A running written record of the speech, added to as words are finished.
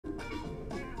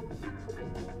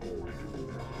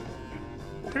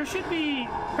There should be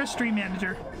a stream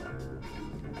manager.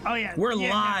 Oh yeah. We're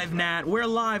live, Nat. We're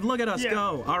live. Look at us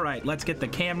go. All right, let's get the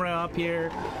camera up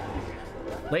here.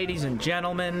 Ladies and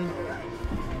gentlemen,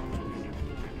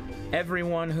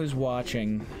 everyone who's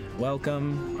watching,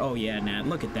 welcome. Oh yeah, Nat,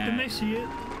 look at that. Can they see it?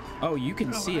 Oh, you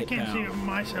can see it now. I can't see it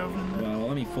myself. Well,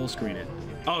 let me full screen it.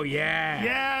 Oh yeah.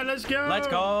 Yeah, let's go. Let's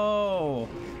go.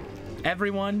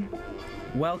 Everyone,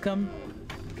 welcome.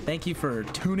 Thank you for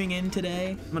tuning in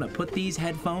today. I'm gonna put these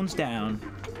headphones down.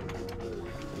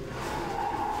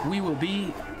 We will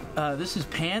be, this is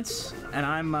Pants, and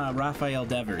I'm Rafael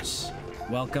Devers.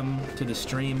 Welcome to the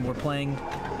stream. We're playing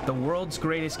the world's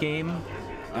greatest game,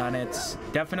 and it's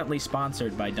definitely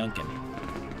sponsored by Duncan.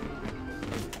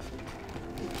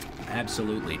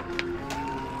 Absolutely.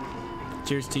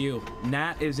 Cheers to you.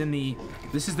 Nat is in the,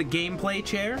 this is the gameplay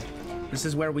chair. This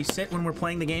is where we sit when we're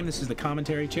playing the game. This is the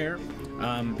commentary chair,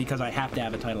 because I have to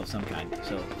have a title of some kind.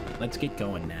 So let's get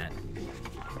going, Nat.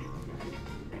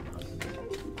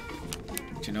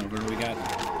 You know where we got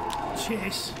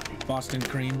Chase. Boston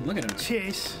Cream. Look at him.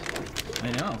 Chase. I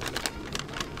know.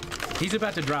 He's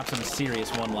about to drop some serious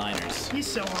one-liners. He's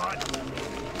so hot.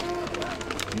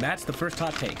 And that's the first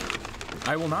hot take.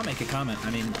 I will not make a comment.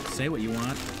 I mean, say what you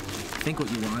want. Think what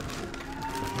you want.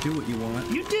 Do what you want.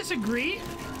 You disagree?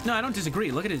 No, I don't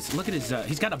disagree. Look at his,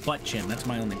 he's got a butt chin. That's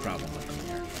my only problem with him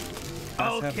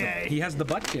here. Okay. He has the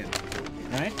butt chin,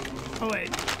 right? Oh, wait.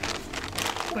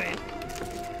 Wait.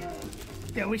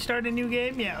 Yeah, we start a new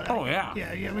game? Yeah. Oh, yeah.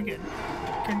 Yeah, we're good.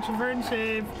 Convert and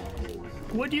save.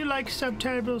 Would you like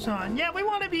subtitles on? Yeah, we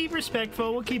want to be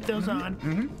respectful. We'll keep those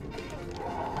on.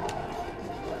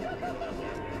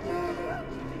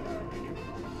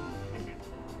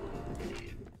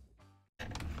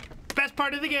 Best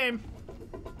part of the game.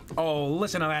 Oh,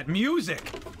 listen to that music.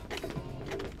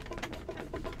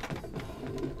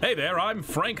 Hey there, I'm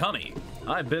Frank Honey.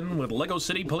 I've been with Lego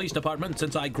City Police Department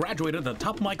since I graduated at the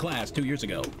top of my class 2 years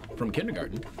ago from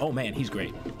kindergarten. Oh man, he's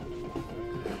great.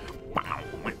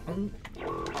 A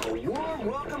warm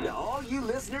welcome to all you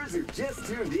listeners who just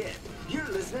tuned in. You're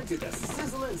listening to the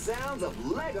sizzling sounds of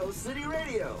Lego City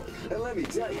Radio. And let me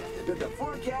tell you that the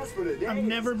forecast for today I've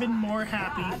never been more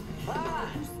happy.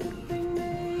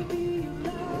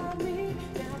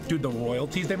 Dude, the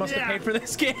royalties they must have paid for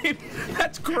this game.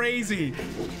 That's crazy.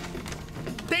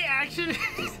 They actually...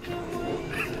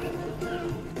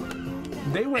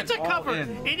 They went It's a cover.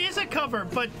 in. It is a cover,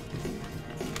 but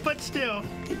still.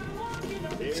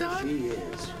 There she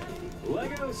is.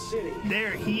 Lego City.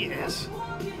 There he is.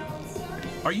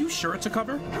 Are you sure it's a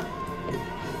cover?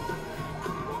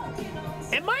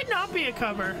 It might not be a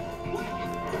cover.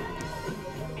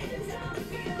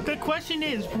 The question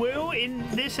is, in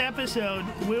this episode,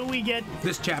 will we get...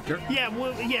 This chapter? Yeah,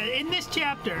 in this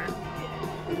chapter...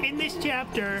 It's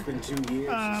been 2 years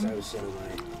since I was sent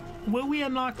away. Will we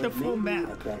unlock the full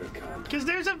map? Because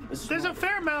there's a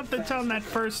fair amount that's on that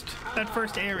first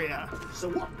area. So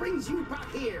what brings you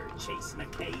back here, Chase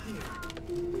McCain?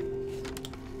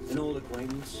 An old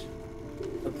acquaintance,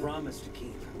 a promise to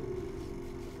keep,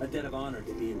 a debt of honor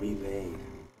to be repaid.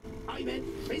 I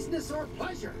meant business or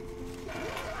pleasure.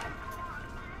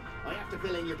 I have to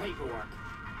fill in your paperwork.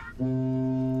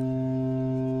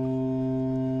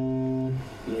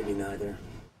 Maybe neither,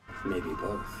 maybe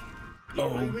both.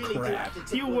 Oh, I really do crap. have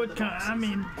to You would kind of, I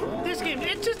mean, this game,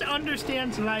 it just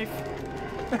understands life.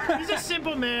 He's a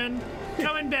simple man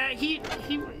coming back.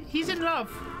 He's in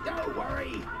love. Don't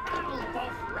worry, I'll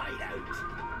buff right out.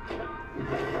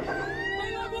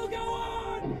 My love will go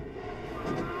on.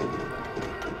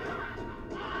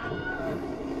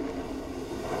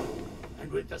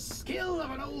 And with the skill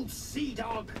of an old sea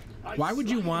dog, Why would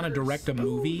you want to direct a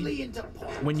movie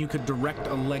when you could direct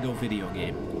a Lego video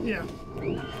game? Yeah.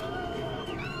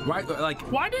 Why, like...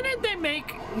 Why didn't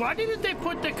they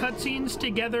put the cutscenes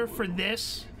together for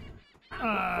this?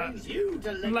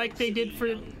 Like they did for...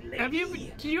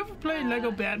 Did you ever play Lego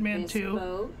Batman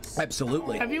 2?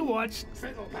 Absolutely. Have you watched...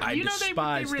 I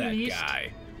despise that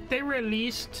guy. They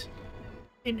released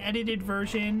an edited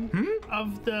version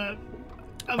of the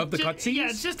cutscenes? Yeah,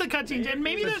 it's just the cutscenes. And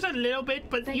maybe there's a little bit,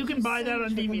 but you can buy that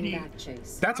on DVD.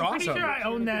 That's awesome. I'm pretty sure I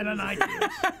own that on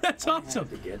iTunes. That's awesome.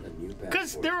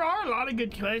 Because there are a lot of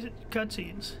good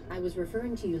cutscenes. I was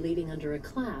referring to you leaving under a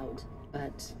cloud,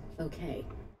 but okay.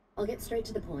 I'll get straight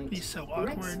to the point. He's so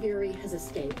Rex awkward. Fury has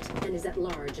escaped and is at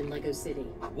large in Lego City.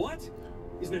 What?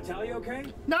 Is Natalia okay?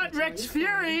 Not Rex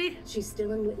Fury! She's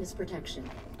still in witness protection.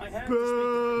 I have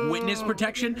to Witness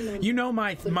protection? You know,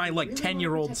 my like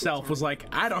 10-year-old self was like,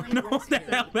 I don't know what the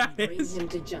hell that is. Bring him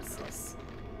to justice.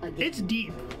 Again. It's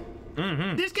deep.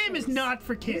 This game is not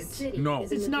for kids. No.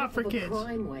 It's not for kids.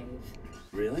 Crime wave.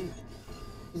 Really?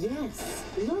 Yes,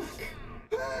 look.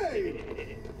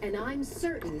 Hey! And I'm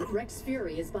certain Rex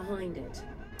Fury is behind it.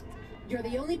 You're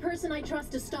the only person I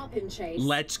trust to stop him, Chase.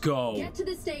 Let's go. Get to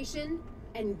the station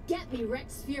and get me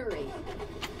Rex Fury.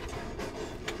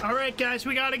 All right, guys,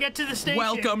 we gotta get to the station.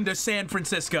 Welcome to San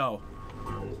Francisco.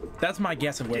 That's my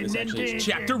guess of where this actually is.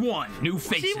 Chapter 1, new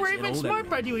faces. See, we're even smart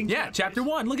by doing chapters. Chapter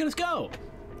 1. Look at us go.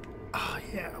 Oh,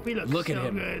 yeah, we look so at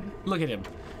him. good. Look at him.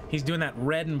 He's doing that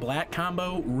red and black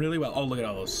combo really well. Oh, look at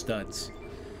all those studs.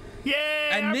 Yeah,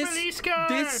 and our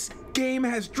this game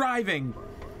has driving.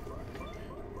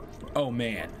 Oh,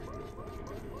 man.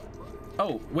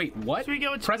 Oh, wait, what? Should we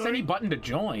go Press any button to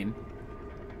join.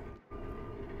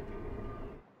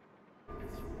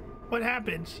 What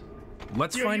happens?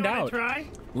 Let's find out. Try?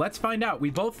 Let's find out. We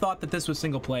both thought that this was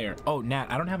single player. Oh, Nat,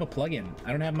 I don't have a plug-in.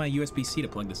 I don't have my USB-C to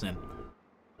plug this in.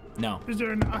 No. Is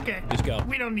there an... Okay. Just go.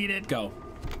 We don't need it. Go.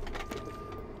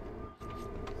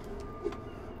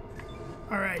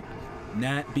 All right.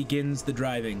 Nat begins the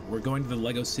driving. We're going to the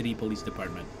Lego City Police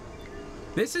Department.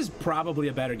 This is probably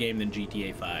a better game than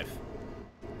GTA 5.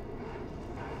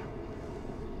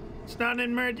 It's not an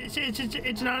emergency.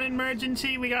 It's not an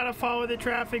emergency. We gotta follow the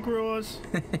traffic rules.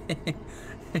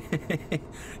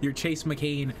 You're Chase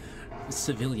McCain,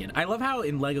 civilian. I love how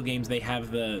in Lego games they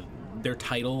have their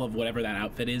title of whatever that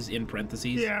outfit is in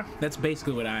parentheses. Yeah. That's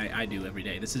basically what I do every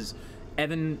day. This is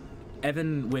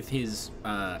Evan with his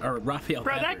or Rafael.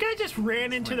 Bro, that guy just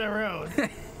ran into the road.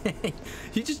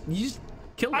 you just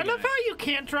killed him. I love how you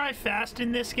can't drive fast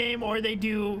in this game, or they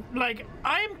do. Like,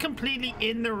 I am completely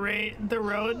in the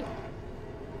road.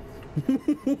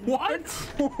 What?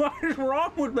 What is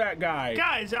wrong with that guy?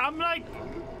 Guys, I'm like...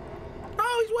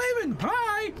 Oh, he's waving.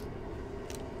 Hi.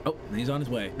 Oh, he's on his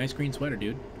way. Nice green sweater,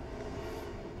 dude.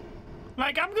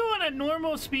 Like, I'm going at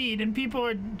normal speed, and people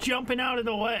are jumping out of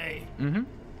the way. Mm-hmm.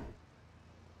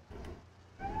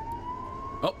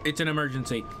 Oh, it's an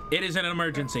emergency. It is an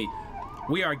emergency.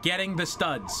 We are getting the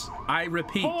studs. I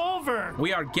repeat. Pull over.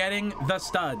 We are getting the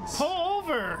studs. Pull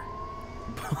over.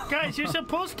 Guys, you're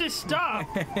supposed to stop.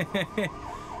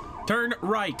 Turn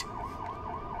right.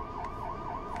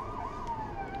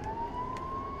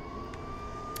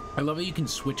 I love how you can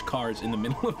switch cars in the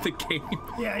middle of the game.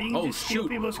 Yeah, you can just steal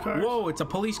people's cars. Whoa, it's a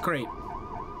police crate.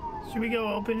 Should we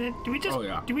go open it? Do we just? Oh,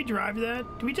 yeah. Do we drive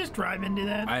that? Do we just drive into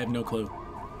that? I have no clue.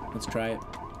 Let's try it.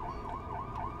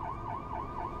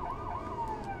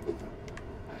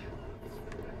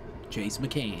 Chase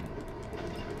McCain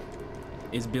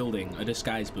is building a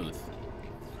disguise booth.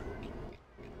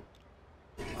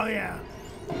 Oh, yeah.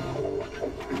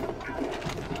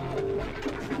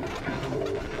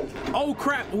 Oh,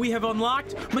 crap. We have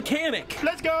unlocked Mechanic.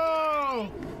 Let's go.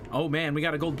 Oh, man. We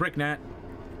got a gold brick, Nat.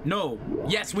 No.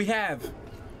 Yes, we have.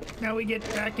 Now we get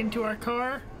back into our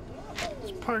car.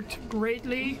 It's parked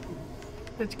greatly.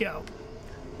 Let's go.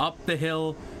 Up the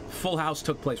hill. Full House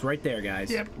took place right there,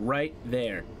 guys. Yep. Right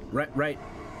there. Right.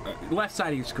 Left side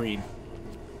of your screen.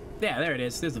 Yeah, there it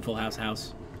is. There's the Full House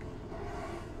house.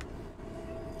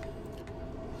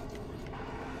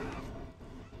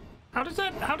 How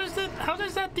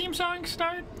does that theme song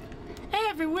start?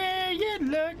 Everywhere you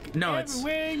look. No, it's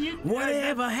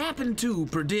whatever happened to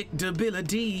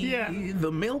predictability. Yeah.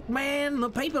 The milkman, the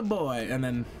paper boy, and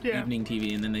then evening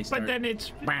TV, and then they start. But then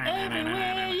it's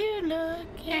everywhere you look.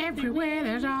 Everywhere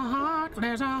there's a heart.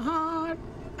 There's a heart.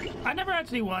 I never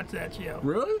actually watched that show.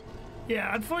 Really?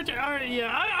 Yeah, unfortunately.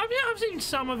 Yeah, I've seen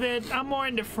some of it. I'm more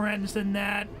into Friends than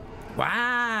that.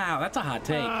 Wow, that's a hot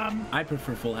take. I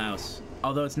prefer Full House,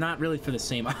 although it's not really for the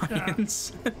same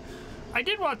audience. I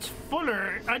did watch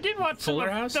Fuller. I did watch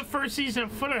the first season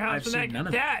of Fuller House, and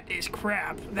that is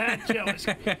crap. That show is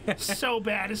so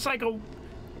bad. It's like a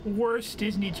worse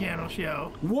Disney Channel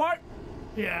show. What?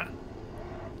 Yeah.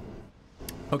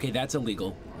 Okay, that's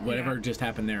illegal. Whatever just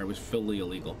happened there was fully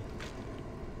illegal.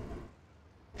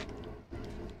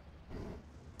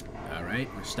 All right,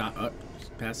 we're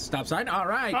past the stop sign. All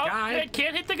right, guy.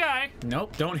 Can't hit the guy.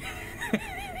 Nope, don't.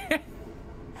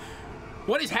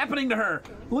 What is happening to her?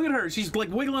 Look at her. She's like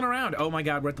wiggling around. Oh my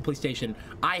God, we're at the police station.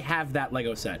 I have that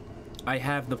Lego set. I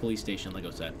have the police station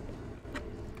Lego set.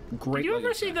 Great. Did you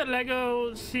ever see the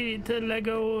Lego City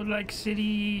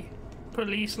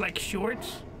Police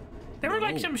shorts? There were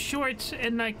like some shorts,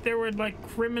 and like there were like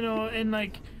criminal, and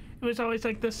like it was always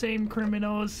like the same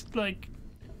criminals. Like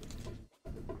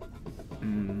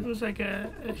it was like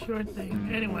a short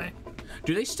thing. Anyway.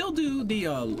 Do they still do the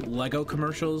Lego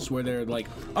commercials where they're like,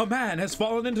 a man has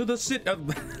fallen into the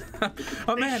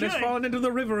a man has fallen into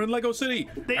the river in Lego City.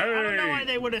 I don't know why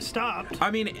they would have stopped. I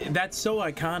mean, that's so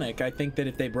iconic. I think that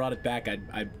if they brought it back,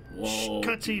 I'd whoa.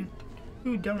 Cutscene.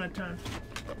 Ooh, donut time.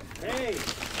 Hey!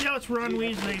 Yo, it's Ron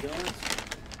Weasley.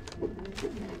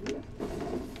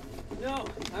 No,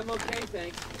 I'm okay,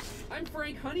 thanks. I'm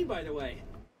Frank Honey, by the way.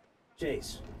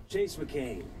 Chase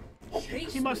McCain.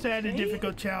 He must have had a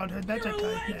difficult childhood. That's You're a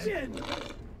tight legend!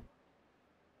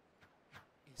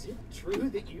 Is it true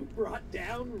that you brought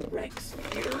down Rex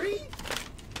Fury?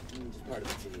 Just part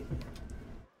of the team.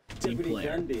 Deputy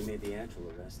Dundee made the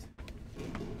actual arrest.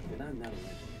 But I'm not a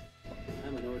legend.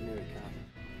 I'm an ordinary cop.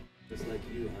 Just like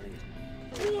you,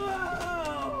 honey.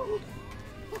 Whoa!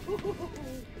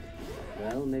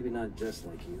 Well, maybe not just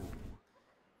like you.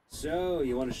 So,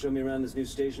 you want to show me around this new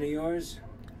station of yours?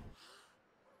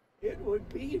 It would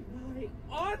be my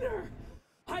honor!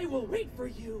 I will wait for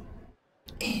you!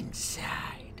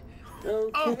 Inside.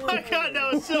 Okay. Oh my god,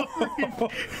 that was so creepy.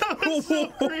 That was so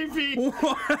creepy.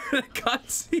 What a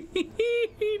cutscene.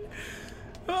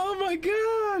 Oh my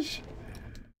gosh.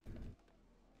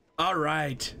 All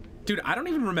right. Dude, I don't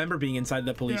even remember being inside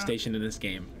the police station in this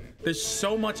game. There's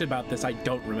so much about this I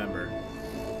don't remember.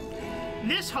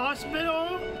 This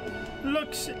hospital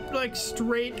looks like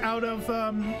straight out of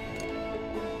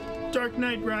Dark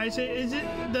Knight Rises. Is it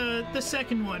the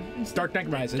second one? Dark Knight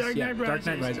Rises. Dark Knight Rises. Dark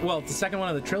Knight Rises. Well, the second one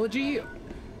of the trilogy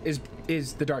is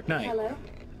the Dark Knight. Hello?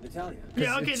 Natalia.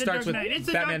 Yeah, okay, the Dark Knight. It's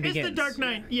the Dark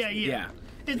Knight. Yeah.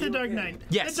 It's the Dark Knight.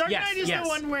 Yes, the Dark Knight is the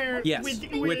one where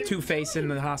with Two-Face in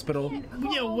the hospital.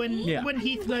 You know, when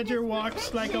Heath Ledger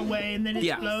walks like away and then it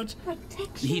explodes.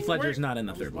 Heath Ledger's not in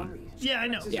the third one. Yeah, I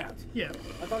know. Yeah.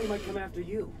 I thought he might come after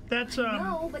you. That's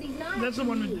No, but he's not. that's the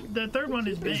one. The third one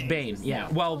is Bane. It's Bane. Yeah.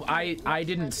 Well, I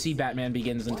didn't see Batman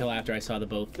Begins until after I saw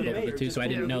both of the two, so I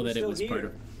didn't know that it was part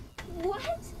of.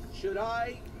 What? Should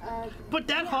I? But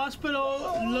that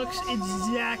hospital looks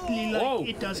exactly like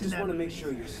it does in Just that want to movie, make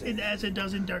sure you're safe. as it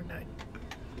does in Dark Knight.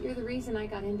 You're the reason I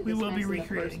got into We this will be mess in the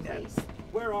recreating first that. place.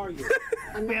 Where are you?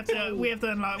 We have to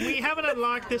unlock. We haven't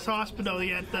unlocked this hospital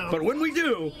yet, though. But when we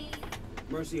do,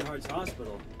 Mercy Heart's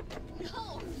hospital.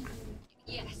 No.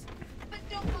 Yes, but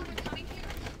don't bother coming here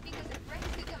because if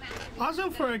Rex could come out.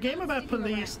 Also, for a game about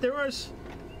police, there's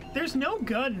no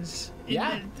guns.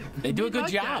 They do a good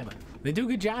like job. that. They do a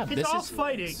good job. It's all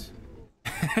fighting.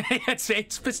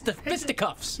 it's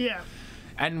fisticuffs. Yeah.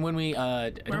 And when we,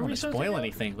 I don't want to spoil supposed to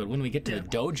anything, but when we get to the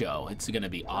dojo, it's gonna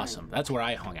be awesome. That's where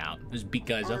I hung out. There's beat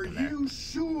guys up in there. Are you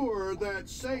sure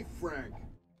that's safe, Frank?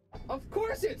 Of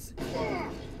course it's.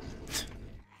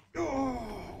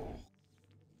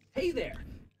 Hey there.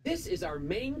 This is our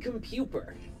main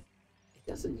computer. It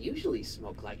doesn't usually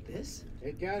smoke like this.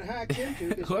 It got hacked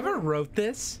into. Whoever wrote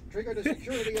this, Triggered a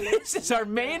security alert. this is our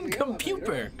main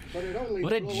computer. But it only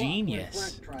What a blew up when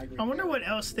genius. Frank tried I wonder what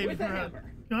else they've With a wrote. hammer.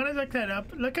 You want to look that up?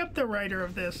 Look up the writer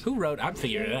of this. Who wrote? I'm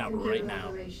figuring it out right now.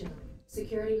 Operational.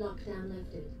 Security lockdown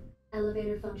lifted.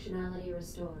 Elevator functionality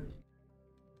restored.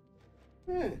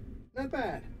 Not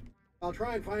bad. I'll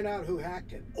try and find out who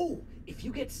hacked it. Oh, if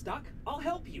you get stuck, I'll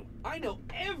help you. I know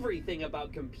everything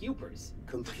about computers.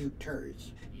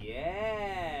 Computers.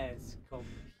 Yes,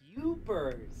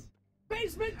 computers.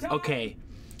 Basement time. Okay,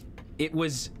 it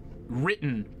was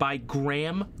written by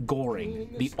Graham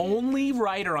Goring. The only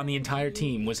writer on the entire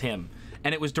team was him.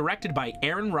 And it was directed by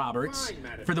Aaron Roberts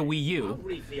for the Wii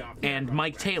U and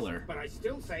Mike Taylor But I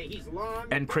still say he's long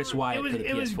and Chris Wyatt for the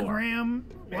It was PS4. Graham.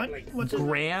 What's his name?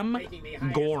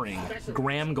 Graham Goring.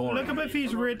 Graham Goring. Look up if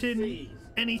he's written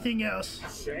anything else.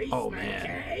 Chase Oh, man.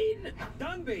 McCain?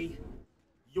 Dunby,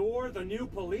 you're the new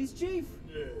police chief?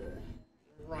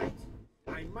 Right.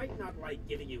 I might not like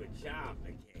giving you a job,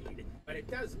 McCain, but it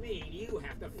does mean you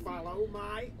have to follow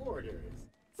my orders.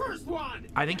 First one.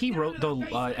 I think he wrote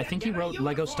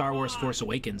Lego Star Wars Force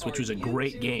Awakens, which was a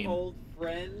great game. Old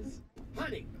friends.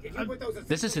 Honey, can you put those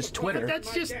This is his Twitter.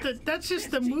 That's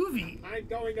just the movie. I'm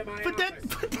going to my But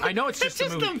office. I know it's that's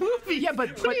just just a movie. the movie. Yeah, but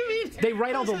What do you mean? they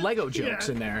write all the Lego jokes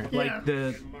in there. Yeah. Like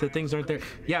the things aren't there.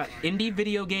 Yeah, indie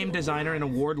video game designer and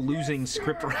award-losing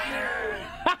scriptwriter.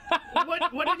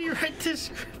 What did you write this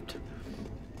script?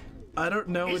 I don't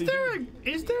know. Is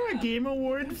there a game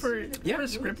award for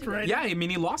script writing? Yeah, I mean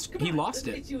he lost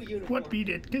it. What beat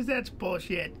it? Because that's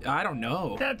bullshit. I don't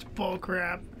know. That's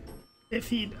bullcrap. If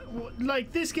he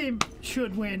this game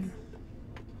should win.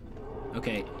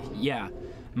 Okay, yeah.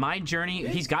 My journey.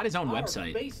 He's got his own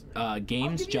website.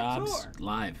 Games Jobs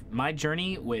Live. My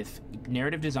journey with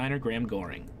narrative designer Graham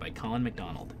Goring by Colin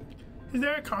McDonald. Is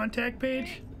there a contact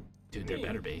page? Dude, there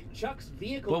better be. Chuck's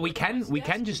vehicle. Well, we can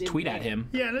just tweet at him.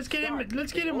 Yeah, let's get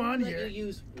him on here.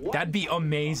 That'd be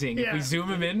amazing. If Yeah. we zoom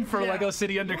him in for a Lego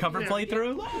City Undercover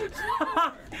playthrough.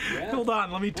 Hold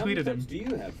on, let me tweet at him. Do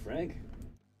you have, Frank?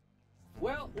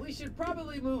 Well, we should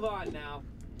probably move on now.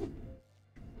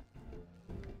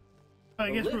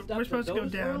 I guess we're supposed to go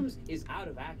down. Is out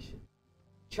of action.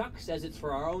 Chuck says it's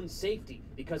for our own safety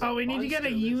because. Oh, we need to get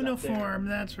a uniform.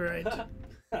 That's right.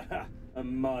 A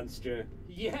monster.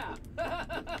 Yeah.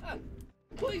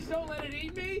 Please don't let it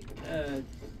eat me.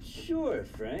 Sure,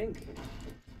 Frank.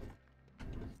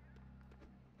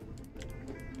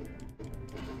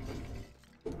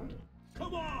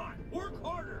 Come on, work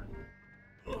harder.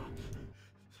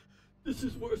 This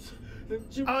is worse than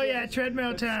gym Oh yeah, class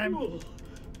treadmill at time. school.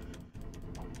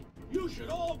 You should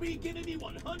all be giving me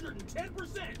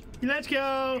 110%. Let's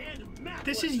go. And math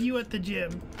This is you at the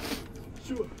gym.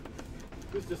 Sure.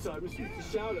 Mr. Cyrus used to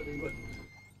shout at me, but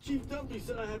Chief Dumpy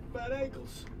said I had fat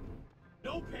ankles.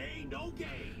 No pain, no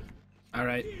gain. All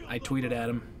right, I tweeted at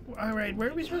him. All right, where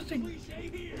are we supposed to? Cliche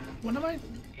here. What am I?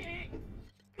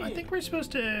 I think we're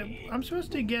supposed to. I'm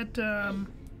supposed to get. Okay.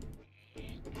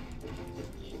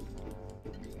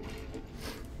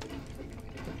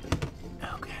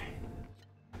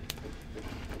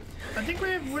 I think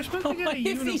we're supposed to get a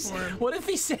uniform. What if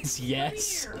he says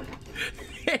yes?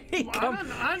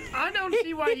 I don't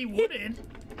see why he wouldn't.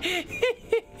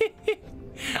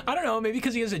 I don't know, maybe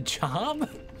because he has a job?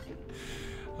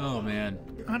 Oh man.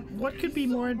 What could be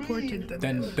more important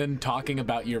than this? Than talking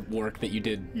about your work that you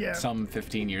did some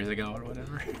 15 years ago or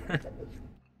whatever.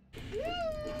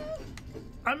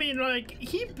 I mean, like,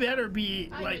 he better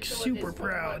be, like, super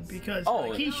proud because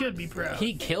like, he should be proud.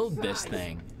 He killed this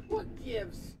thing. What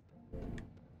gives?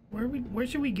 Where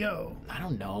should we go? I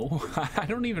don't know. I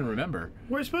don't even remember.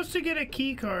 We're supposed to get a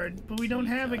key card, but we don't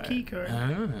have a key card.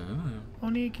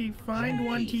 Only a key. Find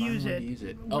one to use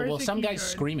it. Oh, well, some guy's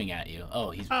screaming at you. Oh,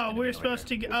 he's. Oh, we're supposed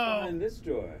to go. Oh. This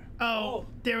door. Oh,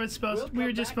 there was supposed. We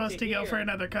were just supposed to go for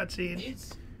another cutscene.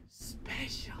 It's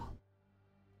special.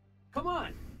 Come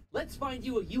on, let's find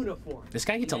you a uniform. This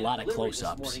guy gets a lot of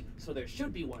close-ups. So there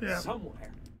should be one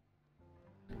somewhere.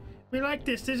 We like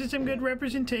this. This is some good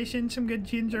representation. Some good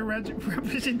ginger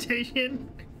representation.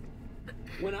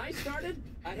 When I started,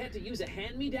 I had to use a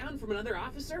hand-me-down from another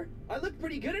officer. I looked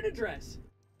pretty good in a dress.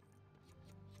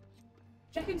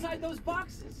 Check inside those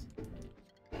boxes.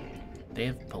 They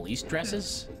have police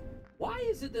dresses? Why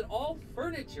is it that all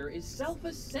furniture is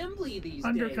self-assembly these days?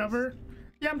 Undercover?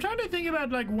 Yeah, I'm trying to think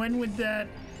about, like, when would that...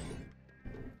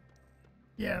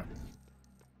 Yeah.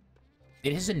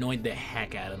 It has annoyed the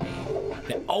heck out of me.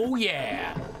 Oh,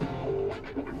 yeah!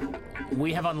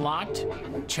 We have unlocked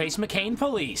Chase McCain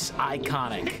Police.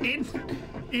 Iconic.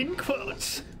 In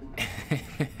quotes.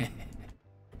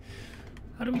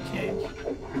 How do we change?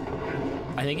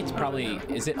 I think it's probably...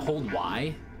 Is it hold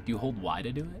Y? Do you hold Y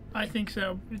to do it? I think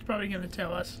so. It's probably going to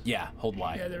tell us. Yeah, hold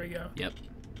Y. Yeah, there we go. Yep.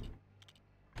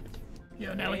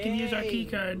 Yo, now we can use our key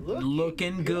card.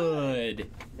 Looking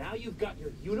good. Now you've got your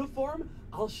uniform,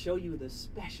 I'll show you the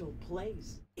special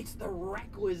place. It's the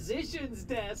requisitions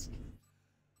desk.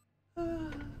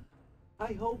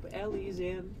 I hope Ellie's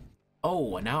in.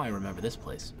 Oh, now I remember this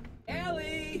place.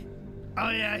 Ellie!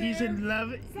 Oh yeah, he's in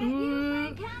love.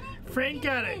 Ooh, Frank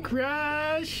got a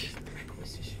crush. The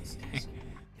requisitions desk.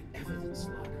 An evidence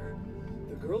locker.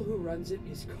 The girl who runs it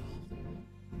is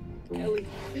called Ellie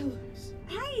Phillips.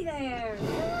 Hey there!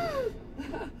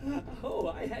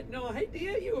 Oh, I had no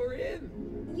idea you were in.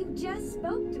 You just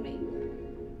spoke to me.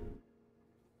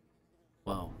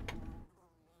 Whoa.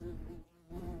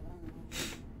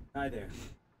 Hi there.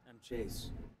 I'm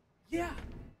Chase. Yeah,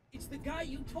 it's the guy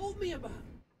you told me about.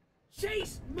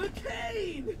 Chase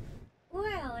McCain!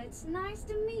 Well, it's nice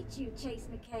to meet you, Chase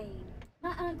McCain.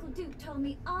 My Uncle Duke told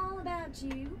me all about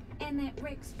you and that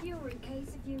Rex Fury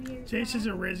case a few years Chase is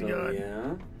a riz god.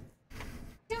 Yeah?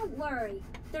 Don't worry.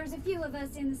 There's a few of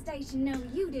us in the station know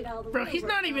you did all the Bro, he's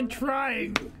not even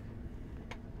trying.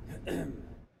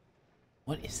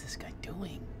 What is this guy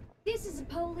doing? This is a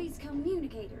police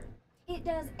communicator. It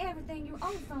does everything your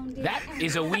old phone did. That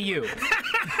is a Wii U.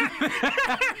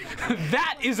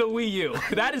 That is a Wii U.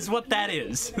 That is what that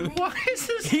is. Why is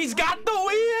this? He's got the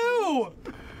Wii U!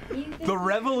 The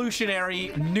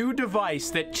revolutionary new device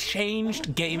that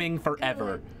changed gaming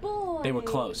forever. They were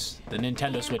close. The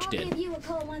Nintendo Switch did. I'll give you a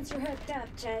call once you're hooked up,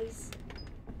 Chase.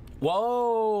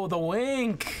 Whoa, the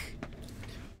wink.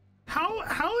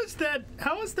 How is that?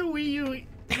 How is the Wii U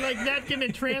like that gonna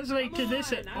translate to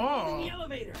this at all?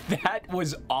 That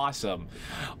was awesome.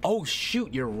 Oh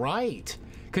shoot, you're right.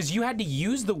 Because you had to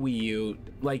use the Wii U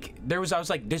like I was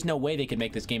like, there's no way they could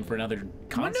make this game for another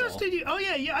console. When else did you? Oh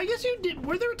yeah. I guess you did.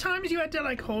 Were there times you had to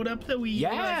like hold up the Wii U?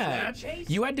 Yeah, like that?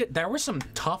 you had to. There were some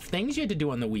tough things you had to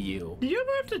do on the Wii U. Did you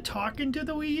ever have to talk into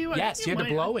the Wii U? Yes, you had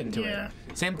to blow into it.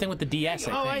 Same thing with the DS.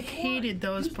 I hated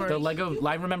those parts. The Lego.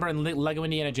 I remember in Lego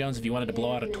Indiana Jones, if you wanted to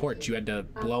blow out a torch, you had to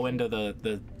blow into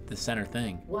the center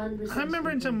thing. I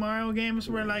remember in some Mario games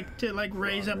where to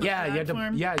raise up the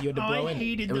platform. You had to blow in. I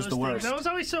hated it was those the worst. things. That was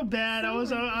always so bad.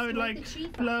 I would like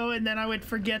blow and then I would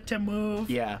forget to move.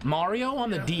 Yeah, Mario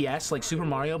on the DS, like Super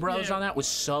Mario Bros. On that was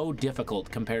so difficult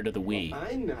compared to the Wii.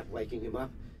 I'm not waking him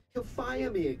up. He'll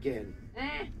fire me again.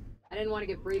 I didn't want to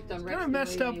get briefed on Rex. Kind of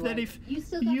messed up that if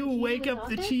you wake up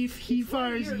the chief, he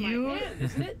fires you.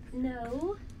 Isn't it?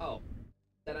 No. Oh,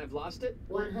 then I've lost it?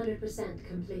 100%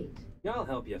 complete. I'll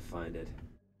help you find it.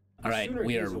 All right,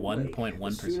 we are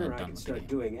 1.1% done. Start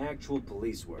doing actual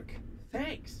police work.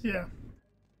 Thanks. Yeah.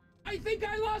 I think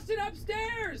I lost it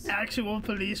upstairs. Actual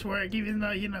police work, even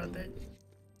though you know that.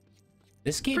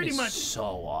 This game is so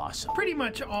awesome. Pretty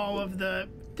much all of the.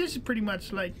 This is pretty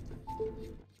much like.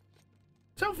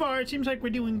 So far, it seems like we're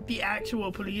doing the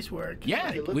actual police work.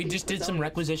 Yeah, we just did some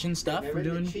requisition stuff. We're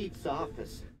doing. The chief's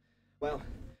office. Well,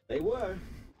 they were.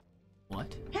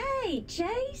 What? Hey,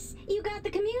 Chase, you got the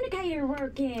communicator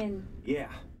working. Yeah.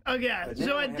 Okay,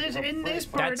 so in this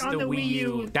part that's on the Wii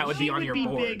U, that would be on your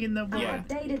board. Big in the board. I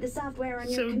updated the software on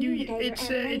your so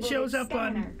communicator it shows up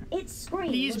on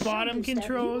these bottom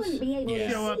controls.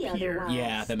 Show up here.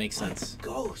 Yeah, that makes sense.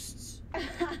 Ghosts.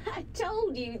 I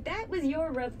told you that was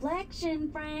your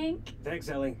reflection, Frank. Thanks,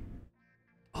 Ellie.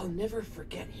 I'll never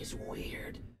forget his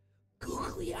weird,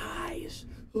 googly eyes.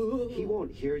 He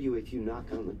won't hear you if you knock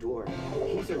on the door.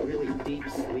 He's a really deep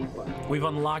sleeper. We've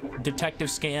unlocked Detective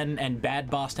Scan and Bad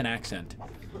Boston Accent.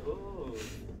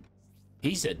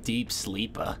 He's a deep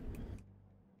sleeper.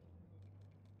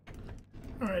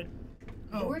 All right.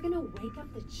 Oh. We're gonna wake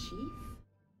up the chief?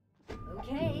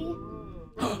 Okay.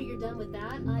 After you're done with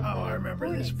that, I remember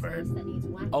this part.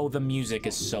 Oh, the music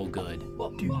is so good.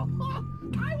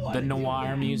 The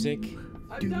noir music.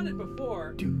 I've done it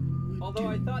before. Although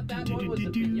I thought that one was a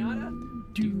piñata,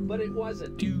 but it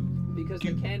wasn't. Because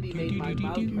the candy made my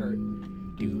mouth hurt.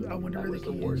 I wonder that was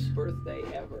the worst birthday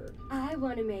ever. I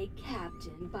want to make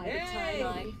captain by the time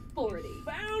I'm 40.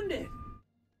 Found it!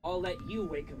 I'll let you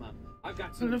wake him up. I've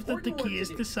got I some don't know if the key is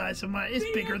the size of my. It's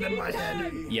bigger than my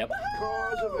head. Yep.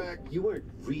 Cause of act. You weren't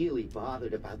really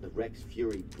bothered about the Rex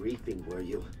Fury briefing, were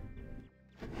you?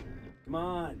 Come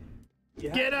on.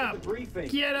 Get up!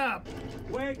 Get up!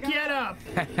 Get up!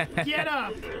 Get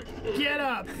up! Get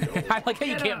up! I like how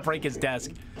you can't break his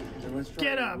desk.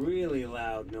 Get up! Really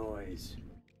loud noise.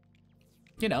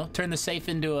 You know, turn the safe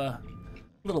into a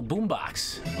little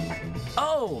boombox.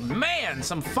 Oh man,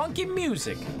 some funky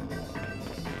music.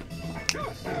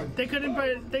 They couldn't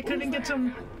buy. They couldn't get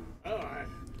some.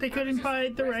 They couldn't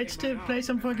buy the rights to play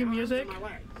some funky music.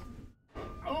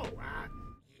 Oh,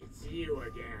 it's you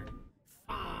again.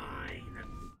 Fine.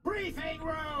 Briefing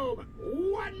room.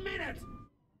 1 minute.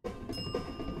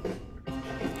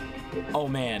 Oh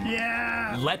man.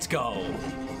 Yeah. Let's go.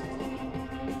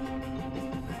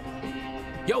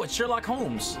 Yo, it's Sherlock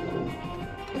Holmes.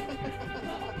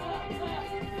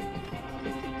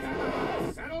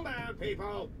 Settle down,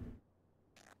 people.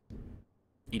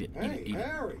 Eat it. Hey, eat it.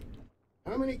 Harry,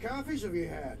 how many coffees have you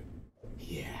had?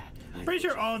 Yeah. Pretty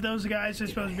sure all of those guys are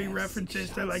supposed to be references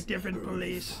to like different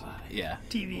police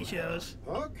TV shows.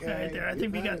 Okay. Right there. I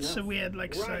think we got we had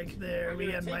like Psych there.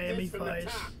 We had Miami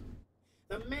Vice.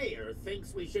 The mayor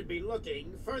thinks we should be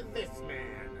looking for this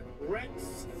man,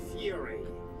 Rex Fury.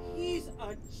 He's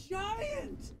a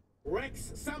giant.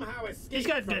 Rex somehow escaped. He's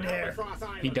got good hair.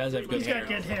 He does have good hair. He's got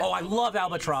good hair. Oh, I love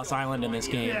Albatross Island in this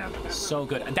game. Yeah. So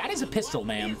good. That is a pistol,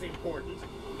 man. What is important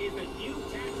is that you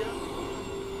catch up.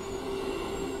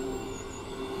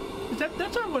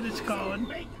 That's not what it's called.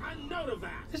 Make a note of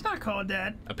that. It's not called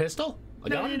that. A pistol? A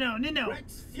gun? No.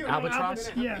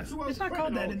 Albatross? Yeah, it's not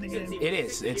called that in the game. It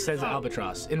is. It says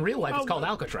Albatross. In real life, it's called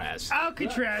Alcatraz.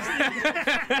 Alcatraz.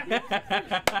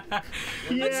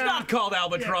 It's not called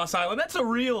Albatross Island. That's a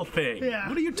real thing. Yeah.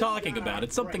 What are you talking about?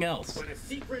 It's something else. When a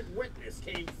secret witness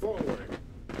came forward,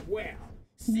 well,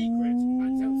 secret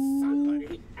until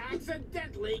somebody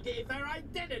accidentally gave their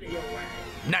identity away.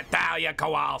 Natalia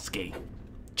Kowalski.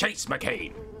 Chase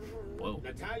McCain. Whoa.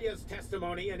 Natalia's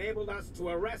testimony enabled us to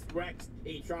arrest Rex.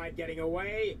 He tried getting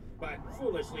away, but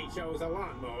foolishly chose a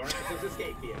lawnmower as his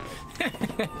escape vehicle.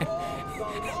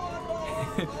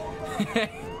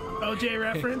 OJ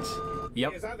reference?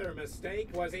 Yep. His other mistake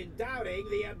was in doubting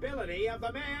the ability of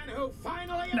the man who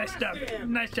finally Nice job. arrested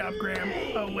him. Nice job, Graham.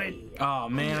 Oh, wait. Oh,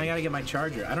 man, I gotta get my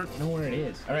charger. I don't know where it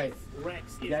is. All right.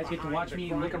 Rex You is guys get to behind watch the me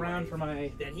crime look around wave. for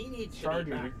my Then he needs to charger.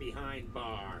 be back behind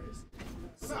bars.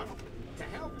 So, to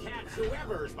help catch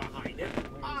whoever's behind it,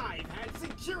 I've had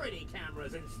security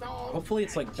cameras installed. Hopefully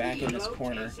it's, like, at back key in this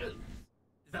corner. locations.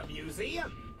 The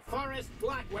museum, Forrest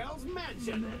Blackwell's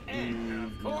mansion, and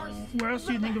of course, Where else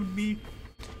do you think it would be?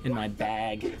 In my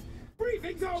bag.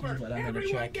 briefing's over. But I'm gonna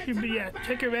Everyone check. get Should to be, the yeah, back.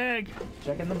 check your bag.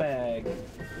 Check in the bag.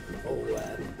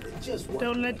 Oh, just one.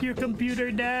 Don't let your computer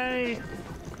die.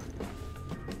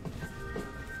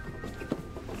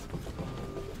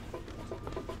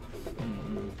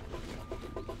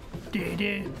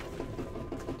 Doo-doo.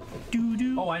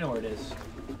 Doo-doo. Oh, I know where it is.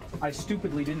 I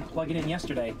stupidly didn't plug it in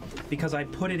yesterday because I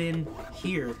put it in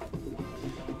here.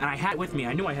 And I had it with me.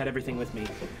 I knew I had everything with me.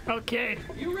 Okay.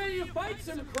 You ready to fight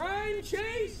some crime,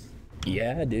 Chase?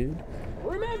 Yeah, dude.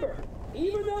 Remember,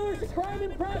 even though there's a crime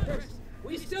in progress,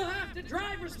 we still have to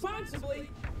drive responsibly.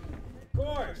 Of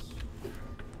course.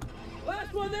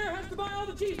 Last one there has to buy all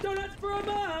the cheese donuts for a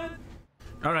month.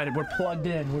 All right, we're plugged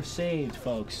in. We're saved,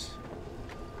 folks.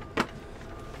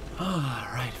 All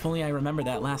right, if only I remembered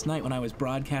that last night when I was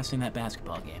broadcasting that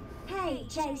basketball game. Hey,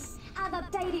 Chase, I've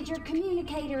updated your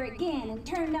communicator again and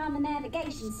turned on the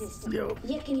navigation system. Yo.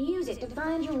 You can use it to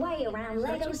find your way around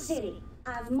Lego City.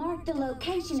 I've marked the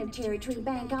location of Cherry Tree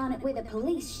Bank on it with a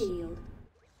police shield.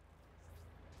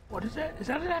 What is that? Is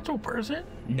that an actual person?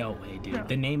 No way, dude. No.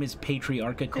 The name is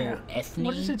Patriarchal Yeah. Ethne.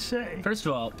 What does it say? First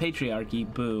of all,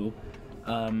 patriarchy, boo.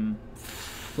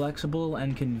 Flexible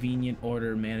and convenient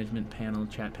order management panel,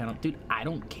 chat panel. Dude, I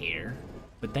don't care.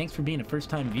 But thanks for being a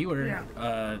first-time viewer.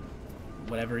 Yeah.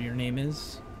 Whatever your name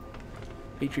is.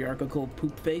 Patriarchal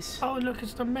poop face. Oh, look,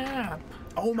 it's the map.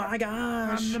 Oh my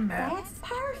gosh. On the map. That's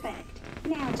perfect.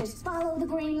 Now just follow the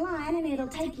green line and it'll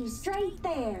take you straight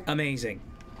there. Amazing.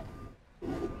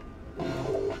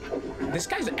 This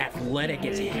guy's athletic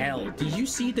as hell. Did you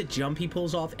see the jump he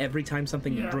pulls off every time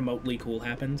something Yeah. remotely cool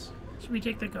happens? Should we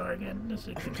take the car again? Let's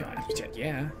take the car.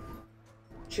 Yeah.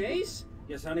 Chase?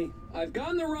 Yes, honey? I've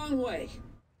gone the wrong way.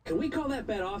 Can we call that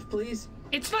bet off, please?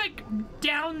 It's like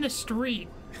down the street.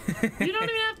 You don't even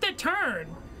have to turn.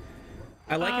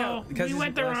 I like how because we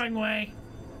went the wrong way.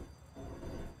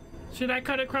 Should I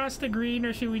cut across the green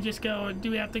or should we just go?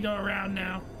 Do we have to go around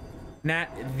now? Nat,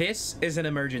 this is an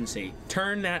emergency.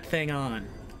 Turn that thing on.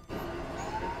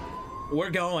 We're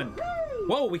going.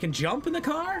 Whoa, we can jump in the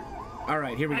car? All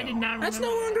right, here we go. I did not That's no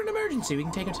remember longer an emergency. We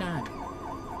can take our time.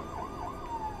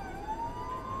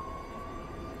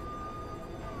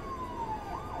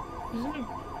 Isn't it?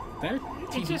 That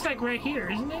It's TV just like right here,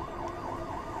 isn't it?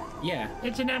 Yeah.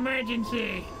 It's an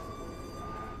emergency.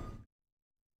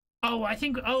 Oh, I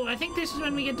think this is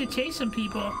when we get to chase some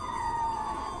people.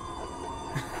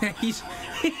 he's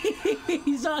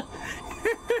on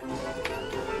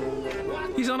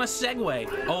he's on a Segway.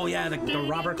 Oh yeah, the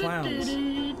robber clowns.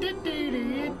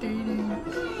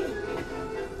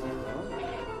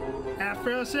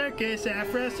 Afro circus,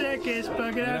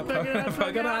 bug it up,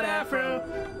 Afro.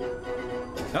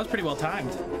 That was pretty well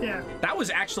timed. Yeah. That was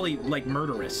actually like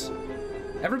murderous.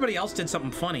 Everybody else did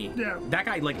something funny. Yeah. That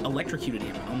guy like electrocuted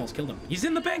him and almost killed him. He's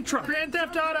in the bank truck. Grand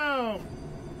Theft Auto.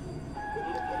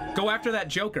 Go after that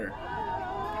Joker.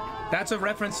 That's a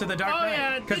reference to the Dark Knight.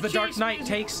 Yeah, because the Dark Knight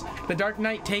takes the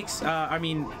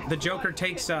Joker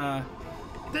takes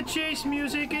The chase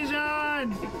music is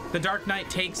on. the Dark Knight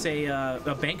takes a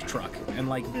bank truck and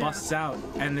like busts out,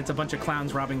 and it's a bunch of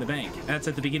clowns robbing the bank. That's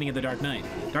at the beginning of the Dark Knight.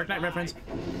 Dark Knight reference.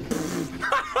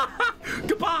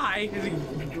 Goodbye.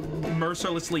 He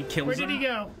mercilessly kills Where did him. he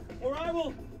go? Or I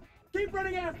will keep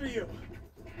running after you.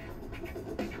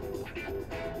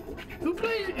 Who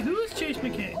is Chase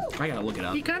McCain? I gotta look it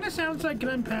up. He kind of sounds like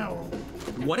Glenn Powell.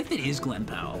 What if it is Glenn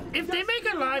Powell? If they make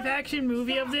a live action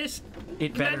movie of this,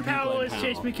 It better Glenn be Powell Glenn is Powell.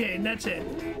 Chase McCain. That's it.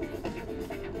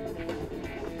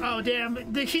 Oh damn!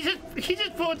 He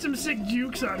just pulled some sick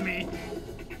jukes on me.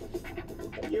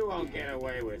 You won't get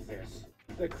away with this.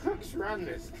 The crooks run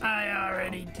this. I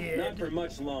already did. Not for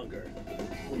much longer.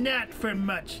 Not for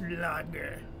much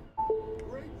longer.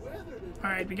 All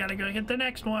right, we gotta go get the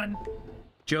next one.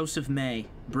 Joseph May,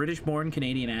 British-born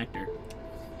Canadian actor.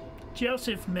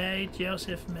 Joseph May.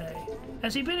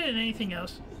 Has he been in anything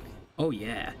else? Oh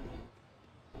yeah.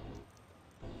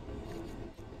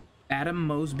 Adam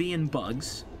Mosby in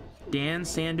Bugs, Dan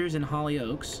Sanders in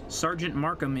Hollyoaks, Sergeant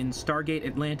Markham in Stargate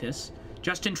Atlantis,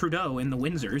 Justin Trudeau in The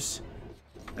Windsors.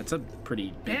 That's a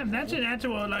pretty... Damn, that's an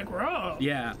actual like role.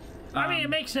 Yeah. I mean, it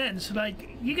makes sense.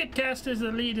 Like, you get cast as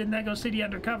the lead in Lego City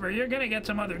Undercover, you're gonna get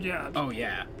some other jobs. Oh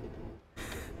yeah.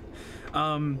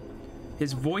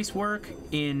 His voice work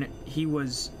in he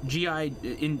was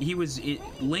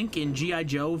Link in G.I.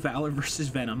 Joe Valor vs.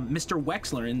 Venom, Mr.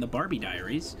 Wexler in the Barbie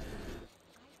Diaries,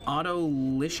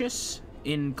 Autolicious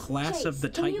in Class Chase, of the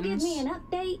can Titans. you give me an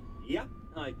update? Yep,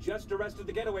 I just arrested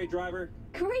the getaway driver.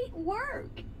 Great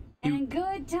work! And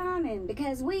good timing,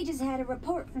 because we just had a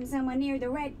report from someone near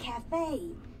the Red Cafe.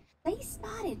 They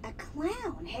spotted a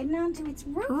clown heading onto its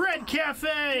roof. Red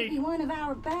Cafe! Maybe one of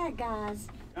our bad guys.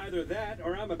 Either that,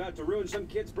 or I'm about to ruin some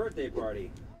kid's birthday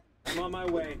party. I'm on my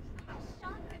way.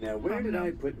 Now, where did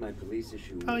I put my police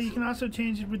issue? Oh, you can also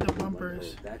change it with the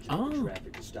bumpers.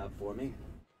 Traffic to stop for me.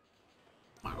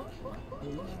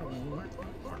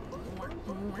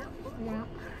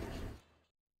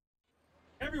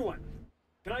 Everyone,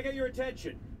 can I get your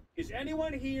attention? Is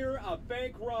anyone here a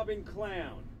bank robbing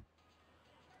clown?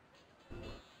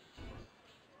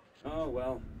 Oh,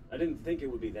 well, I didn't think it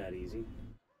would be that easy.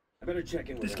 I better check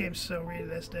in with This game's so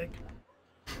realistic.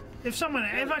 If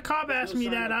a cop asked me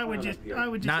that, I would just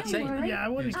not say. Yeah, I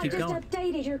wouldn't. I just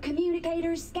updated your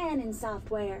communicator's scanning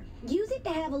software. Use it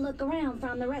to have a look around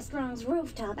from the restaurant's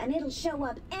rooftop, and it'll show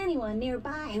up anyone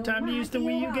nearby who Time to might use the be a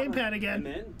Wii U robber. gamepad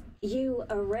again. You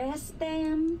arrest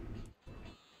them.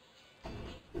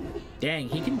 Dang,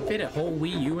 he can fit a whole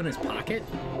Wii U in his pocket?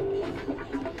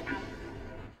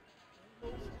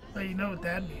 Well, you know what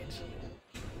that means.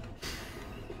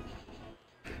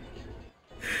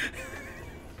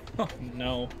 Oh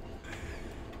no.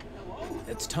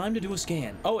 It's time to do a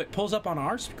scan. Oh, it pulls up on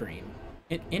our screen.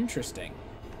 Interesting.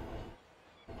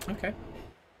 Okay.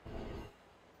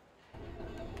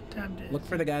 Time to Look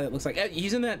for the guy that looks like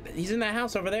he's in that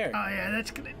house over there. Oh yeah, that's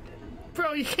good.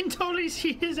 Bro, you can totally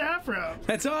see his afro.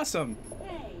 That's awesome.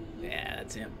 Yeah,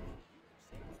 that's him.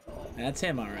 That's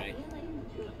him, all right.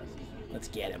 Let's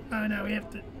get him. Oh no, we have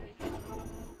to.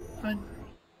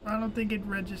 I don't think it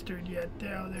registered yet.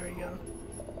 Oh, there we go.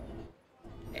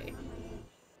 Hey,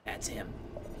 that's him.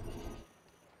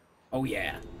 Oh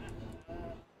yeah,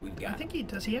 we've got. I think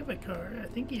does he have a car? I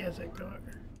think he has a car.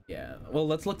 Yeah. Well,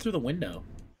 let's look through the window.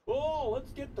 Oh,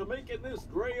 let's get to making this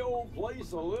gray old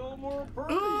place a little more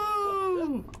pretty.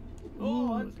 Ooh!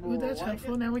 Ooh, That's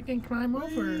helpful. Now we can climb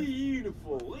over.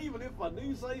 Beautiful, even if I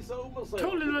do say so myself.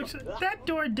 Totally looks. That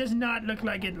door does not look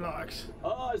like it locks.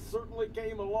 I certainly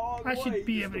came a long way. I should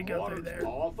be able to go through there.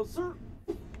 Officer.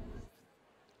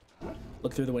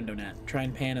 Look through the window, Nat. Try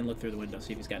and pan and look through the window,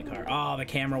 see if he's got a car. Oh, the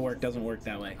camera work doesn't work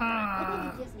that way.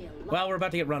 Well, we're about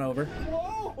to get run over.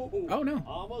 Whoa! Oh no!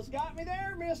 Almost got me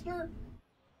there, mister.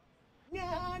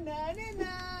 Nah, nah, nah,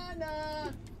 nah,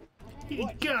 nah. He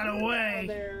got away.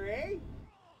 There, eh?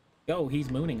 Oh, he's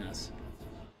mooning us.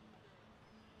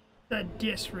 The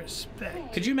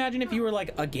disrespect. Could you imagine if you were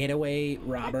like a getaway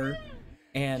robber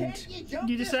and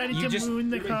you decided to moon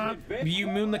the cop? You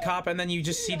moon the cop and then you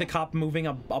just see the cop moving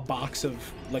a box of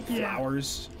like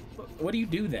flowers. What do you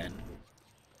do then?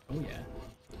 Oh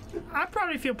yeah. I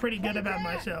probably feel pretty good about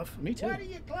myself. Me too. Why do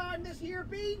you climb this here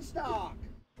beanstalk?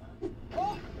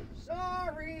 Oh,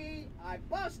 sorry, I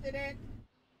busted it.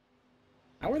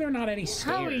 How are there not any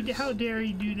stairs? How dare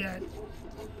he do that?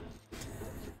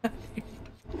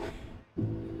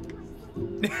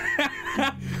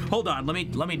 Hold on,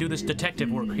 let me do this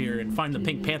detective work here and find the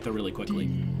Pink Panther really quickly.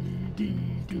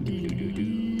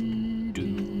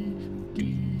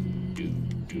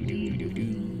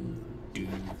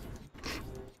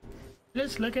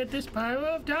 Let's look at this pile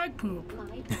of dog poop.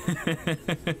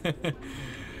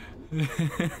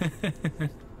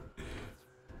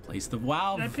 Place the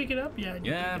valve. Did I pick it up? Yeah.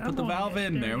 Yeah, put the valve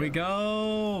in. There we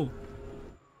go.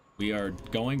 We are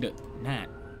going to Nat.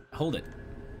 Hold it.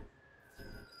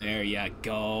 There you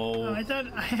go. Oh, I thought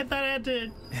I had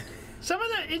to. Some of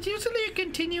the it's usually a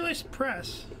continuous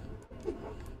press.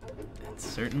 It's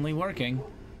certainly working.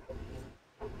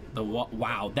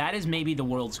 Wow, that is maybe the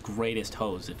world's greatest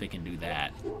hose if it can do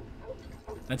that.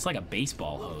 That's like a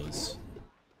baseball hose.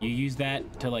 You use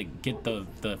that to like get the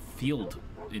field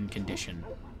in condition.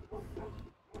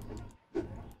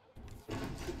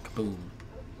 Kaboom.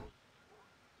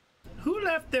 Who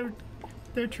left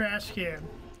their trash can?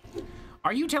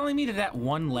 Are you telling me that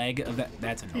one leg of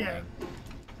that's annoying? Yeah.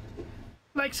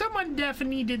 Like someone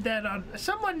definitely did that on.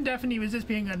 Someone definitely was just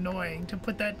being annoying to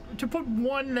put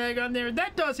one leg on there.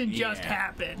 That doesn't just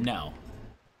happen. No.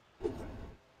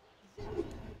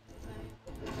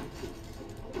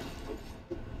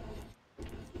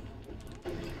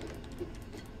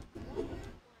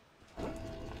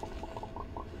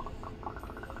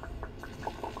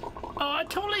 Oh, I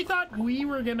totally thought we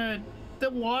were gonna the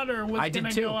water was going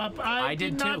to go up. I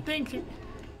did not think.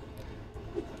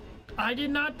 I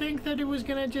did not think that it was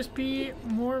going to just be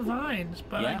more vines,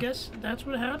 but I guess that's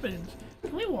what happens.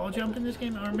 Can we wall jump in this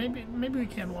game? Or maybe we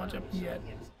can't wall jump yet.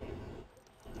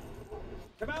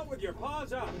 Come out with your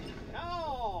paws up.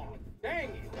 Oh, dang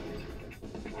it.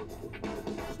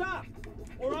 Stop,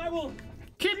 or I will...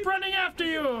 Keep running after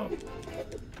you!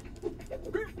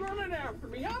 Quit running after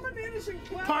me. I'm an innocent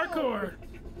clown. Parkour.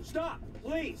 Stop,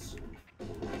 please.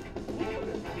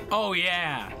 Oh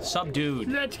yeah,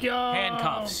 subdued. Let's go.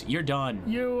 Handcuffs. You're done.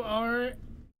 You are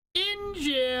in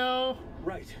jail.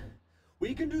 Right.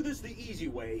 We can do this the easy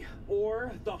way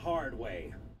or the hard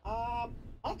way. I'll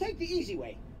take the easy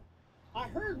way. I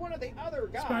heard one of the other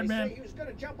guys say he was going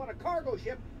to jump on a cargo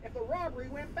ship if the robbery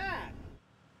went bad.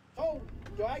 So,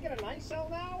 do I get a night cell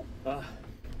now?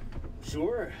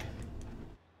 Sure.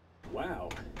 Wow,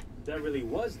 that really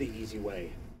was the easy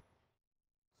way.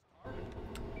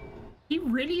 He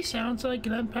really sounds like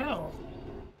Glenn Powell.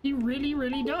 He really,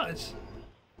 really does.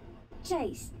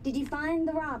 Chase, did you find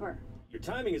the robber? Your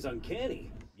timing is uncanny.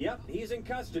 Yep, he's in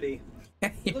custody.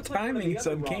 Your timing's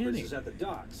uncanny. At the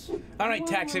docks. All right,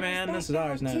 taxi man, this is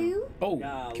ours now. Oh,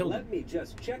 killed him. Let me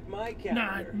just check my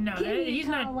calendar. No, he's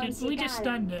not. We just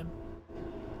stunned him.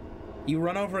 You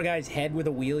run over a guy's head with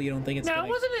a wheel, you don't think it's No, it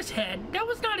wasn't his head. That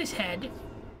was not his head.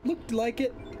 Looked like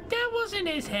it. That wasn't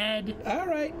his head. All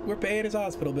right, we're paying his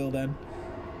hospital bill then.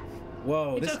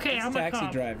 Whoa, it's okay, I'm a taxi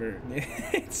cop. driver.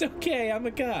 It's okay, I'm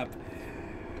a cop.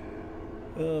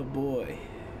 Oh boy.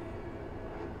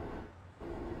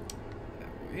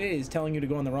 It is telling you to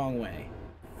go in the wrong way.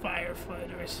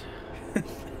 Firefighters.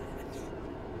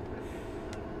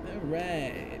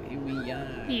 Alright, here we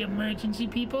are. The emergency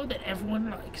people that everyone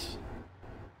likes.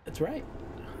 That's right.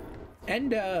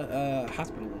 And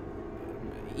hospital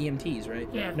EMTs, right?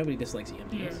 Yeah. Nobody dislikes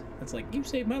EMTs. Yeah. That's like, you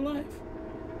saved my life.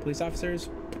 Police officers,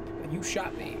 you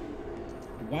shot me.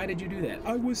 Why did you do that?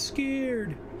 I was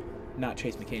scared. Not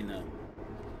Chase McCain though.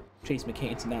 Chase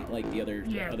McCain's not like the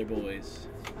other boys.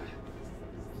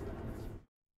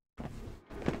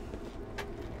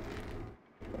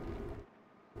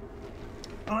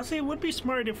 Honestly, it would be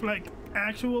smart if, like,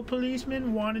 actual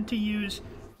policemen wanted to use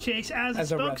Chase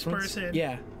as a spokesperson.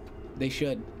 Yeah, they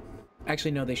should.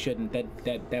 Actually, no, they shouldn't.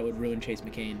 That would ruin Chase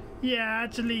McCain. Yeah,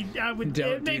 actually, I would. It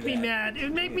would make me mad. It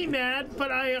would make me mad, but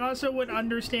I also would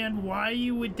understand why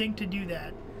you would think to do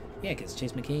that. Yeah, because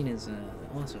Chase McCain is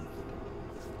awesome.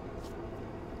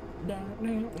 Do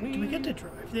we get to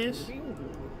drive this?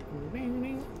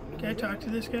 Can I talk to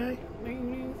this guy?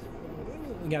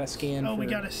 We gotta scan. Oh, we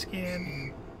gotta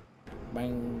scan.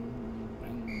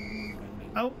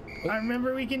 Oh, I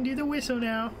remember we can do the whistle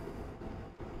now.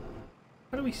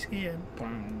 How do we scan?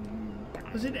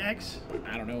 Was it X?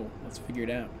 I don't know. Let's figure it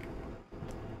out.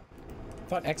 I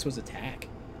thought X was attack.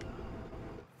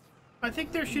 I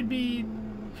think there should be.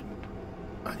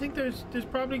 I think there's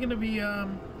probably gonna be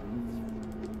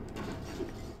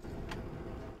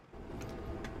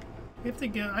We have to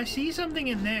go. I see something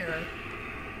in there.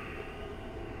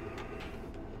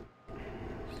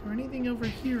 Is there anything over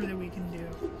here that we can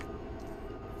do?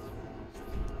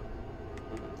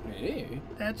 Maybe.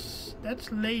 That's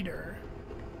later.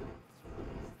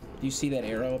 Do you see that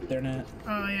arrow up there, Nat?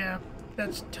 Oh yeah,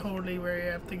 that's totally where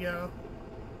you have to go.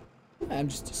 I'm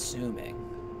just assuming.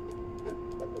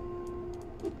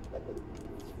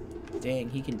 Dang,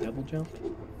 he can double jump?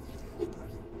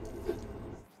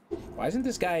 Why isn't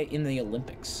this guy in the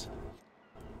Olympics?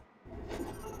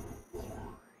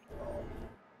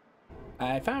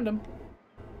 I found him.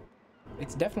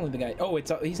 It's definitely the guy. Oh,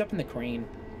 he's up in the crane.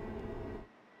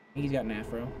 He's got an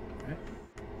afro, right?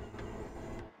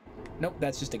 Nope,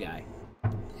 that's just a guy.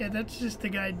 Yeah, that's just the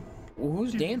guy. Well,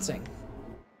 who's dancing?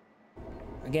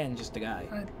 Again, just a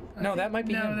guy. No, that might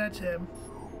be him. No, that's him.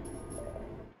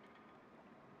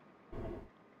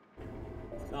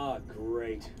 Ah,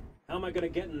 great. How am I gonna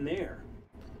get in there?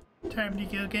 Time to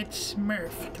go get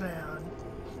Smurf Clown.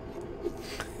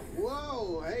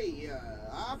 Whoa, hey,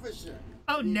 officer.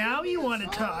 Oh, now you want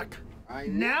to talk.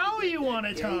 Now you want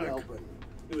to talk.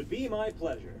 It would be my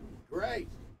pleasure. Great.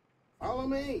 Follow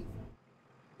me.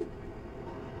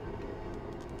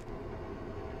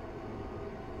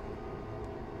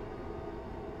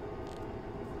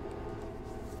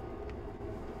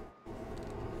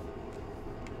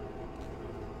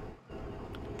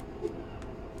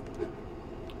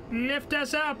 Lift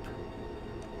us up.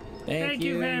 Thank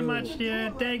you very much,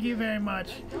 dude. Thank you very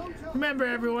much. Remember,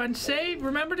 everyone,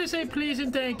 remember to say please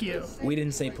and thank you. We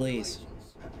didn't say please.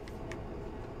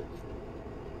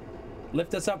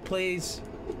 Lift us up, please.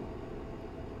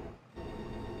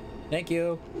 Thank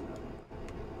you.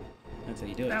 That's how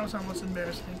you do it. That was almost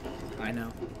embarrassing. I know.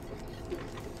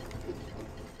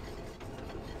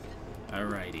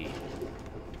 Alrighty.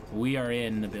 We are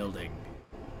in the building.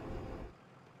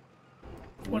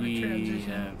 What a transition. We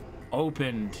have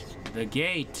opened the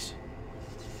gate.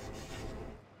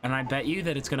 And I bet you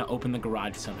that it's gonna open the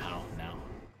garage somehow now.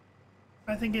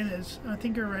 I think it is. I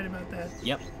think you're right about that.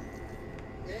 Yep.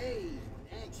 Hey,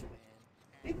 thanks, man.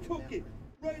 It took it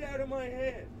right out of my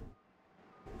head.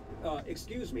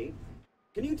 Excuse me.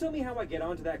 Can you tell me how I get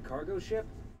onto that cargo ship?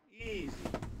 Easy.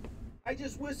 I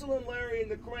just whistle and Larry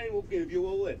and the crane will give you a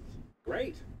lift.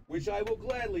 Great. Which I will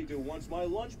gladly do once my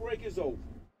lunch break is over.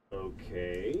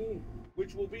 Okay.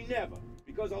 Which will be never,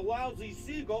 because a lousy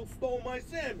seagull stole my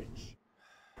sandwich.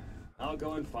 I'll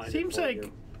go and find Seems it for like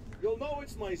you. You'll know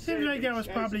it's my seems sandwich. like that was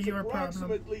probably as it's your problem.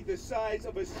 approximately the size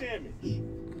of a sandwich.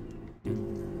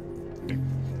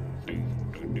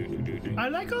 I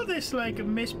like all this like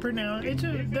mispronounce. It's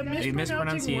the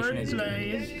mispronouncing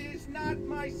wordplay It is not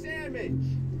my sandwich.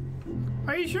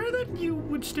 Are you sure that you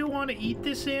would still want to eat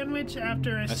this sandwich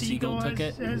after a seagull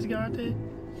has got it?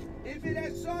 If it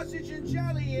has sausage and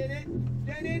jelly in it,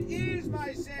 then it is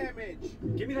my sandwich.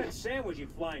 Give me that sandwich, you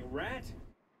flying rat.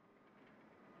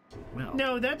 Well,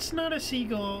 no, that's not a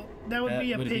seagull. That would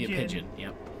be a pigeon. Be a pigeon.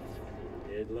 Yep.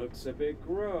 It looks a bit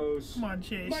gross. Come on,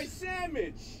 Chase. My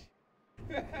sandwich.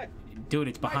 Dude,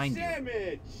 it's behind my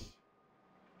sandwich.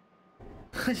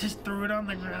 I just threw it on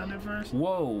the ground at first.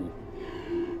 Whoa.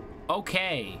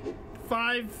 Okay.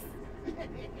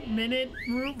 5-minute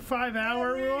rule,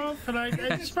 5-hour rule. But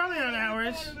it's probably not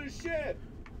hours.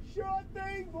 Sure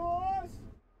thing, boss.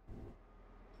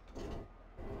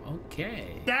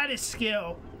 Okay. That is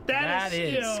skill. That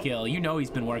is skill. You know he's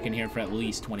been working here for at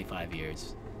least 25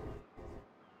 years.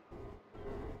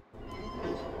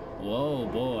 Whoa,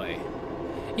 boy.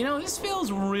 You know, this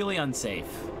feels really unsafe.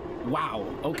 Wow.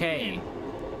 Okay.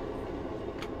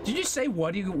 Did you say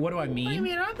what do I mean? I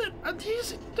mean,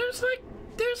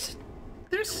 there's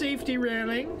safety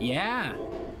railing. Yeah.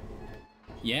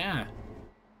 Yeah.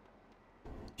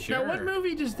 Sure. Now what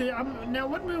movie does this? Now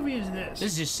what movie is this?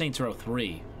 This is just Saints Row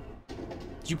 3.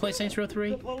 Did you play Saints Row 3?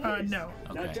 No.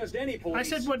 Okay. Not just any police. I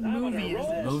said what movie is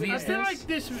this? Movie I is feel this? like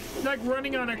this, like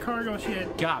running on a cargo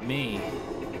ship. Got me.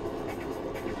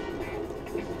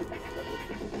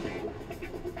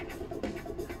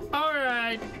 All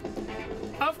right.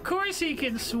 Of course he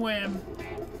can swim.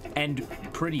 And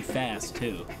pretty fast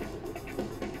too.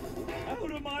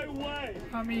 Out of my way.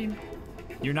 I mean,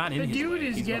 you're not in the his dude way.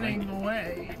 is He's getting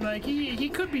away. Like he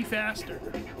could be faster.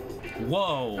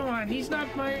 Whoa. Come on, he's not.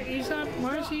 Why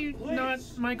is he not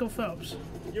Michael Phelps?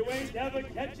 You ain't never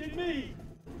catching me.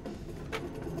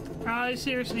 I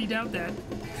seriously doubt that.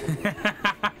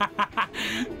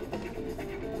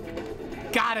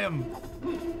 Got him.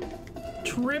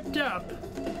 Tripped up.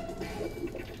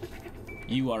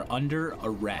 You are under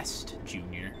arrest,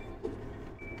 Junior.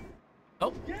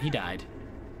 Oh, he died.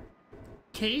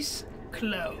 Case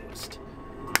closed.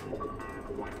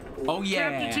 Oh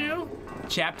yeah. Chapter 2?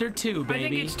 Chapter 2, baby. I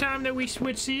think it's time that we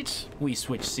switch seats. We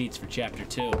switch seats for Chapter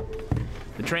 2.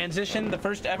 The transition, the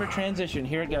first ever transition.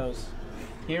 Here it goes.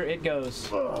 Here it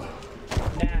goes.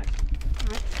 Nat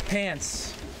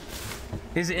Pants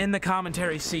is in the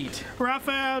commentary seat.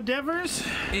 Rafael Devers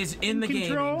is in the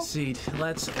gaming seat.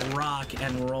 Let's rock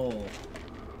and roll.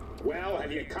 Well,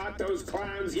 have you caught those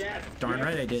clowns yet? Darn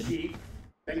right I did. Chief?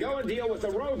 Then go and deal with the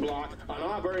roadblock on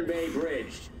Auburn Bay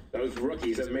Bridge. Those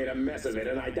rookies have made a mess of it,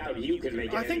 and I doubt you can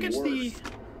make it I think any it's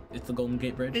worse. It's the Golden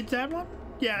Gate Bridge? It's that one?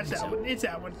 Yeah, it's that one. It's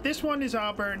that one. This one is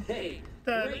Auburn. Hey,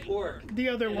 great work. The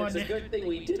other and one. It's a good thing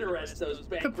we did arrest those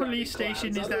the police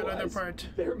station is that other part.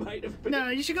 There might have been No,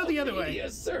 you should go the other way. Media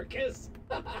circus.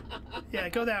 Yeah,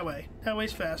 go that way. That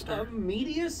way's faster. A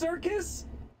media circus?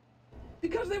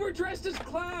 Because they were dressed as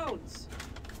clowns.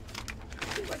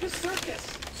 It's like a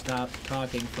circus. Stop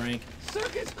talking, Frank.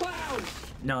 Circus clowns.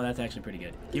 No, that's actually pretty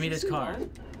good. Give me this car.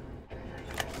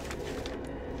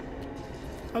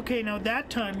 Okay, now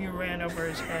that time you ran over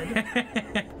his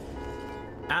head.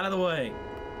 Out of the way.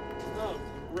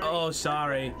 Oh,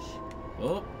 sorry.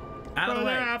 Oh, out of the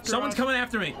way. Someone's coming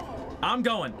after me. I'm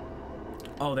going.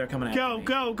 Oh, they're coming after me.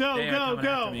 Go, go.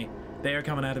 They are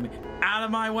coming after me. Out of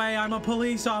my way, I'm a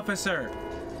police officer.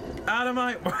 Out of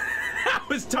my... I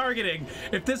was targeting.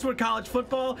 If this were college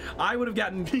football, I would have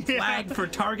gotten flagged for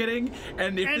targeting,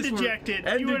 and if this ejected.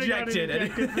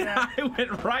 And I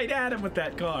went right at him with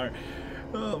that car.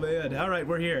 Oh man! All right,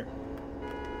 we're here.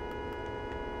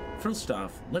 First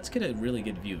off, let's get a really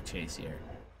good view of Chase here.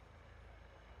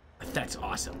 That's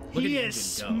awesome. Look He at the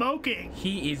is engine go. smoking.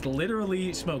 He is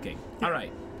literally smoking. All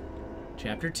right.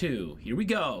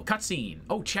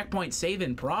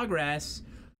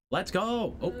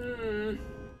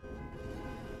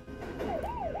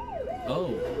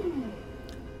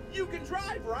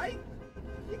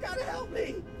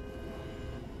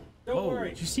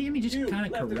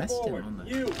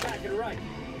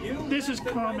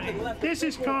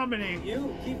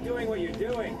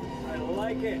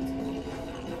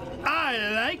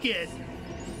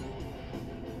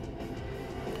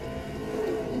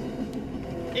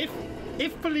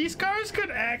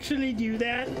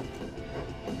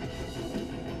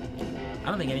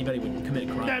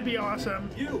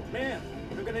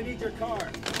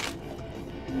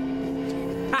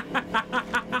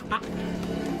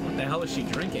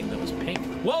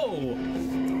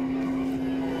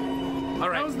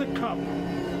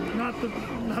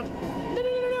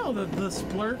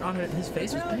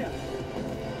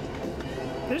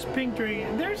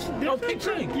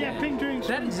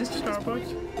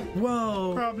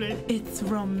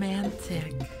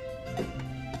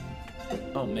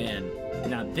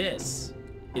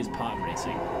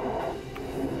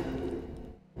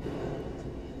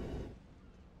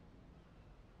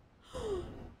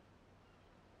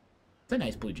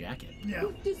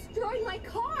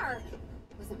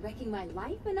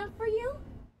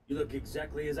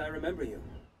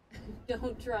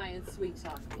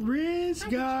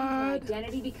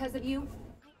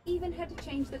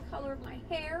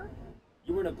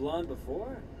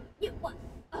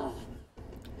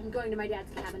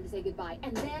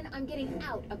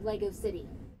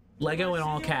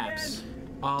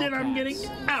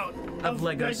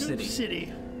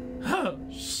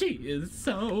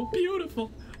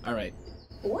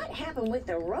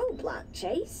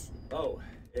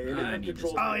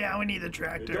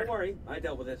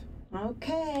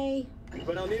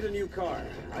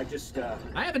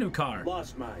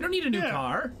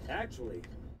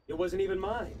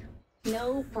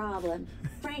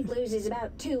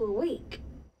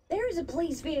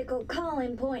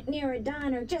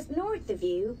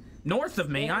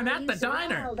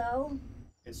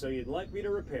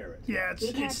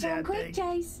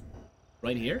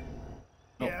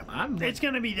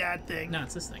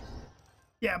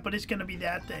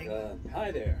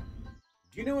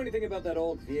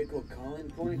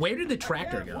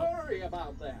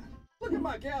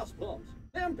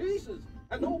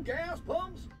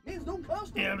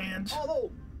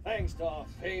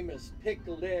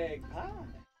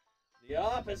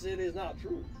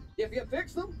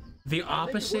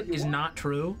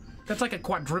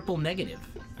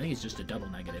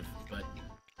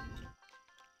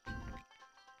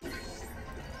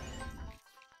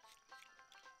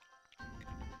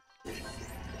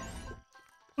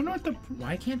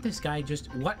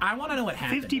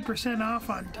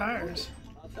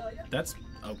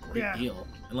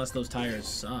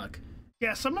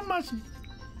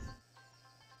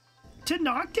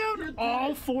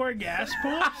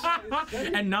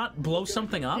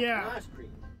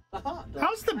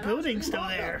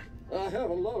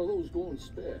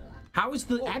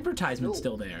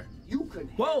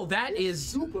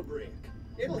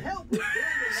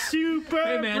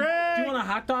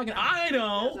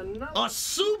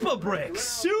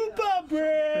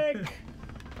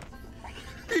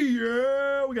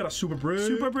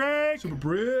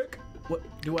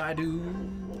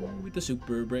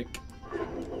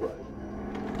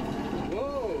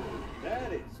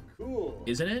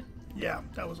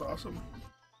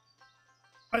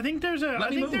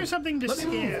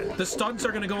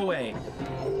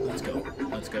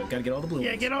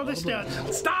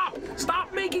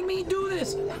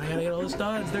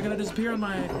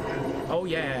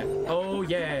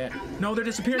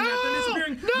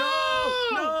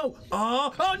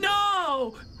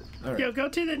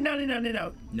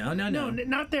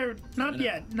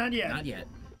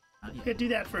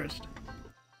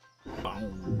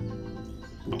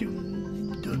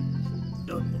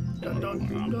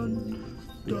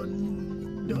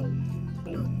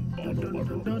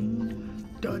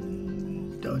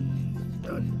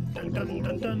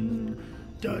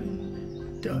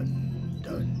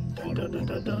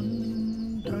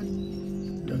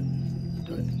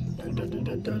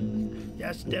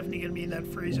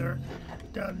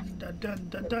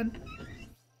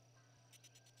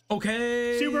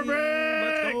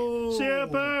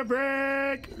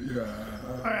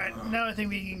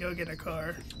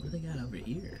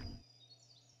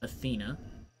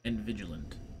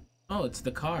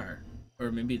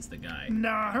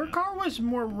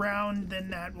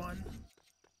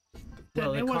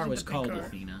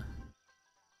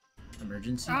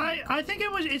 Emergency. I think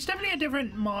it's definitely a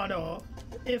different model.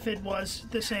 If it was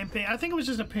the same thing, I think it was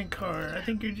just a pink car. I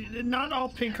think not all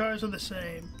pink cars are the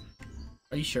same.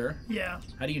 Are you sure? Yeah.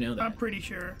 How do you know that? I'm pretty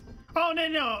sure. Oh,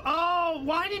 no. Oh,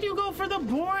 why did you go for the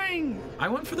boring? I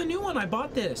went for the new one. I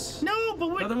bought this. No,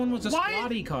 but the other one was a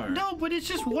squatty car. No, but it's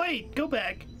just white. Go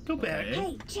back. Go back.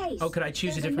 Hey, Chase. Oh, could I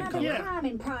choose a different color? Yeah. Crime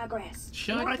in progress.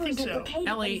 Shut. I think so.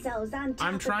 Ellie,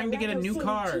 I'm trying to get a new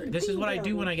car. This is what I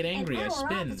do when I get angry. I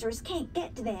spin. Officers can't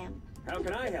get to them. How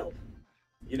can I help?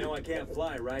 You know I can't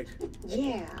fly, right?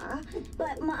 Yeah,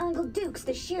 but my Uncle Duke's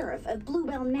the sheriff of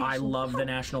Bluebell National Park. I love the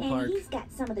national park. And he's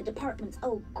got some of the department's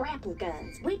old grapple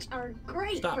guns, which are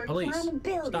great for police. climbing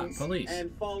buildings. Stop, police.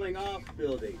 And falling off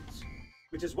buildings.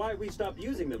 Which is why we stopped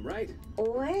using them, right?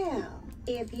 Well,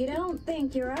 if you don't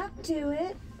think you're up to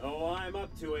it... Oh, I'm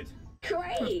up to it.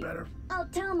 Great! I'll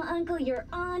tell my uncle you're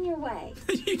on your way.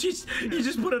 you just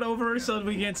put it over so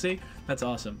we can't see. That's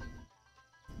awesome.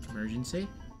 Emergency?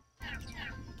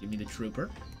 Give me the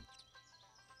trooper.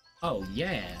 Oh,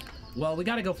 yeah. Well, we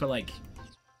gotta go for, like,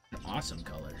 an awesome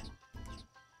color.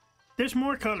 There's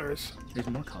more colors. There's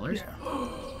more colors? Yeah.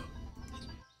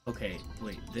 Okay,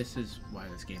 wait. This is why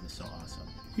this game is so awesome.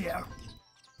 Yeah.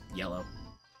 Yellow.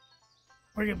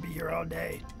 We're gonna be here all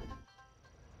day.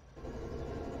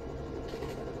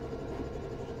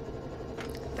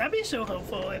 That'd be so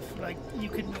helpful if, like, you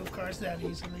could move cars that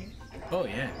easily. Oh,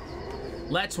 yeah.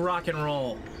 Let's rock and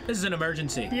roll. This is an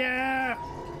emergency. Yeah.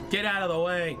 Get out of the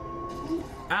way.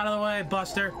 Out of the way,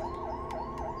 Buster.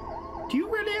 Do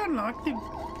you really unlock the...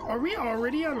 Are we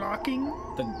already unlocking,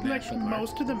 the like,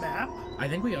 most of the map? I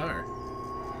think we are.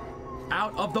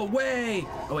 Out of the way!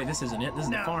 Oh, wait, this isn't it. This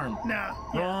is the farm. No.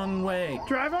 Wrong way.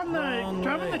 Drive on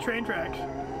the train tracks.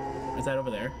 Is that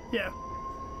over there? Yeah.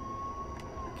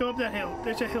 Go up that hill.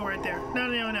 There's a hill right there. No.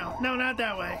 No, not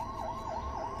that way.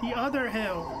 The other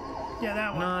hill. Yeah,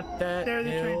 that one. Not that There are the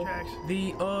hill. train tracks.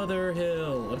 The other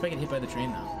hill. What if I get hit by the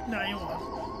train, though? No, you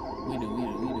won't. We do.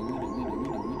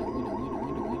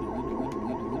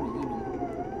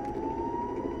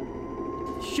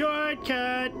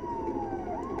 Shortcut!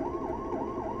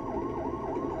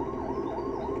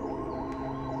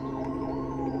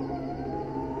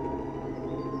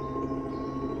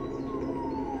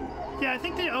 Yeah, I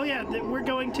think that. Oh yeah, we're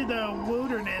going to the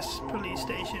Wilderness Police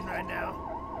Station right now.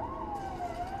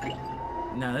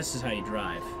 No, this is how you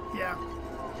drive. Yeah.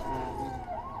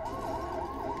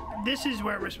 This is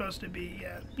where we're supposed to be.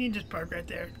 Yeah, you can just park right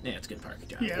there. Yeah, it's good parking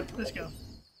job. Yeah, let's go.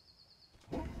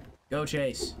 Go,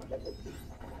 Chase.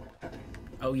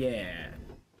 Oh yeah.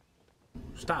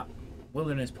 Stop,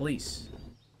 Wilderness Police.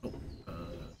 Oh,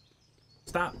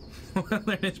 stop,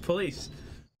 Wilderness Police.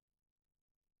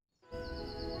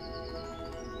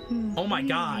 Oh my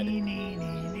God.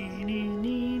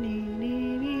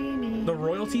 The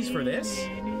royalties for this?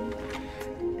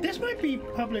 This might be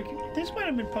public. This might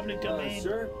have been public domain.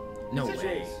 Sir? No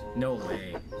way. No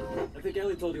way. I think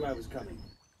Ellie told you I was coming.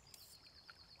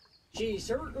 She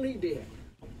certainly did.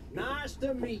 Nice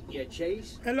to meet you,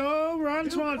 Chase. Hello, Ron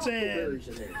Swanson.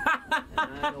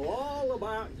 I know all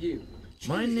about you.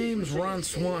 My name's Ron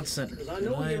Swanson,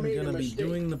 and I am gonna be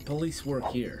doing the police work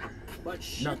here. But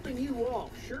shipping you off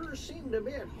sure seemed a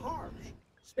bit harsh,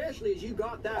 especially as you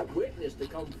got that witness to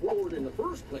come forward in the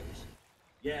first place.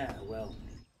 Yeah, well,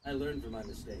 I learned from my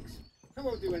mistakes. I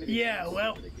won't do anything. Yeah,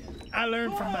 well, I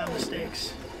learned from my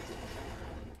mistakes.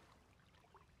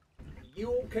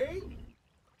 You okay?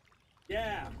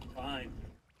 Yeah, fine.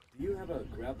 Do you have a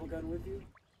grapple gun with you?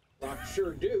 I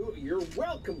sure do. You're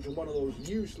welcome to one of those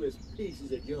useless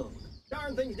pieces of junk.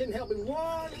 Darn things didn't help me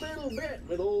one little bit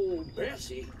with old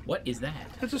Bessie. What is that?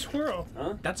 That's a squirrel.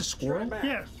 Huh? That's a squirrel?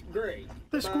 Yeah. Great.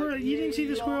 The squirrel. You didn't see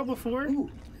the squirrel before?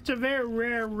 Ooh. It's a very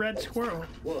rare red squirrel.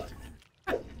 What?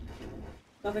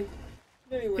 Nothing.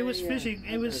 Anyway, It was fishing.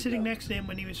 It was sitting next to him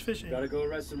when he was fishing. Gotta go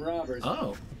arrest some robbers.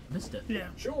 Oh, missed it. Yeah.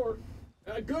 Sure.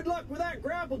 Good luck with that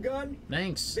grapple gun.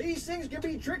 Thanks. These things can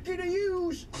be tricky to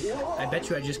use. Whoa. I bet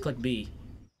you I just clicked B.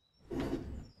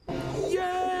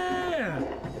 Yeah!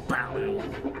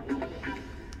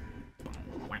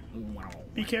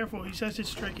 Be careful. He says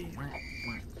it's tricky.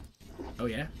 Oh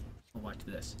yeah? Well, watch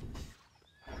this.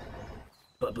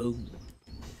 Ba-boom.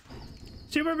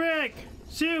 Super brick!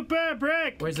 Super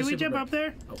brick! Where's Can the we super jump brick? up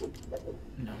there? Oh,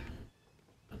 no.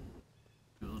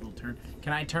 Do a little turn.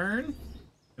 Can I turn?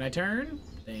 Can I turn?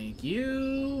 Thank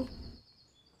you.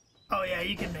 Oh yeah,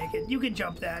 you can make it. You can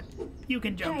jump that. You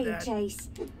can jump Hey, that. Chase,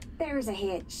 there's a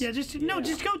hitch. Yeah, just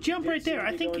go jump right there.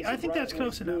 I think that's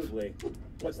close enough.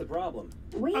 What's the problem?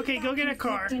 We've Okay, got go get a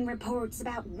car. conflicting reports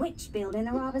about which building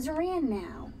the robbers are in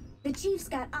now. The chief's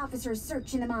got officers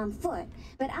searching them on foot,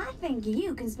 but I think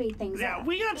you can speed things up. Yeah,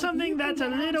 we got something that's a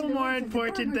little more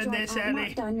important than this,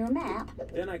 Ellie. On your map.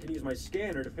 Then I can use my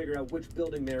scanner to figure out which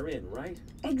building they're in, right?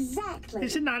 Exactly.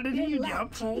 Is it not letting you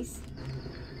jump? Chase.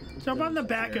 Jump on the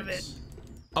back of it.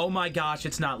 Oh my gosh,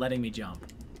 it's not letting me jump.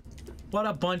 What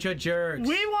a bunch of jerks.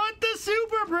 We want the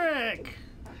super brick!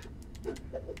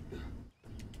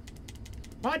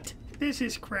 What? This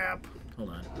is crap.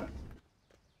 Hold on.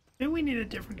 Then we need a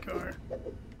different car.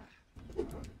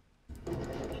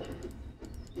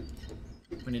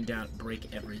 When in doubt,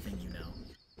 break everything you know.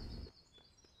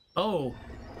 Oh!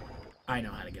 I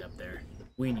know how to get up there.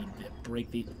 We need to break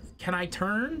the... Can I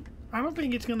turn? I don't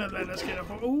think it's gonna let us get a...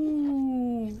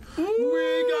 Ooh! Ooh!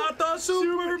 We got the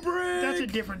super brick! That's a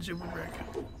different super brick.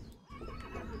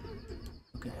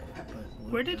 Okay,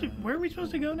 Where are we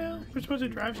supposed to go now? We're supposed to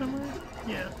drive somewhere?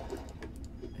 Yeah.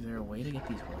 Is there a way to get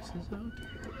these horses out?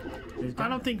 I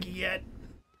don't think yet.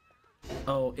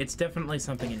 Oh, it's definitely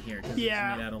something in here.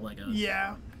 Yeah. It's made out of Legos.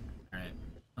 Yeah. Alright.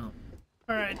 Oh.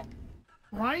 Alright.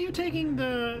 Why are you taking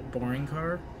the... Boring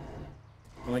car?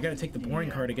 Well, I gotta take the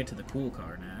boring car to get to the cool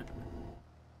car, Nat.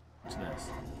 What's this?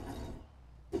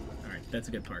 Alright, that's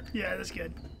a good park. Yeah, that's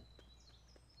good.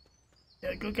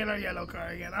 Yeah, go get our yellow car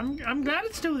again. I'm glad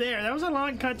it's still there. That was a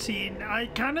long cutscene. I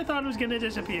kind of thought it was gonna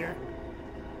disappear.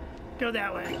 Go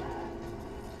that way.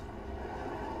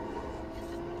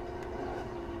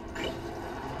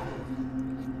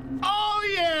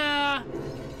 Oh yeah!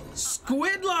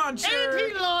 Squid launcher!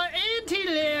 And he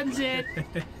lands it.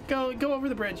 Go over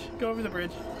the bridge. Go over the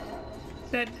bridge.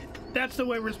 That's the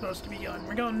way we're supposed to be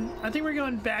going. I think we're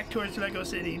going back towards Lego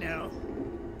City now.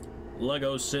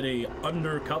 Lego City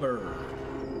Undercover.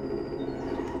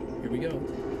 Here we go.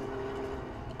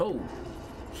 Oh.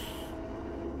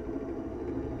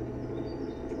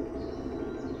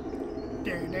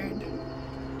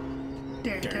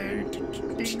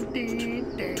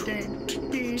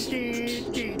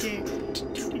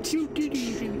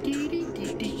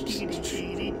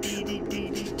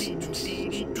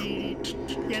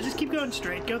 Yeah, just keep going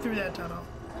straight. Go through that tunnel.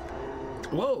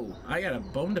 Whoa, I got a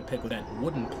bone to pick with that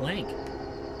wooden plank.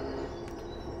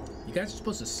 You guys are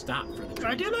supposed to stop for the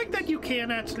train. I do like that you can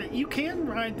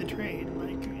ride the train,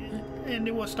 like, and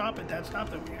it will stop at that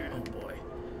stop over here. Oh boy.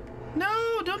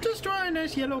 No, don't destroy a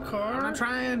nice yellow car. I'm not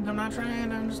trying.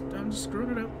 I'm just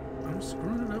screwing it up.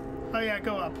 Oh yeah,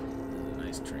 go up.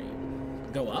 Nice train.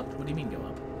 Go up? What do you mean go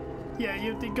up? Yeah,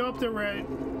 you have to go up the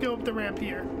ramp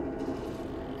here.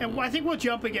 And I think we'll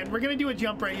jump again. We're gonna do a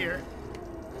jump right here.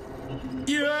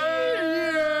 Yeah!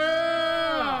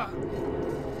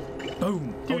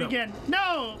 Boom. Do it again.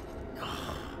 No!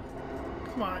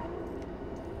 Come on.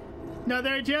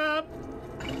 Another jump.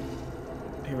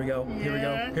 Here we go.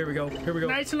 Yeah. Here we go.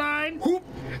 Nice line. Whoop.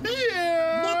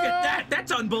 Yeah! Look at that.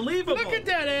 That's unbelievable. Look at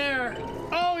that air.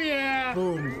 Oh, yeah.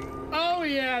 Boom. Oh,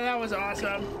 yeah. That was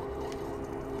awesome.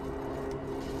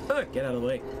 Get out of the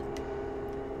way.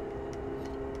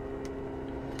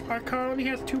 Our car only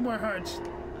has 2 more hearts.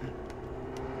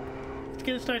 It's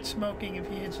gonna start smoking if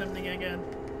you hit something again.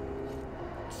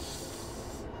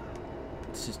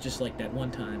 This is just like that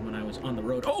one time when I was on the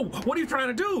road. Oh, what are you trying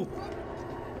to do?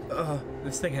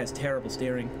 This thing has terrible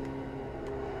steering.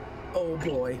 Oh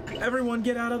boy. Everyone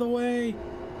get out of the way.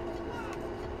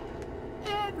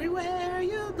 Everywhere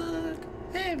you look.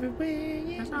 Everywhere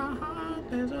you look.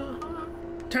 There's a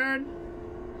heart. Turn.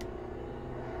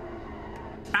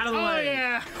 Out of the way. Oh,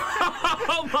 yeah.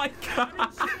 Oh, my God.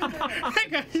 That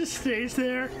guy just stays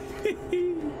there.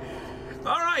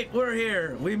 All right, we're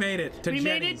here. We made it to We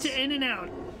made Jenny's. it to In-N-Out.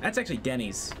 That's actually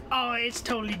Denny's. Oh, it's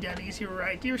totally Denny's. You're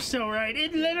right. You're so right.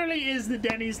 It literally is the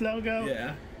Denny's logo.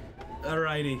 Yeah.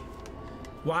 Alrighty.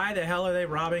 Why the hell are they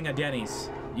robbing a Denny's?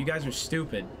 You guys are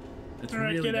stupid. That's All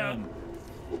right, really get out. dumb.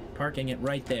 Parking it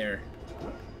right there.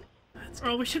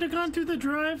 Oh, we should have gone through the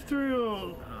drive-through.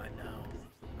 Oh, I know.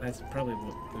 That's probably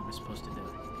what we were supposed to do.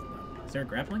 Is there a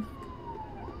grappling?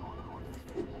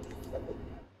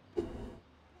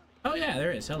 Oh yeah,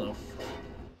 there is. Hello.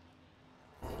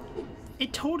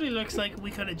 It totally looks like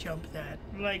we could have jumped that.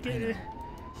 Like,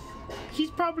 he's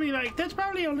probably like, that's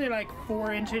probably only like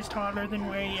 4 inches taller than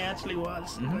where he actually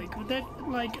was. Like, that,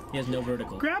 like. He has no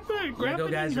vertical. Grappling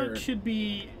hook should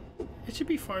be. It should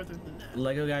be farther than that.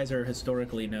 Lego guys are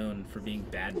historically known for being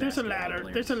bad. There's a basketball ladder.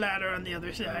 players. There's a ladder on the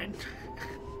other side.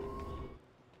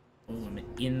 Oh, I'm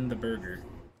in the burger.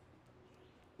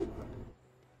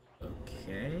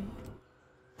 Okay.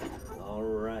 All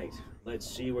right, let's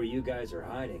see where you guys are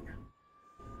hiding.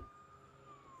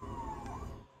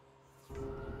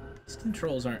 These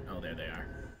controls aren't. Oh, there they are.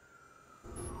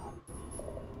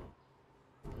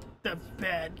 The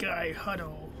bad guy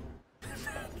huddle.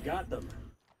 Got them.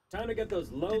 Time to get those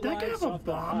low Did that guy lights have a off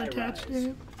the bomb high attached to rise.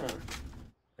 him? Huh.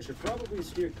 I should probably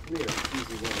steer clear of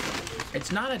cheesy one-liners.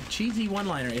 It's not a cheesy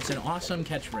one-liner. It's an awesome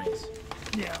catchphrase.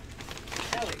 Yeah.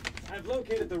 Ellie, I've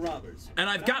located the robbers. And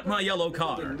I've got my yellow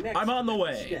car. I'm on the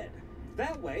way. Instead.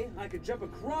 That way, I could jump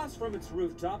across from its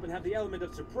rooftop and have the element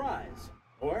of surprise.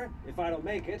 Or, if I don't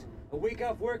make it, a week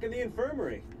off work in the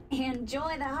infirmary.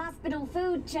 Enjoy the hospital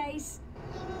food, Chase.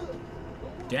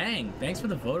 Dang, thanks for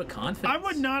the vote of confidence. I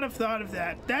would not have thought of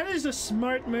that. That is a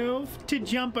smart move to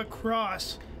jump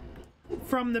across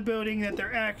from the building that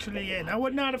they're actually in. I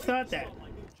would not have thought that.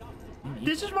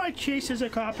 This is why Chase is a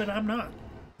cop and I'm not.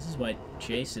 This is why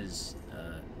Chase is,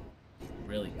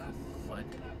 really... What?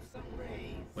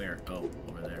 Where? Oh,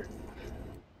 over there.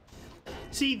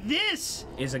 See, this...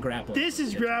 Is a grappling. This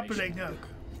is grappling hook.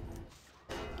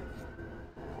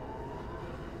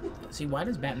 See, why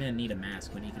does Batman need a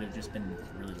mask when he could have just been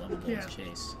really lovable as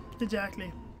Chase?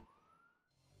 Exactly.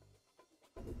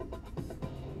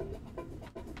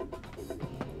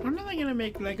 When are they gonna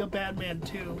make Lego Batman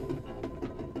 2?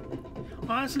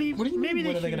 Honestly, what do you maybe mean?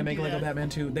 When are they gonna shouldn't make do Lego that. Batman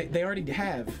 2? They already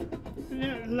have.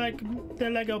 Yeah, like the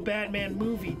Lego Batman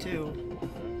movie too.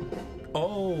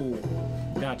 Oh,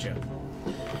 gotcha.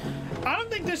 I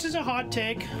don't think this is a hot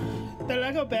take. The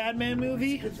Lego Batman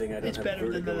movie, it's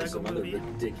better than the Lego movie.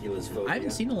 I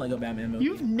haven't seen the Lego Batman movie.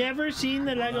 You've never seen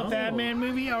the Lego Batman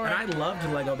movie? All right. And I loved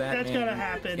Lego Batman. That's gotta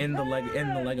happen. In the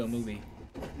Lego movie.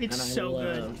 It's so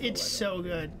good. It's so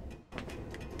good.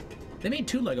 They made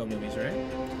 2 Lego movies, right?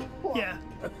 Yeah.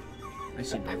 I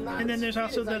see. And then there's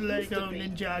also the Lego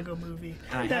Ninjago movie.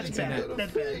 That's bad.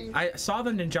 That's bad. I saw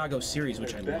the Ninjago series,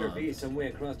 which I loved.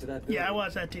 Yeah, I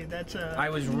watched that too. That's I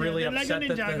was really upset the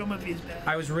Lego that Ninjago movie is bad.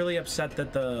 I was really upset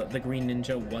that the Green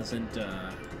Ninja wasn't.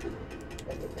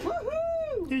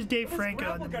 There's Dave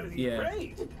Franco in the movie. Yeah.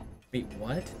 Wait,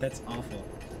 what? That's awful.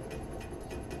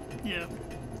 Yeah.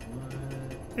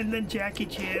 And then Jackie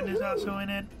Chan is also in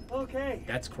it. Okay.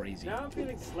 That's crazy. Now I'm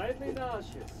feeling slightly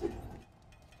nauseous.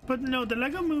 But no, the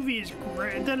Lego movie is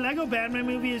great. The Lego Batman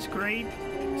movie is great.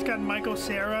 It's got Michael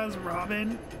Cera as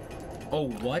Robin. Oh,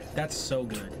 what? That's so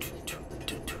good.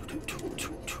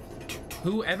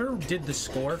 Whoever did the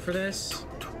score for this,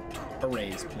 a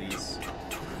raise, please.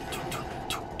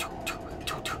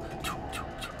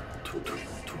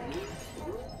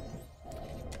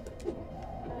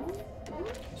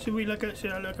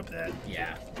 Should I look up that?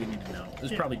 Yeah, we need to know. It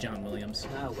was probably John Williams.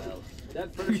 Ah, well.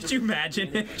 Could you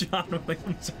imagine if John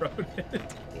Williams wrote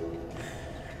it?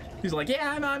 He's like,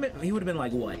 yeah, I'm he would have been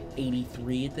like, what,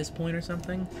 83 at this point or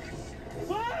something?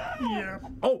 Yeah.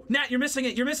 Oh, Nat, you're missing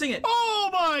it. You're missing it. Oh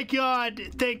my God!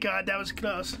 Thank God, that was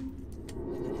close.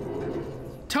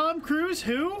 Tom Cruise,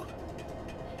 who?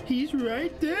 He's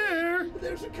right there.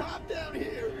 There's a cop down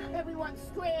here. Everyone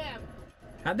scram!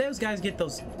 How'd those guys get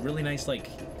those really nice, like,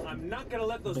 I'm not gonna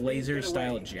let those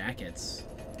blazer-style jackets?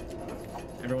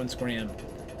 Everyone scram.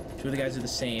 2 of the guys are the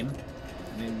same.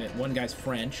 And then one guy's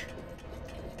French.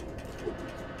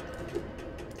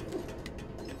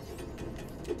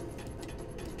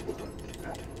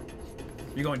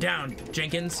 You're going down,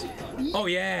 Jenkins. Oh,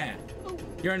 yeah.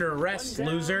 You're under arrest,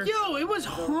 loser. Yo, it was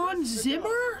Hans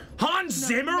Zimmer? Hans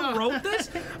Zimmer wrote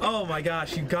this? Oh my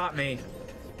gosh, you got me.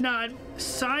 Nah,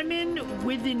 Simon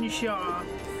Withenshaw.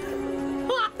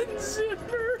 Hans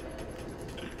Zimmer.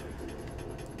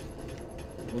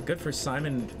 Well, good for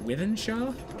Simon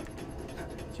Withenshaw.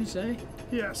 What'd you say?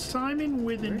 Yeah, Simon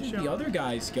Where Withenshaw. did the other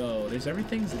guys go?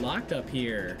 Everything's locked up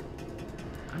here.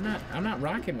 I'm not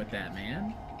rocking with that,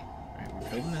 man. All right, we're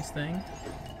building this thing.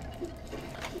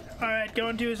 All right,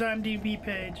 going to his IMDb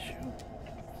page.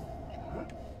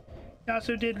 He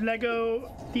also did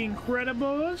Lego The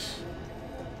Incredibles.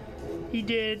 He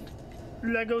did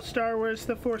Lego Star Wars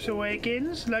The Force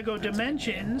Awakens, Lego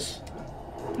Dimensions,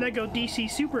 Lego DC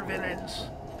Supervillains.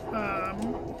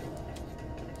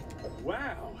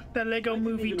 Wow. The Lego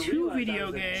Movie 2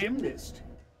 video game.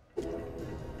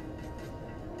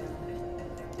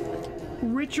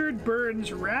 Richard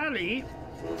Burns Rally.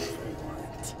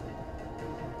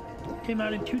 Came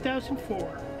out in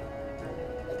 2004.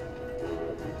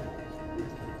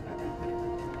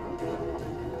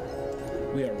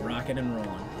 We are rocking and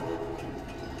rolling.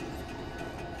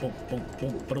 Boom, boom,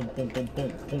 boom, boom, boom, boom,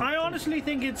 boom, boom. I honestly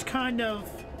think it's kind of,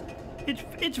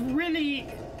 it's really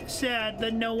sad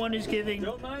that no one is giving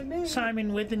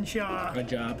Simon Withenshaw Good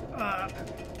job.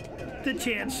 The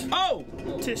chance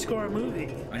to score a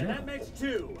movie. I know. That makes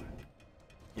 2.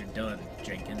 You're done,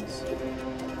 Jenkins.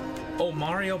 Oh,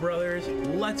 Mario Brothers,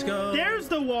 let's go. There's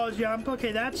the wall jump.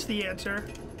 Okay, that's the answer.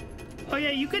 Oh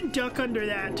yeah, you can duck under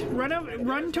that.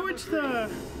 Run towards the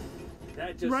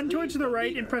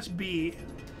right and press B.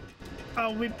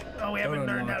 Oh, we haven't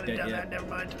learned how to do that. Never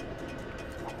mind.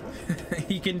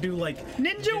 He can do like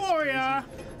Ninja Warrior.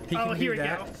 Oh, here we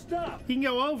go. Stop. He can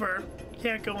go over.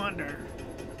 Can't go under.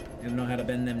 I don't know how to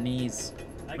bend them knees.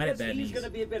 I guess he's gonna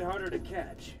be a bit harder to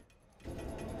catch.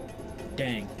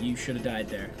 Dang, you should have died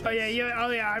there. Oh yeah,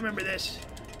 oh yeah, I remember this.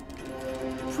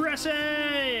 Press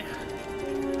A. I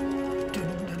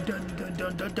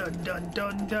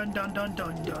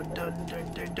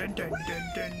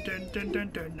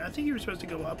think you were supposed to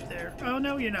go up there. Oh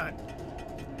no, you're not.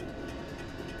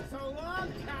 So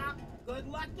long, cop. Good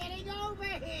luck getting over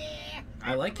here.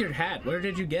 I like your hat. Where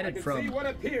did you get it from? See what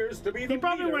appears to be the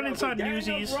probably went leader inside of the gang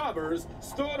Newsies. of robbers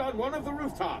stood on one of the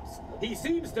rooftops. He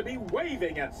seems to be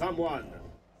waving at someone.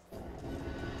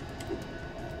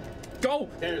 Go!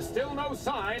 There's still no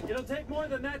sign. It'll take more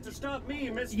than that to stop me,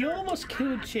 mister. You almost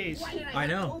killed Chase. I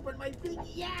know. Open my big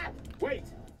yap. Wait,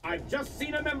 I've just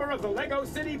seen a member of the Lego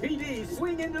City PD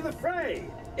swing into the fray.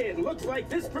 It looks like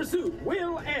this pursuit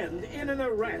will end in an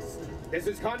arrest. This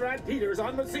is Conrad Peters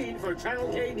on the scene for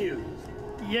Channel K News.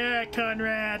 Yeah,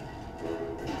 Conrad.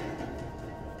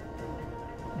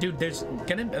 Dude, there's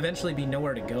gonna eventually be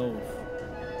nowhere to go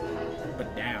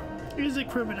but down. He's a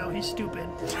criminal. He's stupid.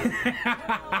 Come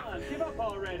on, give up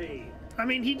already. I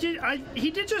mean, he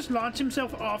did just launch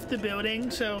himself off the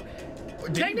building, so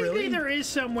technically really? there is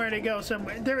somewhere to go.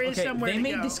 There is somewhere to go.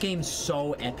 They made this game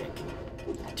so epic.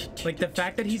 Like the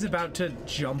fact that he's about to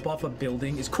jump off a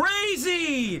building is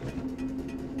crazy.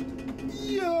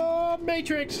 Yeah,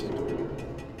 Matrix.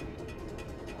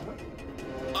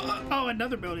 Oh,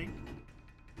 another building.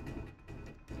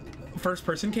 First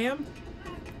person cam?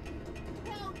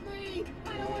 Help me!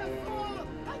 I don't want to fall.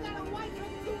 I got a wife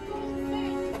and 2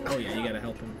 goldfish. Oh yeah, you gotta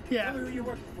help him. Yeah. Who are you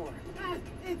working for?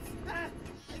 It's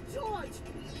George.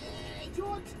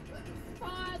 George.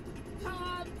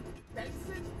 Tom.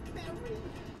 Benson. Berry.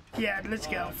 Yeah, let's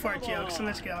go. Fart jokes.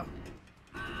 Let's go.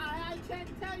 I can't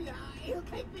tell you. He'll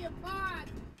take me apart.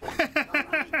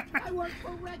 I work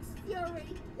for Rex Fury.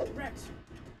 Rex.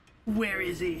 Where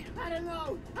is he? I don't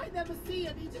know. I never see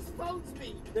him. He just phones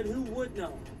me. Then who would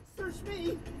know? Search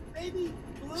me. Maybe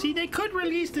Blue. See, they could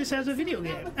release this as a video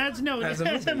game. As a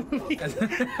movie.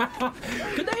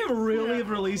 Could they have really have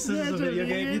released this as a video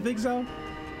game? You think so?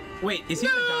 Wait, is he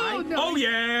gonna die? No, oh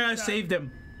yeah, saved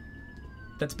him.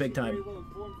 That's big time.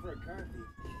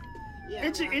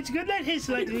 It's good that his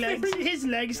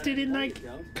legs didn't like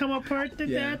come apart like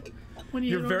that. When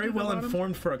You're very well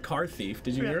informed for a car thief.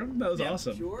 Did you hear him? That was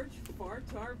awesome. George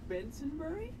Fartar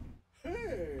Bensonbury?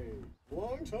 Hey,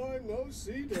 long time no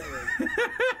see, Dad.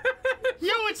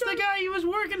 Yo, it's the guy he was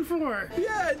working for.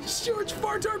 Yeah, it's George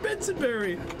Fartar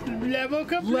Bensonbury. Level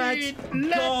complete.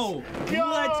 Let's go.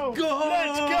 Let's go.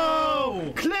 Let's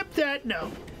go. Clip that. No.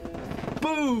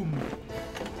 Boom.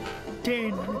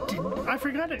 Dang, I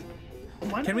forgot it.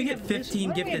 Can we get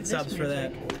 15 gifted subs for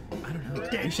that? I don't know.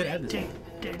 We should add this.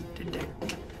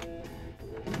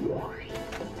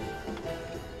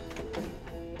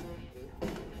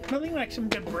 Nothing like some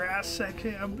good brass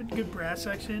section.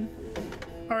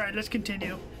 All right, let's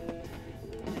continue.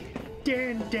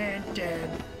 Dan.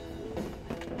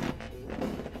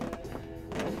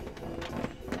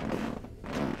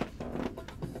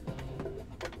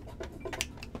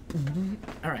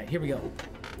 All right, here we go.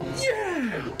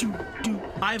 Yeah!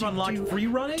 I've unlocked free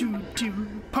running.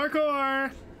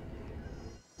 Parkour.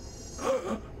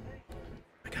 Oh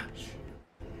my gosh.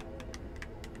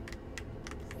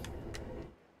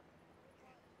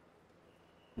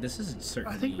 This isn't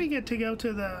certain. I think we get to go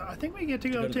to the. I think we get to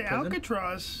go to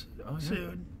Alcatraz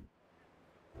soon.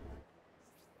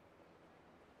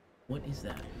 What is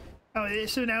that? Oh,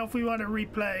 so now if we want to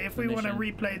replay,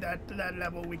 that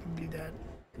level, we can do that.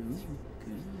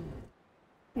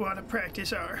 We want to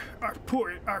practice our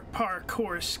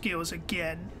parkour skills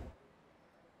again.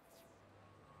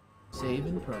 Save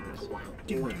in progress.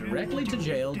 Directly to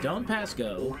jail. Don't pass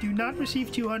go. Do not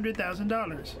receive $200,000.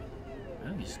 I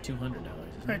think it's $200.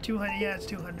 Right, 200. Yeah, it's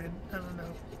 200. I don't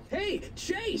know. Hey,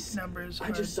 Chase! Numbers.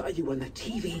 I just saw you on the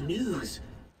TV news.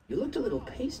 You looked a little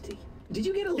pasty. Did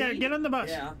you get a lead? Yeah, get on the bus.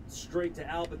 Yeah, straight to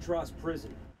Albatross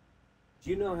Prison. Do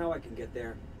you know how I can get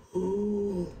there?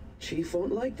 Ooh, Chief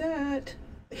won't like that.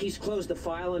 He's closed the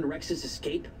file on Rex's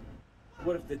escape.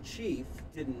 What if the Chief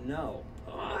didn't know?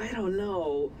 I don't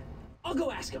know. I'll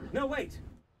go ask him. No, wait.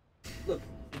 Look,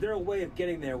 is there a way of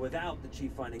getting there without the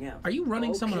Chief finding out? Are you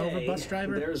running someone over, bus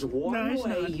driver? There's one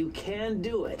way you can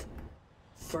do it.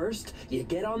 First, you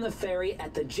get on the ferry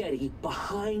at the jetty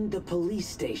behind the police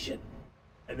station.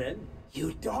 And then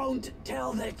You don't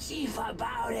tell the chief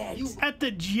about it. At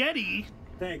the jetty.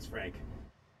 Thanks, Frank.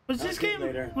 Was this game?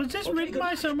 Was this written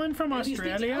by someone from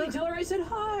Australia? Tell her I said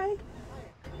hi.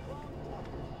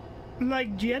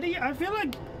 Like Jetty? I feel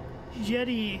like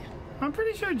Jetty. I'm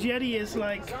pretty sure Jetty is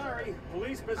like. Sorry,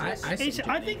 police business. I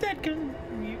think that can.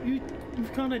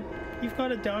 You've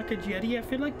got a dock at Jetty. I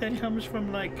feel like that comes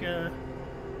from like.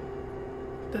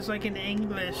 There's like an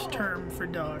English term for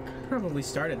dock. Probably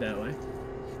started that way.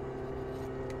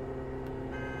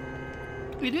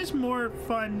 It is more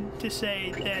fun to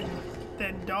say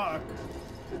than dock.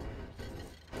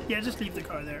 Yeah, just leave the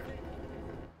car there.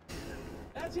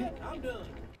 That's it. I'm done.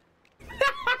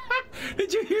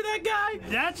 Did you hear that guy?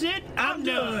 That's it. I'm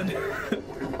done.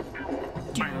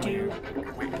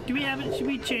 Do we have it? Should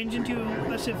we change into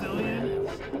a civilian?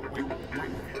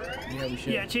 Yeah, we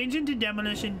should. Yeah, change into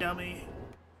demolition dummy.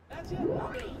 That's it. I'm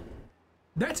done.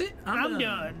 That's it. I'm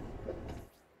done.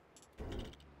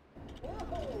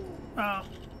 Oh,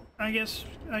 I guess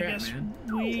man.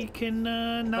 we can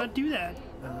not do that.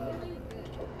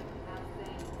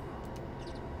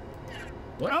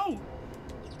 What? Oh.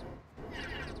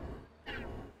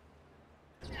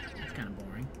 That's kind of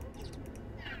boring.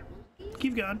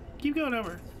 Keep going. Keep going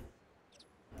over.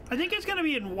 I think it's gonna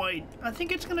be in white. I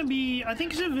think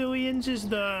civilians is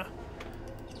the.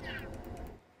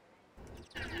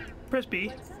 Press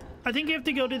B. I think you have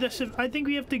to go to the. I think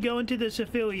we have to go into the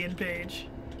civilian page.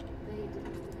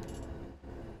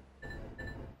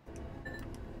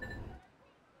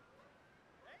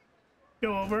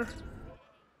 Go over.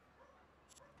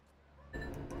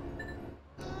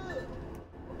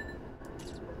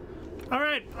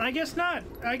 Alright, I guess not.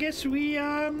 I guess we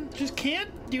just can't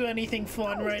do anything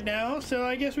fun right now, so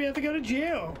I guess we have to go to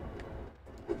jail.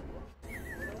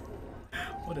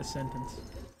 What a sentence.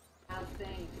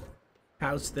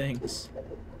 How's things?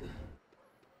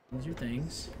 How's your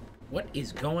things? What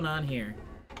is going on here?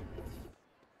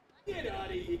 Get out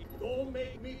of here. Don't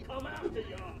make me come after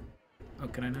you. Oh,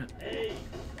 can I not? Hey,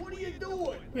 what are you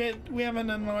doing? We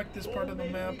haven't unlocked this part of the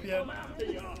map yet.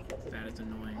 That is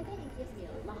annoying.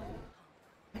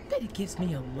 I bet it gives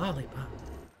me a lollipop.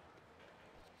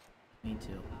 Me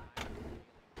too.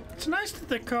 It's nice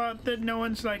that no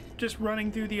one's like just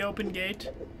running through the open gate.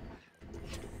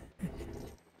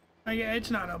 Yeah, it's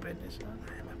not open. It's not.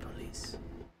 I am a police.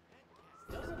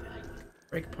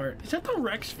 Break apart. Is that the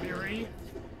Rex Fury?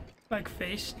 Like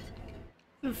face?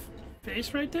 The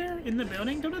face right there in the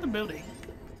building? Go to the building.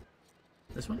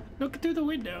 This one? Look through the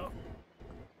window.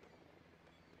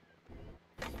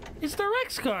 It's the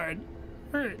Rex card.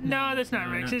 Or, no, that's not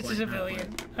Rex. It's a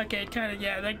civilian. Okay, kind of.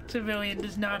 Yeah, that civilian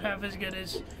does not have as good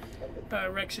as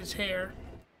Rex's hair.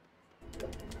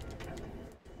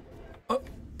 Oh,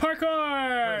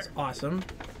 parkour! That's awesome.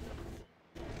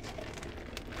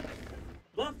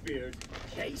 Bluffbeard,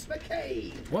 Chase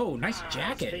McCain. Whoa, nice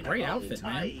jacket. Great outfit,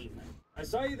 man. I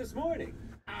saw you this morning.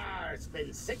 It's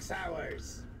been 6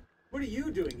 hours. What are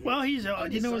you doing here? Well, he's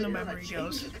old. You know where the memory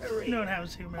goes. You don't have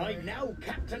to memory. I'm now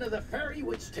captain of the ferry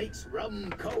which takes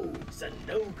rum codes and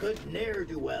no good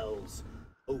ne'er-do-wells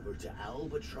over to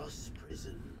Albatross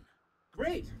Prison.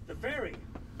 Great, the ferry.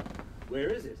 Where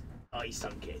is it? I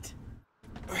sunk it.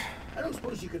 I don't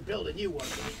suppose you could build a new one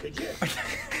for me, could you?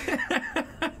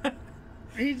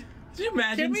 Did you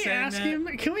imagine Can we ask that? him?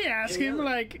 Can we ask him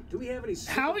like, do we have any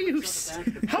how did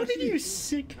you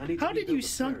sink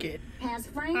it? Has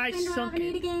Frank I been sunk driving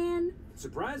it again?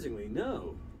 Surprisingly,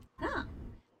 no. Huh.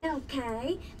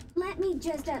 Okay. Let me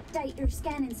just update your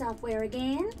scanning software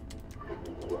again.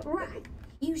 Right.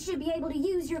 You should be able to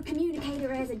use your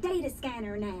communicator as a data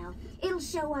scanner now. It'll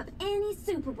show up any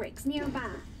super bricks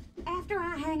nearby. After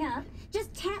I hang up,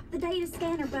 just tap the data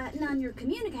scanner button on your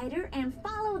communicator and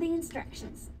follow the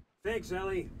instructions. Thanks,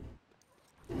 Ellie.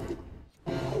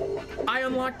 I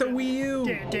unlocked the Wii U.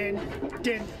 Then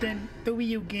the Wii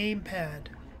U gamepad.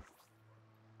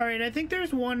 All right, I think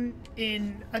there's one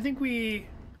in. I think there's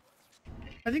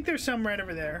some right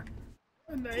over there.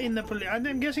 In the police.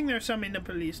 I'm guessing there's some in the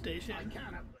police station.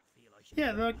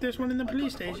 Yeah, look, there's one in the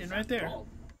police station right there.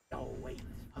 Oh wait,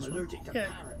 I'm allergic to parrot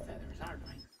feathers, aren't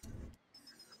I?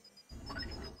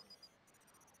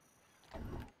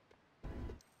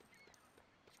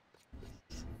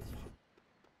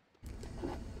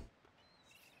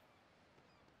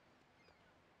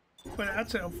 Well,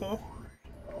 that's helpful.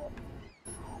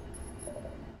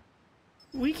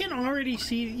 We can already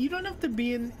see. You don't have to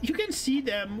be in. You can see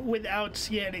them without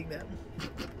scanning them.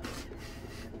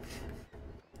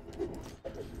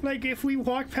 Like if we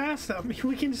walk past them,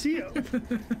 we can see them.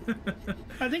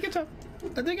 I think it's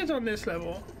on this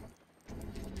level.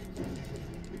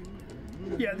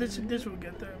 Yeah, this will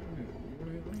get them.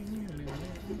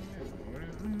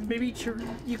 Maybe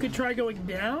you could try going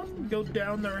down? Go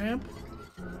down the ramp?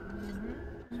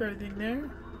 Is there anything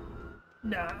there?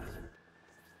 Nah.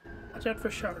 Watch out for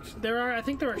sharks. I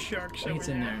think there are sharks over It's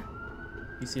in there.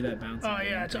 You see that bouncing? Oh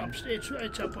yeah, it's up.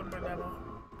 It's up one more level.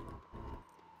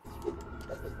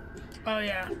 Oh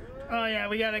yeah. Oh yeah,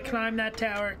 we gotta climb that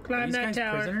tower. Climb Are these that guys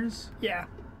tower. Prisoners? Yeah.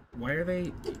 Why are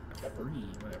they free?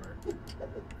 Whatever.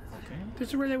 Okay. This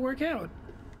is where they work out.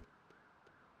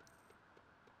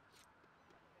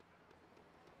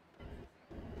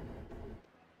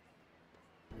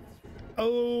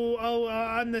 Oh,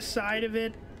 on the side of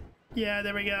it. Yeah,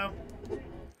 there we go.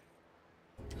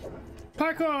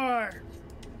 Parkour!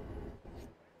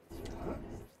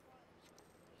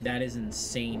 That is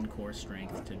insane core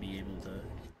strength to be able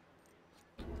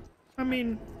to... I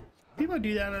mean, people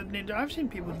do that on Ninja. I've seen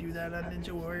people do that on Ninja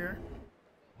Warrior.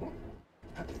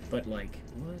 But like,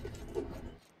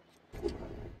 what?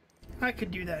 I could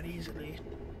do that easily.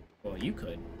 Well, you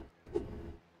could.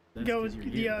 That's Go, 'cause you're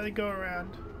you. yeah, they go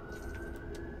around.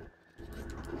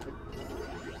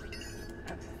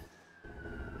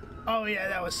 Oh yeah,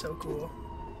 that was so cool.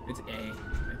 It's A,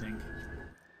 I think.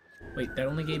 Wait, that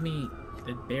only gave me...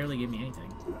 That barely gave me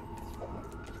anything.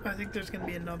 I think there's gonna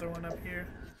be another one up here.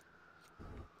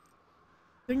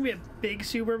 I think we have big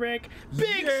super brick.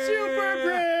 Big super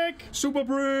brick! Super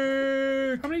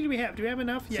brick! How many do we have? Do we have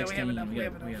enough? Yeah, 16. we have enough. We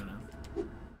have enough.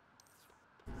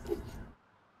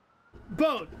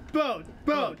 Boat, boat,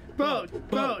 boat, boat,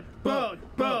 boat, boat,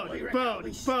 boat, boat,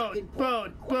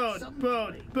 boat, boat,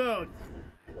 boat, boat.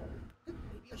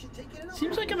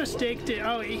 Seems like a mistake to.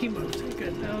 Oh, he moved.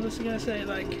 Good. I was just gonna say,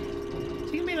 like,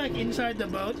 is he gonna be like inside the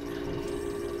boat?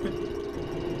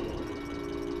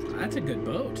 That's a good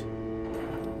boat.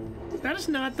 That is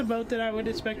not the boat that I would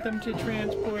expect them to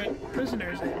transport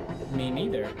prisoners in. Me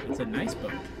neither. It's a nice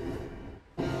boat.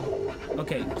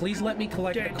 Okay, please let me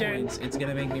collect the coins. It's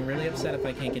gonna make me really upset if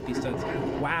I can't get these studs.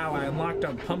 Wow, I unlocked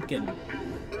a pumpkin.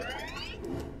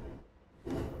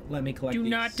 Let me collect these. Do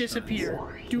not disappear.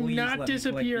 Do not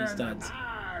disappear. Studs.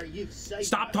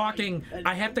 Stop talking!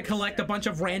 I have to collect a bunch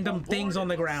of random things on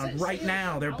the ground right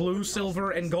now. They're blue,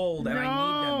 silver, and gold, and I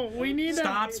need them. We need them.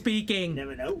 Stop speaking.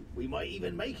 Never know. We might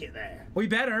even make it there. We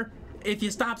better, if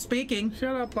you stop speaking.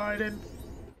 Shut up, Biden.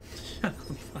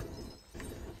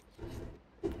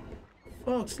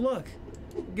 Folks, look.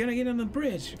 We're gonna get on the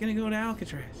bridge. We're gonna go to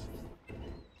Alcatraz.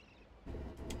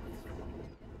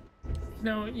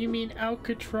 No, you mean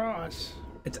Alcatraz.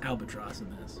 It's Albatross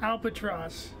in this.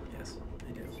 Albatross. Yes,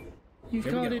 I do. You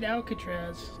called it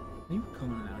Alcatraz. You were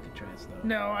calling it Alcatraz, though.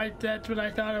 No, that's what I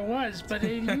thought it was, but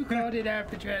you called it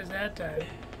Alcatraz that time.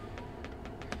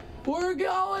 We're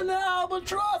going to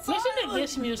Albatross Listen Island. to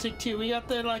this music, too. We got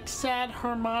the, like, sad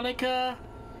harmonica.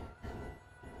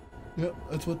 Yep,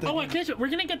 that's what they Oh, guess what? We're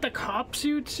gonna get the cop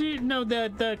suit? No,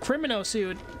 the criminal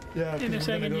suit. Yeah, in a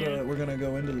second. We're gonna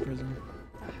go into the prison.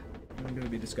 I'm gonna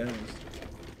be disguised.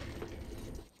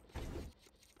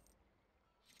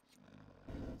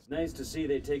 It's nice to see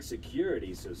they take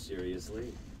security so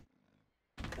seriously.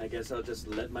 I guess I'll just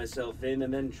let myself in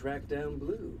and then track down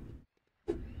Blue.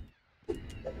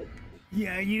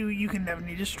 Yeah, you can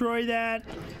definitely destroy that.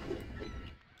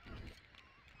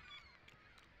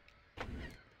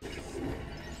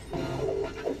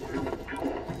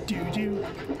 Do.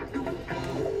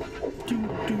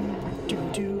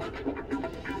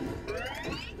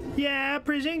 Yeah,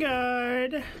 prison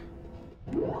guard.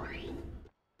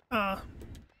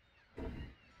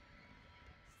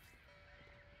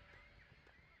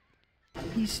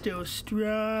 He's still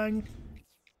strong.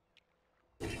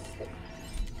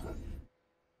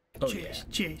 Oh, Chase,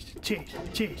 yeah.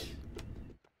 Chase.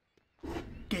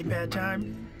 Get bad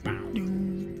time.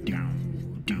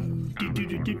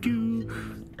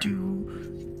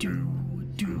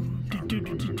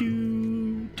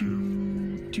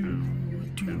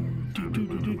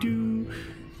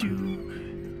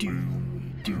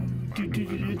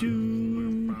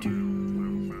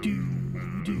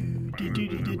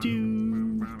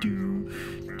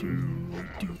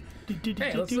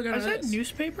 Hey, let's look at Is that this.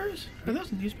 newspapers? Are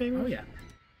those newspapers? Oh, yeah.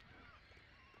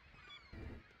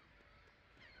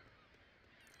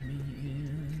 Me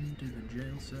into the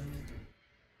jail cell.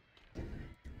 Let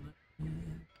me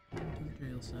into the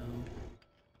jail cell.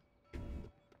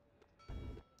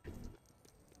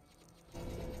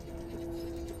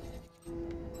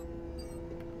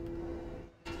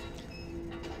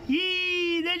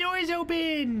 Yee! The door's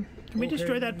open! Can we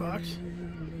destroy that box?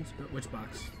 Which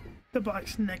box? The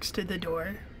box next to the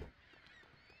door.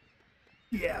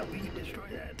 Yeah, we can destroy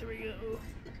that. There we go.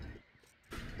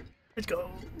 Let's go.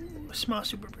 Small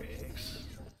super bricks.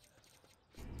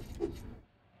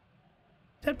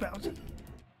 that bouncy?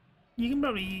 You can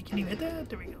probably, can you hit that?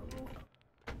 There we go.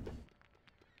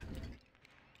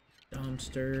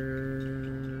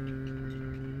 Dumpster.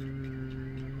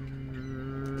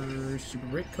 Super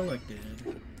brick collected.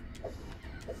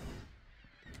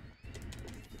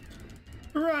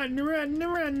 Run, run,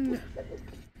 run!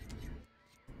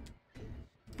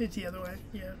 It's the other way,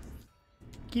 yeah.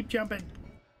 Keep jumping.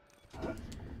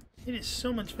 It is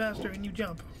so much faster when you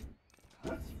jump.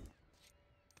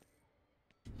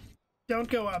 Don't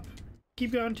go up.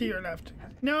 Keep going to your left.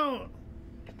 No!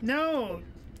 No!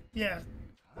 Yeah.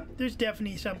 There's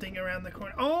definitely something around the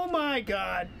corner. Oh my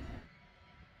god!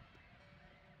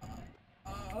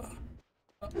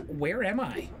 Where am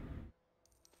I?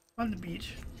 On the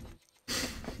beach.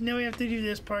 Now we have to do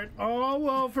this part all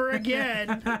over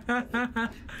again.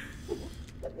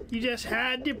 You just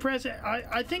had to press it.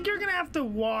 I think you're gonna have to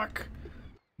walk.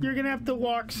 You're gonna have to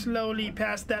walk slowly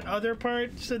past that other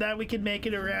part so that we can make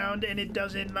it around and it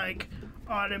doesn't like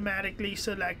automatically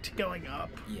select going up.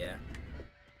 Yeah.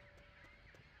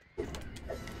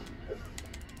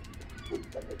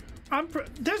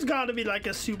 There's got to be like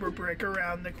a super brick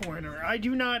around the corner. I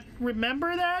do not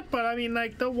remember that, but I mean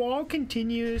like the wall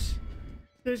continues.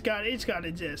 It's got to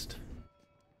exist.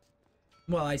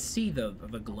 Well, I see the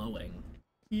glowing.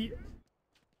 Yeah.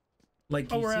 Like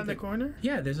oh, around the corner?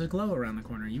 Yeah, there's a glow around the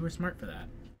corner. You were smart for that.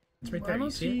 It's right there. You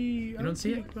see it? You don't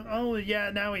see it? Oh yeah,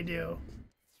 now we do.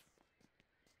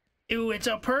 Ew, it's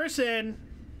a person.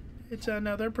 It's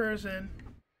another person.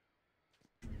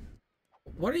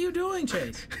 What are you doing,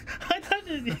 Chase? I thought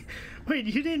wait,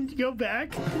 you didn't go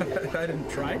back? I didn't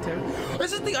try to.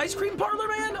 Is it the ice cream parlor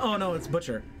man? Oh no, it's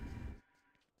Butcher.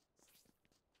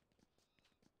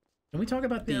 Can we talk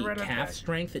about the calf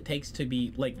strength it takes to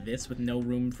be like this with no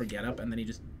room for get up, and then he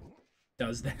just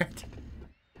does that?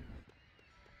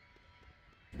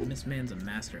 This man's a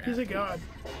master athlete. He's a god.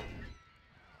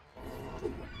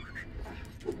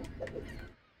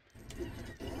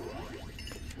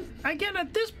 Again,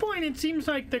 at this point, it seems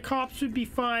like the cops would be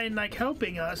fine, like,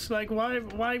 helping us. Like,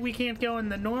 why we can't go in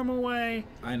the normal way?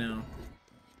 I know.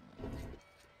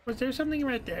 Was there something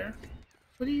right there?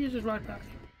 What do you use as right back?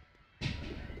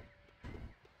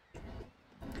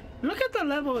 Look at the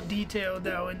level of detail,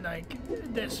 though, in, like,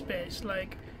 this space.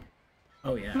 Like,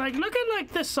 oh, yeah. Like, look at,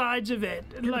 like, the sides of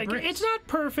it. Like, it's not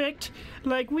perfect.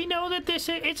 Like, we know that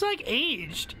it's, like,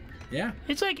 aged. Yeah.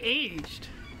 It's, like, aged.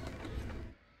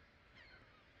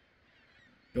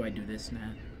 Do I do this,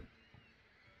 Nat?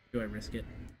 Do I risk it?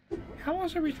 How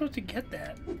else are we supposed to get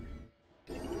that?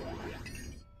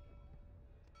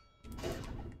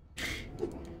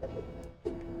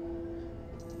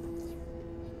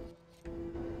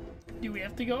 Do we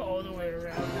have to go all the way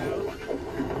around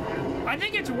now? I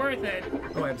think it's worth it.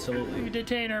 Oh, absolutely. We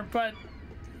detain her, but...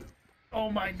 Oh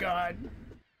my god.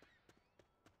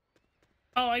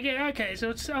 Oh, I get... Okay, so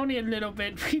it's only a little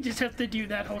bit. We just have to do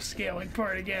that whole scaling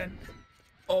part again.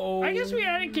 Oh. I guess we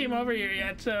hadn't came over here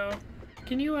yet, so...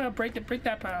 Can you break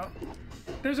that pile?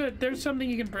 There's something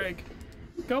you can break.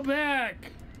 Go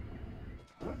back!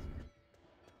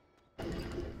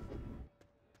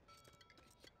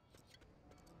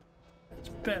 It's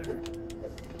better.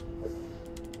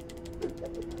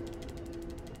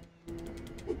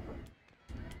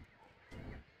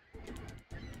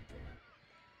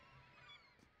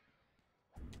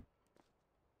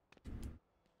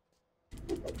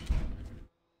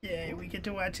 Yay, we get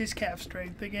to watch his calf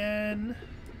strength again.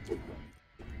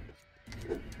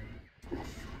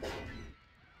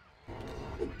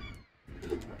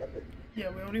 Yeah,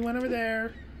 we already went over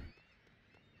there.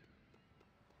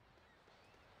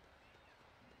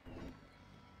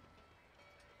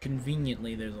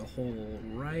 Conveniently, there's a hole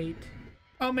right...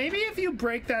 Oh, maybe if you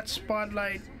break that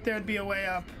spotlight, there'd be a way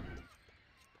up.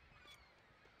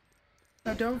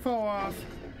 Now, don't fall off.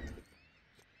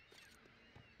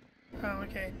 Oh,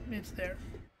 okay. It's there.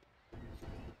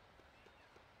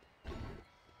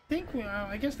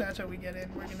 I guess that's how we get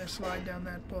in. We're gonna slide down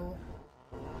that pole.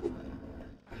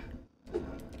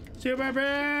 Super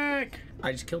brick!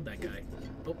 I just killed that guy.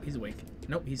 Oh, he's awake.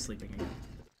 Nope, he's sleeping again.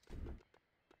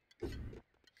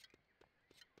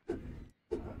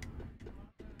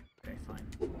 Okay, fine.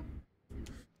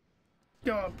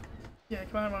 Go up. Yeah,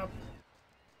 climb up.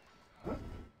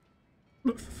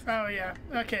 Oh yeah.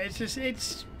 Okay,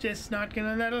 it's just not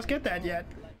gonna let us get that yet.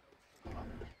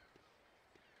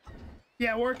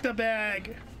 Yeah, work the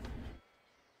bag.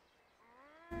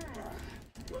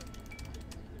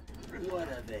 What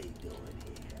are they doing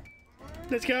here?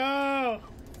 Let's go.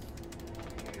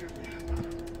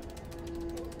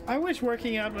 I wish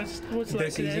working out was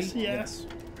like this. Yeah. Yes.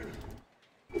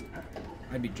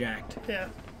 I'd be jacked. Yeah.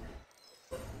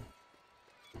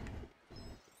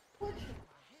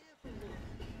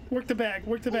 Work the bag.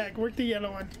 Work the bag. Work the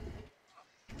yellow one.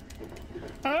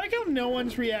 I like how no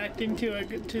one's reacting to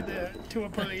a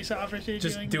police officer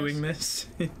just doing this.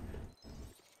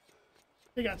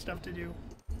 They got stuff to do.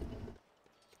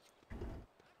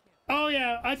 Oh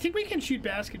yeah, I think we can shoot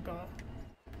basketball.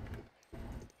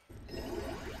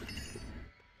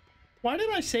 Why did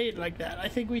I say it like that? I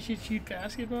think we should shoot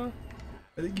basketball.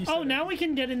 I think you said now we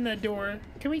can get in the door.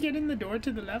 Can we get in the door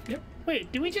to the left? Yep.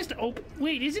 Wait, do we just open?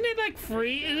 Wait, isn't it like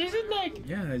free? Isn't it like?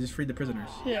 Yeah, I just freed the prisoners.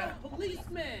 Yeah.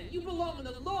 Policeman, you belong in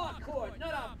the law court,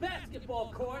 not a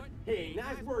basketball court. Hey,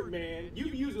 nice work, man.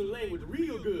 You be using the language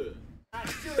real good. I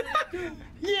sure do.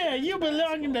 Yeah, you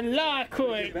belong in the law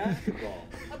court. Basketball.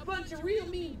 A bunch of real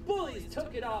mean bullies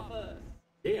took it off us.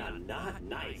 They are not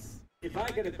nice. If I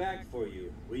get it back for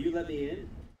you, will you let me in?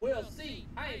 We'll see.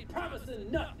 I ain't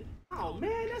promising nothing. Oh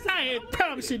man, I ain't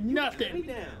promising nothing.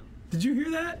 Did you hear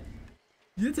that?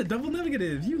 It's a double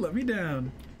negative. You let me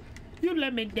down. You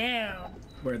let me down.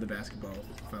 Where are the basketball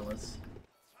fellas?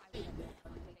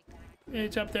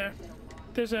 It's up there.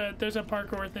 There's a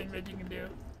parkour thing that you can do.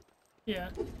 Yeah,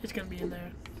 it's gonna be in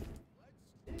there.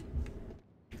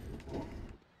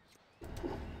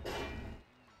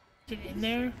 Is it in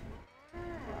there?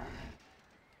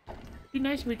 It'd be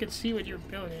nice if we could see what you're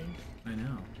building. I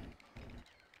know.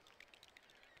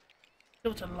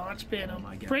 Built a launch panel. Oh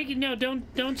my God. Break it. No,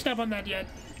 don't step on that yet.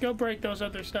 Go break those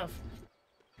other stuff.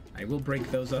 I will break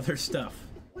those other stuff.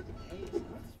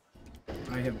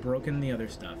 I have broken the other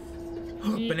stuff.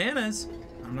 Bananas!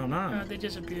 No. They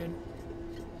disappeared.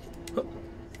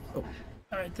 Oh.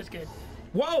 Alright, that's good.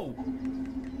 Whoa!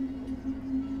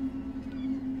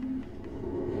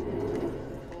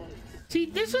 See,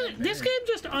 this game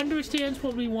just understands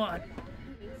what we want.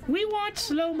 We want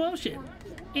slow motion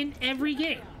in every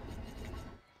game.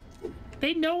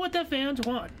 They know what the fans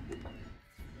want.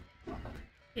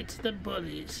 It's the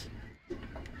bullies.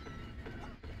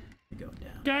 Go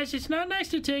down. Guys, it's not nice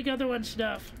to take other one's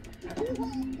stuff.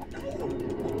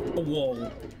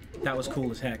 Whoa. That was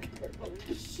cool as heck.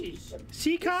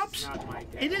 See, cops?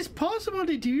 It is possible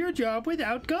to do your job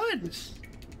without guns.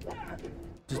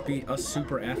 Just be a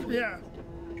super athlete. Yeah.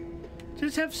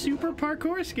 Just have super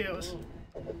parkour skills.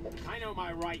 I know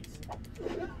my rights.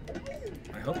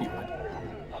 I hope you would.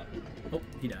 Oh,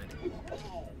 he died.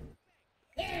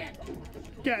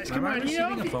 Guys, come on. You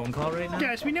know, a phone call right now?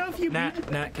 Guys, we know if you. Nat,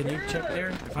 can you check there?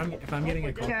 If I'm getting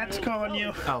a call. Cat's calling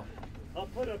you. Oh. I'll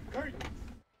put a curtain.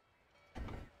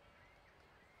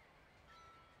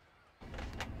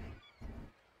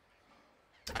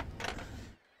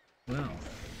 Well.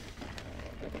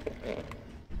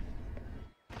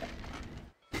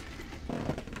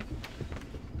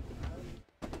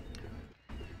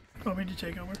 Want me to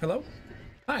take over? Hello?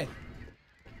 Hi.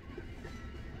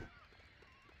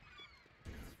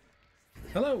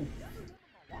 Hello.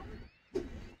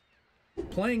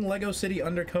 Playing Lego City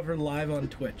Undercover live on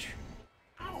Twitch.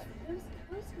 Those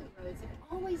coastal roads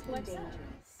have always been dangerous.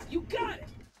 You got it.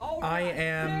 All right. I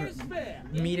am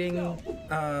meeting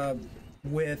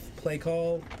with Play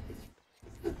Call.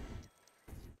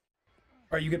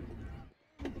 Are you good?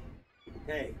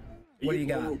 Hey. What do you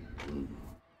got?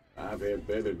 I've had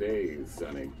better days,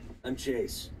 Sonny. I'm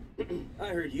Chase. I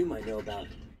heard you might know about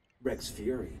Rex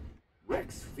Fury.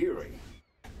 Rex Fury?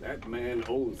 That man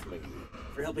owes me.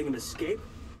 For helping him escape?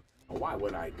 Why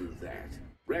would I do that?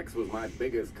 Rex was my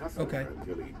biggest customer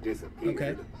until he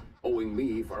disappeared, owing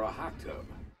me for a hot tub.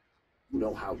 You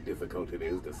know how difficult it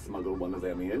is to smuggle one of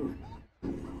them in?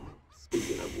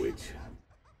 Speaking of which,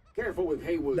 careful with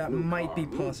Haywood's That new might car. be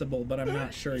possible, but I'm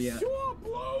not sure yet.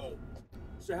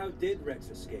 So how did Rex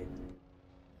escape?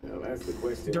 Well, that's the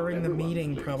question. During the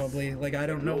meeting, probably. Like, I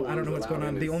don't know what's going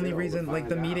on. The only reason, like,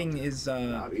 the meeting is,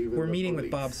 we're meeting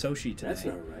with Bob Sochi today. That's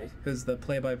not right. Who's the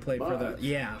play-by-play for the,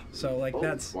 yeah. So, like,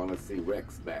 that's... want to see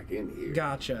Rex back in here.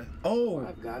 Gotcha. Oh!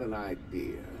 I've got an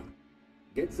idea.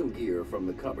 Get some gear from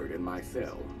the cupboard in my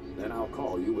cell. Then I'll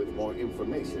call you with more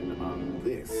information on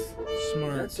this.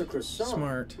 Smart. That's a croissant.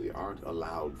 Smart. We aren't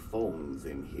allowed phones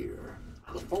in here.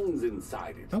 The phone's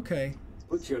inside it. Okay.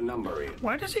 Put your number in.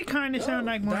 Why does he kind of sound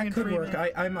like Morgan That could Freeman?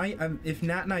 work. I might. If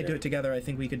Nat and I do it together, I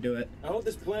think we could do it. I hope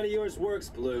this plan of yours works,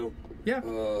 Blue. Yeah.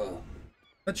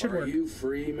 That should work. Are you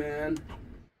free, man?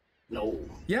 No.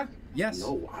 Yeah. Yes.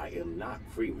 No, I am not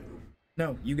Freeman.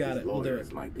 No, you got His it. We'll do lawyers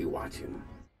it. might be watching.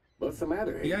 What's the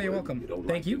matter? Yeah, you're Haywood? welcome. You don't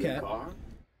Thank like you, the new Kat. car?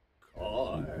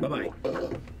 Bye-bye.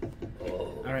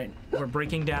 All right, we're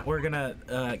breaking down. We're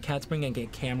gonna Kat's bringing a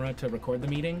camera to record the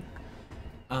meeting,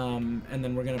 and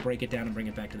then we're gonna break it down and bring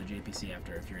it back to the JPC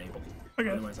after, if you're able. Okay.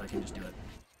 Otherwise, I can just do it.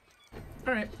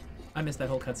 All right. I missed that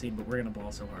whole cutscene, but we're gonna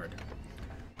ball so hard.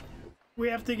 We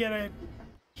have to get a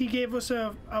He gave us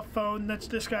a phone that's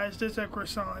disguised as a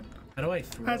croissant. How do I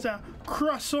throw? As a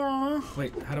croissant.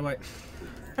 Wait, how do I?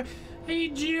 Hey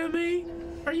Jimmy,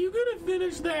 are you gonna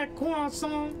finish that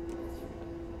croissant?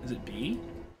 Is it B?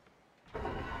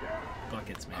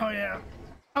 Buckets, man. Oh yeah.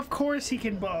 Of course he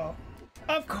can ball.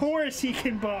 Of course he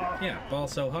can ball. Yeah, ball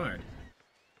so hard.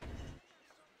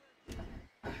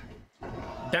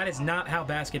 That is not how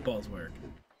basketballs work.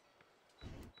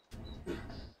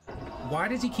 Why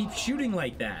does he keep shooting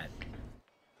like that?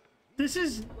 This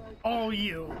is all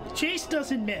you. Chase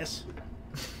doesn't miss.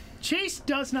 Chase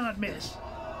does not miss.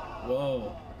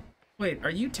 Whoa. Wait, are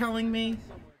you telling me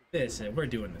this? We're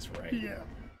doing this right. Yeah.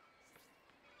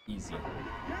 Easy.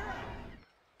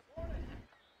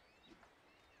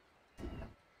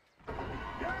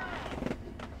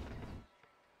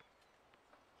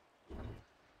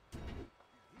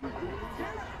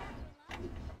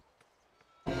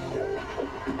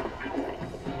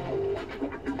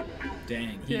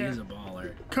 Dang, he is a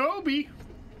baller. Kobe.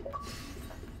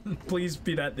 Please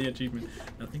be that the achievement.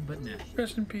 Nothing but net.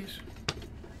 Rest in peace.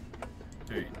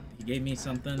 Alright, he gave me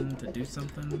something to do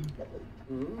something.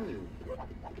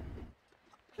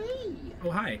 Hey.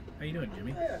 Oh, hi. How you doing,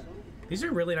 Jimmy? These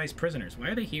are really nice prisoners. Why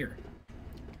are they here?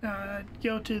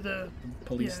 Go to the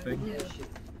police thing? Yeah.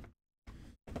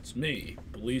 It's me,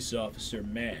 police officer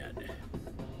Mad.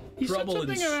 He said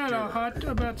something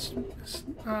about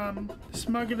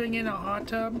smuggling in a hot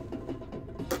tub.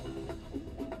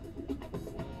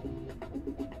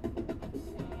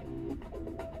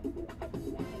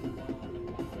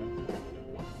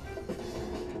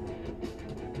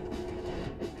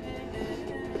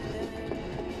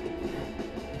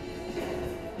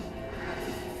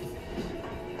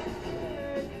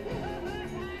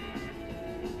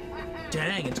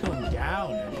 Dang, it's going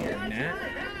down in here, Nat.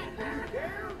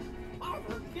 I'm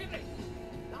forgetting.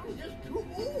 I'm just too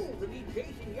old to be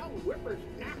chasing young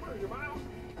whippersnappers about.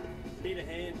 Need a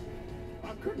hand?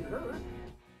 I couldn't hurt.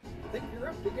 Think you're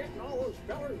up to getting all those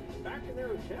fellers back in their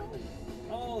cells?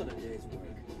 All in a day's work.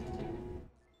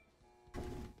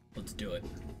 Let's do it.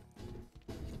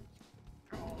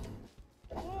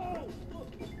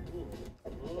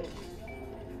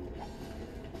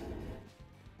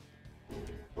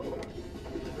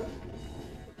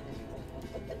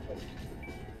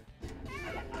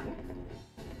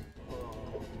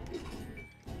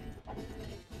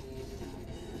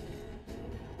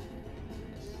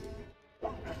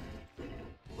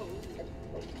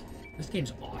 This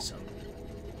game's awesome.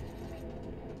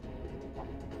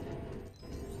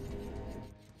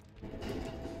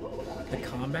 The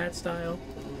combat style,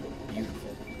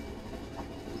 beautiful.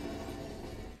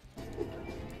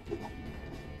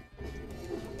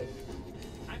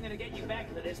 I'm gonna get you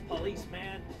back to this,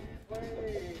 policeman.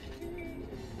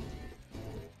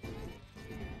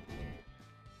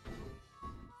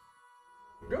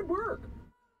 Good work.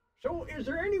 So, is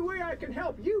there any way I can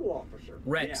help you, officer?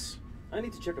 Rex. Yeah. I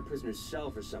need to check a prisoner's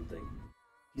cell for something.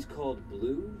 He's called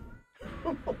Blue?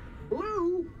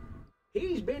 Blue?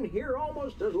 He's been here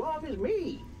almost as long as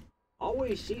me.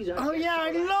 Always sees us. Oh yeah,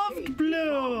 I loved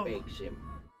Blue.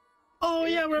 Oh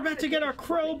yeah, we're about to get our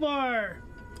crowbar.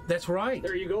 That's right.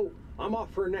 There you go. I'm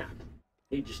off for a nap.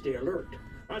 Need to stay alert.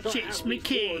 Chase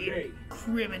McCain,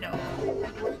 criminal.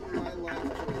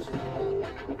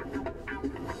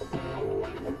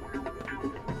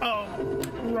 Oh,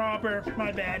 robber.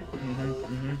 My bad.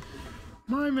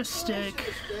 My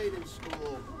mistake.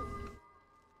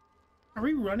 Are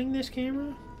we running this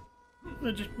camera?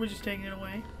 We're just taking it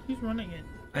away. He's running it.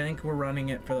 I think we're running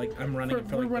it for like I'm running it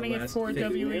for like the last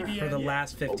WEVN. for the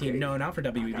last 15. Okay. No, not for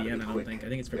WEVN. I don't think. I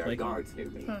think it's for there are guards near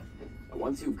me.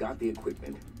 Once you've got the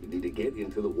equipment, you need to get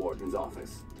into the warden's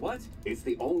office. What? It's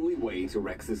the only way to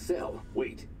Rex's cell.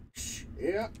 Wait. Shh.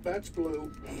 Yeah, that's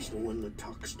Blue. He's the one that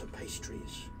talks to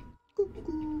pastries.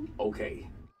 Okay,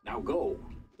 now go.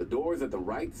 The door's at the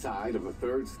right side of the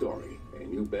 3rd story,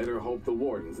 and you better hope the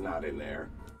warden's not in there.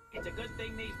 It's a good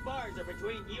thing these bars are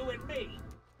between you and me.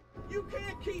 You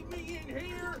can't keep me in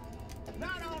here.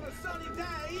 Not on a sunny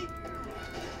day.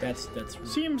 That's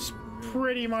seems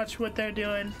pretty much what they're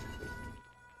doing.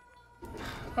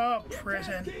 Oh,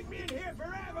 prison. Keep me in here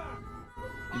forever.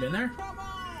 You been there? Come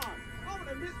on. I'm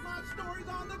gonna miss my stories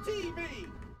on the TV.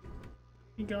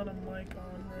 You got a mic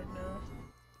on right now.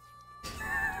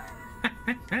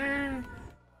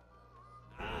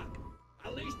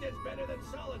 At least it's better than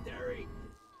solitary.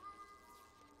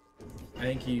 I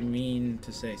think you mean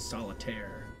to say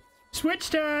solitaire. Switch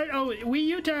time. Oh, Wii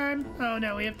U time. Oh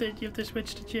no, you have to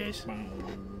switch to Chase. Dun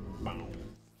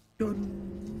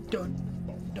dun dun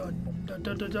dun dun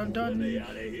dun dun dun dun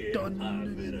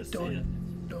dun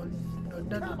dun dun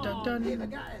dun, dun, dun, dun, dun. Give a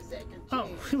guy a second Oh,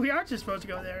 chance. we are just supposed to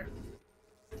go there.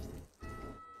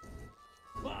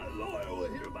 My lawyer will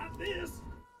hear about this.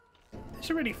 They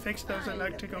should already fix those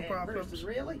electrical problems.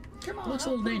 Really? Come on. Looks a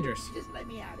little dangerous. Just let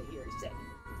me out of here a second.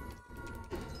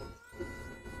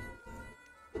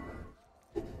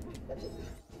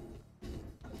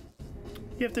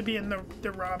 You have to be in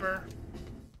the robber.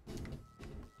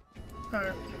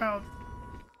 Oh,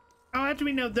 after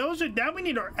we know those are that we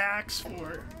need our axe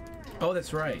for. Oh,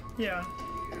 that's right. Yeah.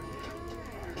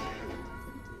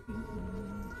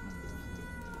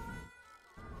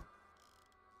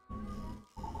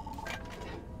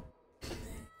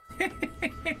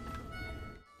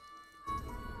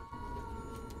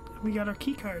 We got our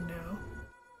key card now.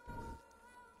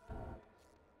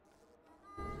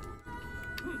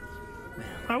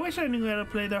 I wish I knew how to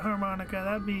play the harmonica.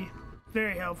 That'd be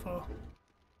very helpful.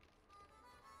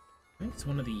 I think it's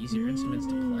one of the easier instruments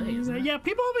to play, isn't it? Yeah,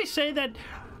 people always say that.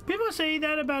 People say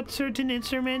that about certain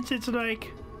instruments. It's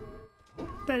like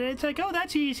that. It's like, oh,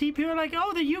 that's easy. People are like,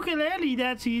 oh, the ukulele,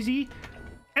 that's easy.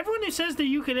 Everyone who says the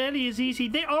ukulele is easy,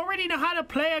 they already know how to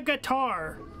play a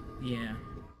guitar. Yeah.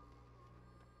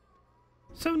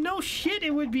 So no shit,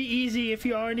 it would be easy if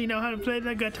you already know how to play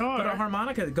the guitar. But a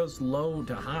harmonica goes low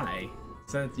to high,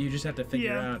 so you just have to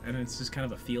figure Yeah. out, and it's just kind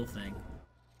of a feel thing.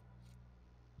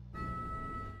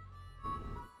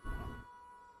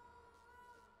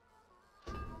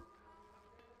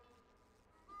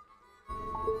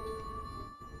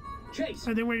 Chase,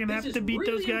 I think we're gonna this have to is beat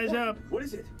those really guys important. up. What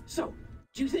is it? So,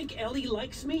 do you think Ellie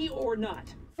likes me or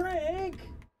not? Frank!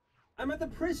 I'm at the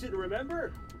prison,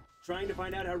 remember? Trying to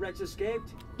find out how Rex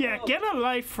escaped? Yeah, Oh, get a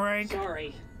life, Frank.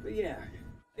 Sorry. But yeah,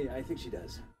 I think she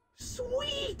does.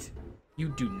 Sweet! You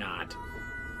do not.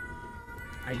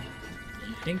 You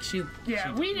think she?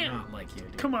 Yeah, she we does didn't. not like you.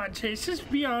 Dude. Come on, Chase. Just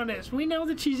be honest. We know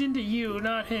that she's into you,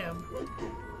 not him.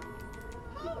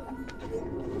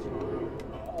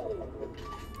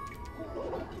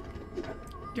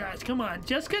 Guys, come on.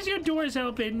 Just because your door's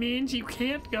open means you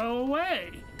can't go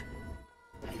away.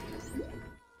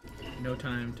 No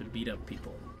time to beat up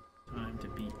people. Time to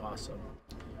be awesome.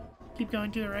 Keep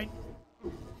going to the right.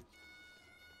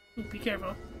 Ooh, be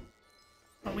careful.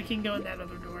 Oh, we can go in that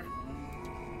other door.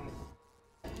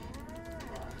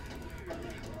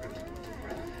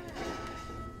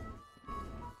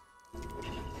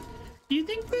 Do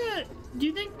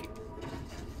you think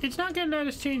it's not gonna let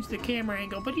us change the camera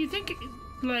angle, but do you think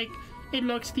like it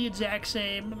looks the exact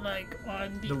same like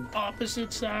on the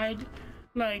opposite side?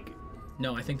 Like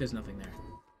No, I think there's nothing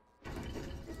there.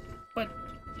 But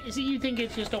is it, you think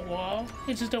it's just a wall?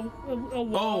 It's just a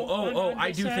wall. Oh! on I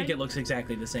this do side? think it looks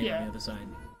exactly the same Yeah. on the other side.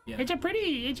 Yeah. It's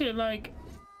a like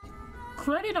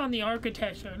credit on the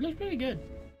architecture. It looks pretty good.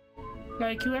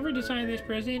 Like whoever designed this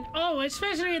prison. Oh,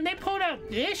 especially and they pulled out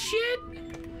this shit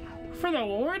for the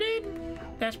warden.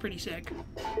 That's pretty sick.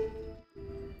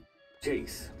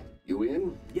 Chase, you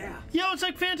in? Yeah. Yo, it's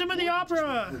like Phantom of the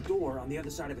Opera. The door on the other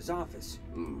side of his office.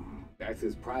 That's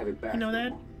his private You bathroom. know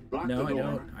that? Block No, the I door.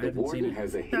 don't. I The haven't warden seen it.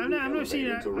 has a No, hidden I've never seen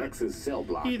elevator it to Rex's cell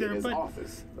block either, in his but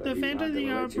office. The He's Phantom of not the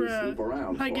gonna let you Opera, snoop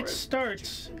around like for it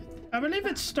starts. I believe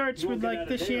it starts with like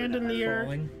the chandelier.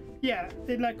 Falling. Yeah,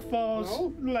 it like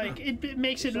falls. Like it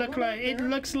makes it look like it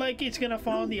looks like it's gonna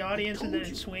fall in the audience and then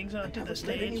it swings onto the Let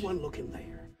stage. anyone look in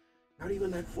there. Not even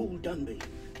that fool Dunby.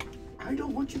 I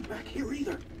don't want you back here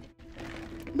either.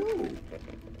 No.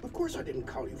 Of course I didn't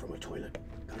call you from a toilet.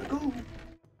 Gotta go.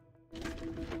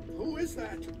 Who is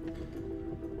that?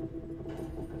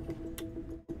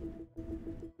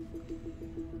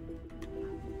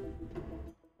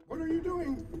 What are you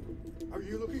doing? Are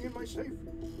you looking in my safe?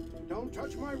 Don't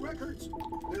touch my records.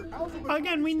 They're alphabetized.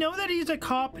 Again, we know that he's a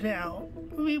cop now.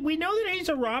 We know that he's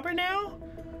a robber now,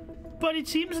 but it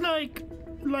seems like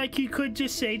he could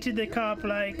just say to the cop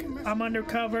like, "I'm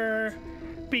undercover.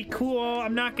 Be cool.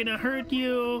 I'm not gonna hurt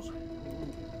you."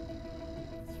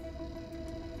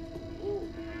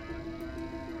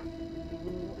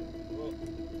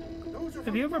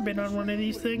 Have you ever been on one of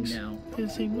these things? No.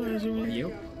 Are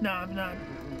you? No, I'm not.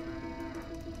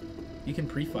 You can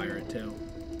pre-fire it too.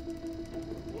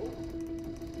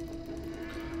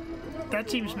 That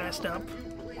seems messed up.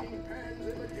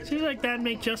 Seems like that'd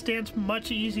make Just Dance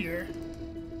much easier.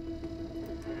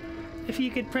 If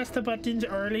you could press the buttons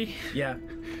early. Yeah.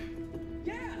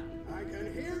 Yeah, I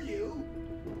can hear you.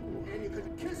 And you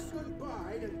could kiss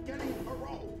goodbye to getting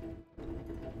parole.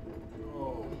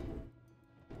 Oh.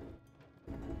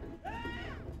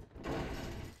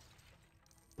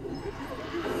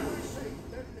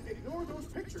 Then ignore those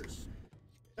pictures.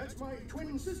 That's my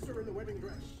twin sister in the wedding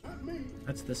dress, not me.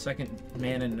 That's the second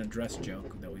man in a dress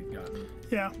joke that we've gotten.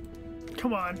 Yeah.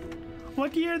 Come on.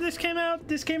 What year this came out?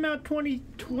 This came out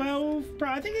 2012. Bro,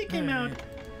 I think it came out.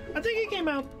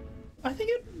 I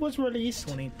think it was released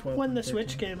 2012 when the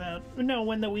Switch came out. No,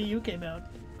 when the Wii U came out.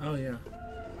 Oh yeah.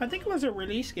 I think it was a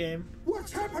release game.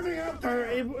 What's happening out there?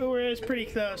 Or it was pretty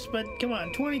close. But come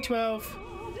on, 2012.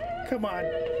 Come on.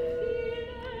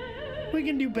 We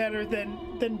can do better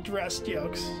than dress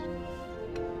jokes.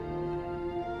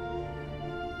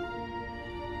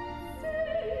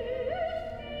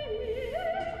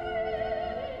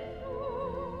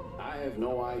 I have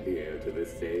no idea to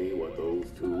this day what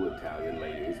those two Italian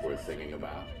ladies were singing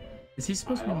about. Is he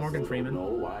supposed to be Morgan Freeman? I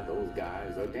don't know why those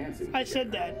guys are dancing. I said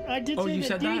that. I did say you that.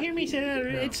 said Did that? you hear me say that?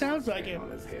 No. It sounds like him.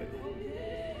 On his head.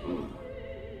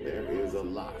 There is a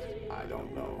lot I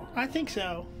don't know. I think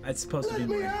so. It's supposed to be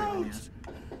Morgan Freeman.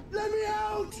 Let me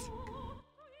out!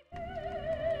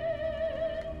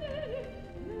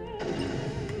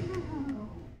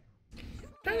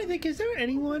 Trying to think, is there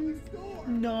anyone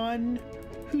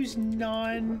who's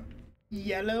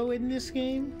non-yellow in this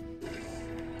game?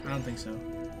 I don't think so.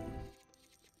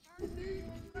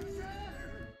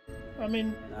 I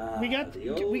mean, we got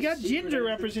ginger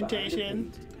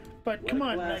representation, but come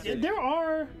on, like, there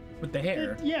are with the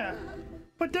hair. Yeah,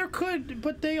 but there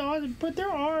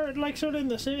are like sort of in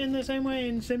the same way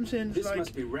in Simpsons. This like,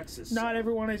 must be Rex's. Not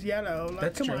everyone is yellow. Like,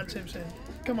 That's come true. on, Simpson.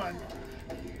 Come on.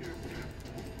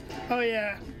 Oh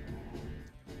yeah,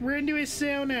 we're into his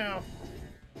sale now.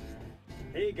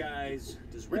 Hey guys,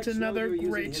 does Rex It's another know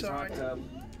you're great using his song. hot tub?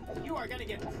 You are gonna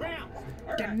get drowned.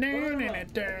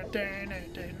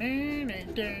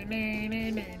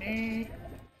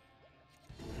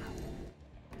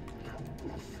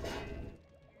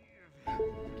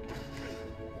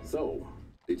 So,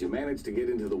 did you manage to get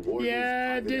into the warden's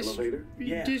private elevator?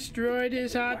 Destroyed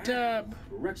his hot tub.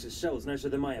 Rex's cell is nicer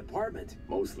than my apartment.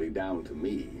 Mostly down to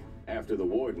me, after the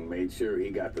warden made sure he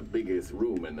got the biggest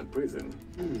room in the prison.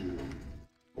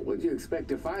 What'd you expect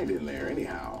to find in there,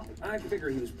 anyhow? I figure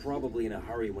he was probably in a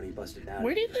hurry when he busted out.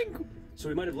 Where do you think? So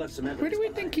he might have left some evidence. Where do we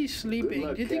think he's sleeping?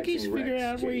 Do you think he's figured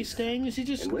out where he's staying? Is he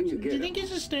just? Do you think he's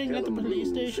just staying at the police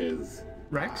station?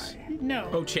 Rex? No.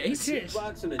 Oh, Chase?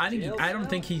 I don't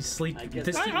think he's sleeping.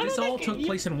 This all took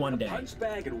place in one day. Punch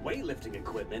bag and weightlifting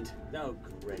equipment. Oh,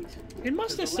 great. It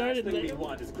must have started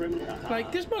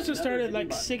like this must have started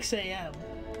like 6 a.m.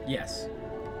 Yes.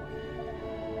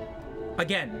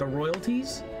 Again, the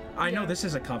royalties. I know this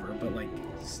is a cover, but like,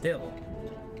 still.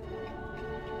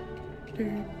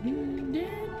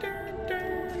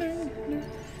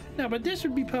 No, but this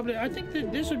would be public. I think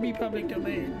that this would be public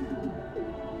domain.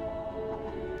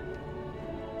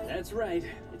 That's right.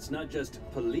 It's not just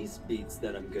police beats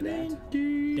that I'm good at.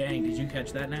 Dang, did you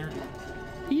catch that, Nat?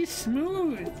 He's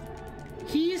smooth.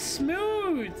 He's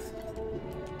smooth.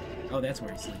 Oh, that's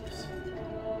where he sleeps.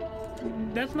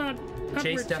 That's not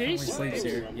Chase where definitely Chase sleeps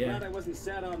here. I'm Yeah. glad I wasn't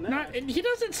sat on that. Not, he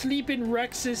doesn't sleep in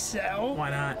Rex's cell.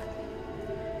 Why not?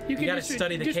 You can gotta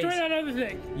study the destroy case. that other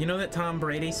thing. You know that Tom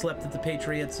Brady slept at the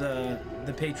Patriots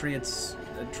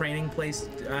training place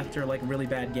after like really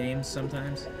bad games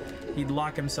sometimes? He'd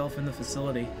lock himself in the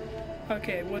facility.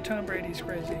 Okay, well, Tom Brady's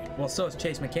crazy. Well, so is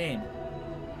Chase McCain.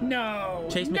 No.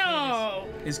 Chase McCain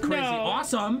is crazy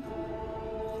awesome.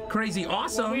 Crazy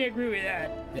awesome. Well, we agree with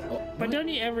that. Yeah, oh, but don't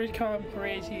you ever call him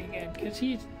crazy again, because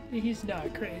he's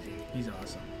not crazy. He's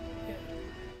awesome. Yeah.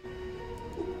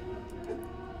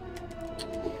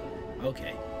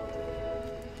 Okay.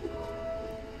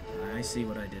 I see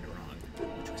what I did wrong,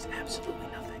 which was absolutely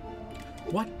nothing.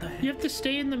 What the heck? You have to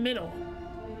stay in the middle.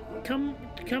 Come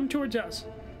towards us.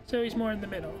 So he's more in the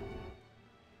middle.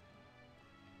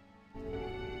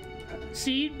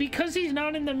 See, because he's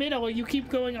not in the middle, you keep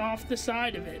going off the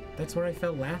side of it. That's where I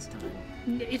fell last time.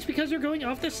 It's because you're going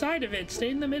off the side of it. Stay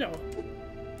in the middle.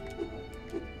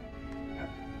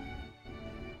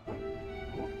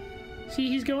 See,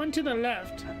 he's going to the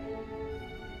left.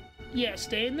 Yeah,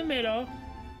 stay in the middle.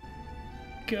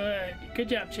 Good. Good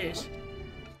job, Chase.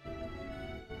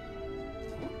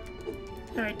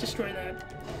 Alright, destroy that.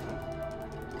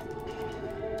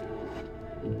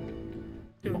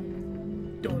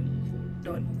 Dun, dun,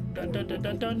 dun, dun, dun,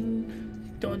 dun, dun,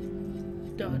 dun,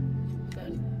 dun, dun,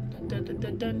 dun, dun, dun,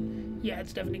 dun, dun. Yeah,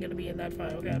 it's definitely gonna be in that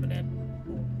file cabinet.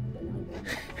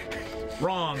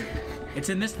 Wrong. It's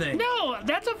in this thing. No,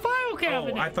 that's a file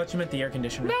cabinet. Oh, I thought you meant the air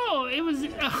conditioner. No, it was.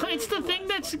 It's the thing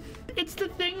that's. It's the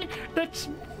thing that's.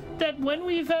 That when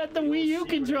we've had the Wii U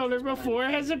controller before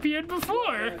has appeared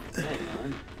before.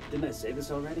 Didn't I say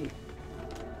this already?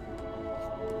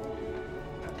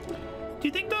 Do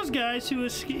you think those guys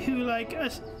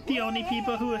the only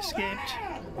people who escaped?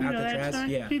 Alcatraz,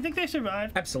 yeah. Do you think they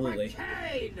survived? Absolutely.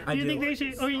 Do you think they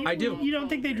should? Or I do. You don't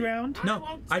think they drowned?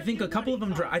 No, I think a couple of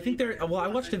them. I think they're. Well, I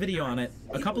watched a video on it.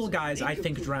 A couple of guys I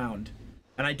think drowned,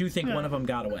 and I do think one of them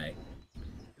got away.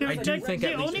 I do think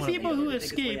the only people who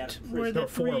escaped were the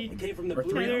three. There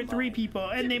were 3 people,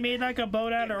 and they made like a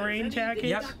boat out of rain jackets.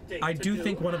 Yep, I do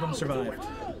think one of them survived.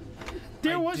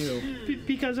 There was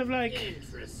because of like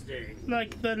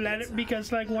the letter,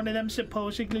 because like one of them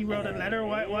supposedly wrote a letter.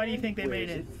 Why do you think they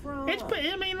made it?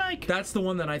 I mean, like that's the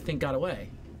one that I think got away.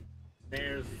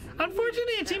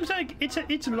 Unfortunately, it seems like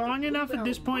it's long enough at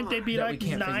this point. They'd be like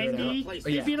 90.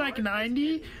 It'd be like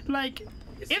 90. Like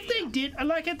if they did,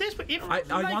 like at this, if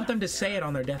I want them to say it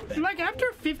on their deathbed. Like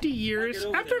after 50 years,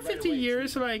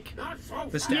 like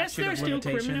the statute yes, they're of still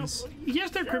limitations. criminals. Yes,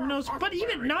 they're criminals, but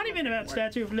even not even about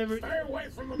statute of liberty.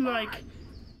 Like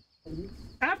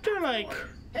after like.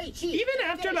 Even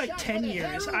after like 10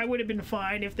 years, I would have been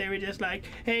fine if they were just like,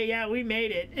 "Hey, yeah, we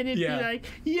made it," and it'd be like,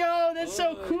 "Yo, that's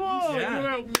so cool!"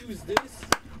 Yeah.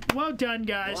 Well done,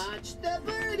 guys. Watch the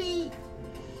birdie.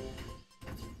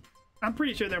 I'm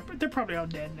pretty sure they're probably all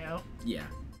dead now. Yeah.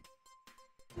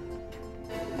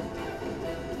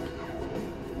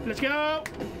 Let's go.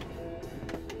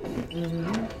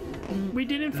 We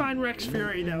didn't find Rex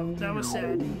Fury though. That was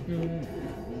sad.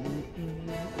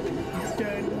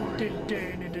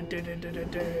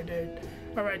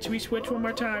 Alright, should we switch one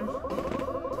more time?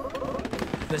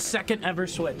 The second ever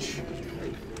switch.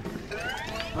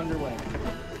 Underway.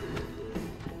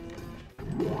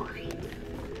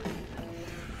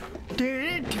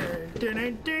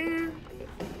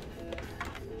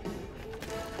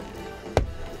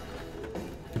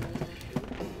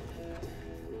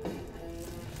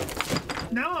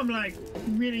 Now I'm like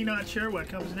really not sure what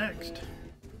comes next.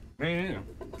 Yeah.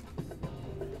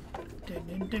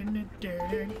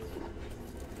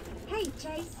 Hey,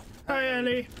 Chase. Hi,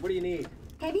 Ellie. What do you need?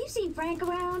 Have you seen Frank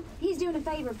around? He's doing a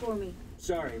favor for me.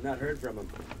 Sorry, not heard from him.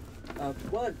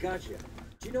 Well, I've got you.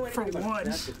 Do you know anything about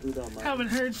plastic food online? Haven't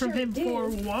heard from him for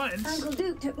once. Uncle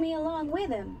Duke took me along with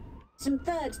him. Some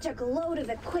thugs took a load of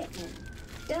equipment.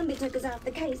 Dumby took us off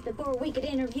the case before we could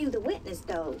interview the witness,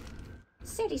 though.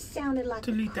 Said he sounded like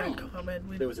delete that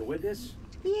comment. There was a witness?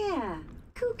 Yeah,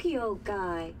 kooky old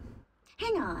guy.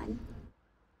 Hang on.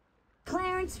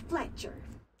 Clarence Fletcher.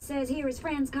 Says here his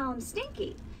friends call him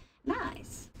Stinky.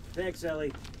 Nice. Thanks,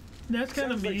 Ellie. That's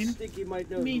kind of mean. Like Stinky might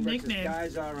know mean who Rex's nickname.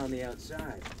 guys are on the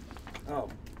outside. Oh,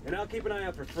 and I'll keep an eye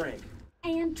out for Frank.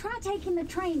 And try taking the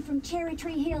train from Cherry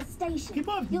Tree Hill Station.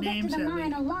 People have You'll get to names, the Ellie.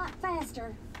 mine a lot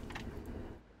faster.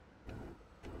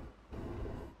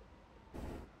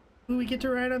 Ooh, we get to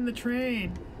ride on the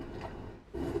train.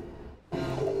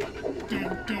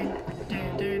 Dun, dun,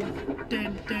 dun, dun,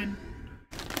 dun, dun.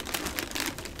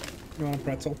 You want a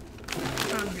pretzel?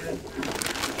 I'm good.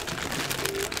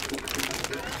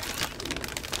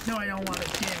 No, I don't want a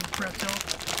damn pretzel.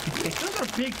 Those are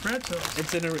big pretzels.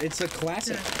 It's a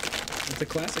classic. Yeah. It's a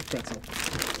classic pretzel.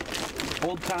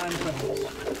 Old time pretzels.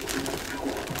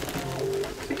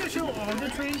 We can show all the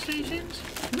train stations.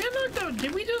 We unlocked the.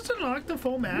 Did we just unlock the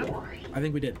full map? I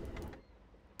think we did.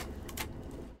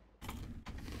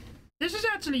 This is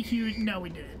actually huge. No, we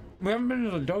didn't. We haven't been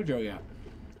to the dojo yet.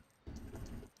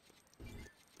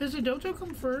 Does the dojo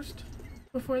come first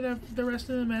before the rest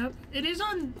of the map? It is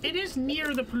on. It is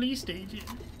near the police station.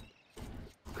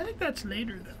 I think that's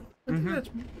later though. I think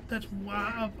that's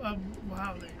wow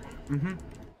wow later. Mm-hmm.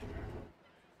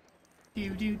 Do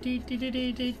do do do do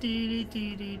do do do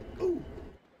do do. Ooh.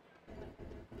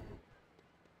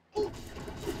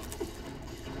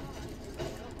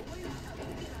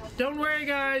 Don't worry,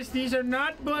 guys. These are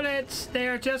not bullets. They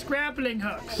are just grappling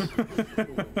hooks.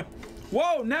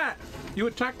 Whoa, Nat! You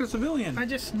attacked a civilian. I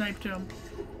just sniped him.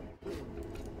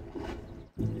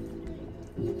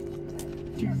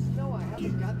 No, I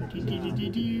haven't got the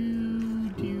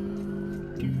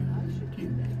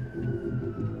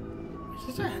Is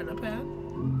this a helipad?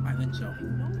 I think so.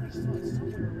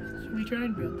 Should we try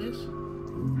and build this?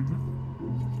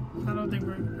 I don't think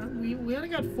we only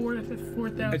got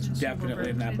 4,000. It's definitely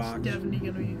in that box. It's definitely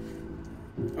gonna be.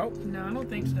 Oh. No, I don't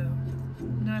think so.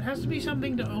 No, it has to be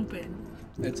something to open.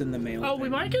 It's in the mail. Oh, we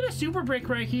might get a super brick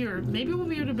right here. Maybe we'll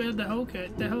be able to build the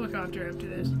helicopter after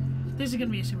this. This is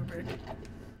gonna be a super brick.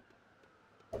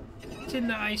 It's in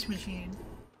the ice machine.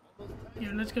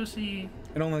 Yeah, let's go see.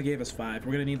 It only gave us 5.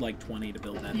 We're gonna need like 20 to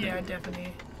build that. Yeah, thing.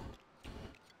 definitely.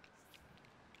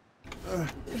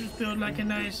 Just build like a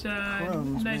nice,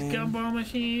 nice gumball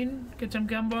machine. Get some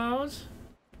gumballs.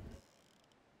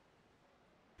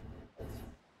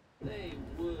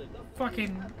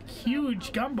 Fucking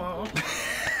huge gumball.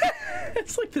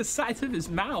 It's like the size of his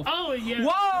mouth. Oh, yeah.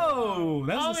 Whoa!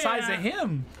 That's the size of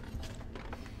him.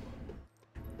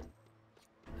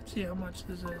 Let's see how much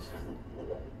this is.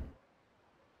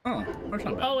 Oh, that's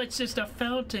not bad. Oh, it's just a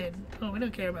fountain. Oh, we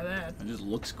don't care about that. It just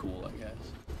looks cool, I guess.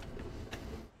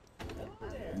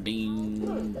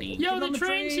 Ding, ding. Yo, the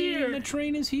train's here. The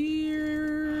train is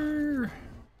here.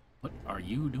 What are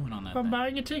you doing on that I'm thing?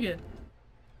 buying a ticket.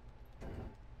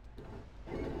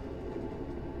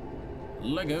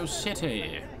 Lego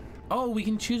City. Oh, we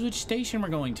can choose which station we're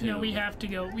going to. No, we have to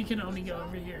go. We can only go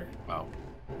over here. Wow.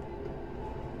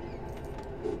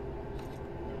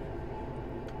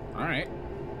 All right.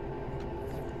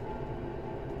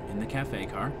 In the cafe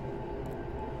car.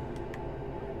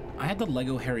 I had the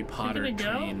Lego Harry Potter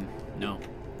train. No.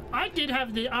 I did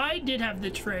have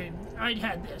the train. I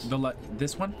had this.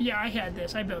 This one? Yeah, I had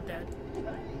this. I built that.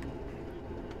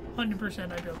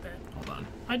 100% I built that. Hold on.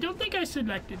 I don't think I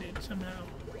selected it somehow.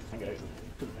 Okay.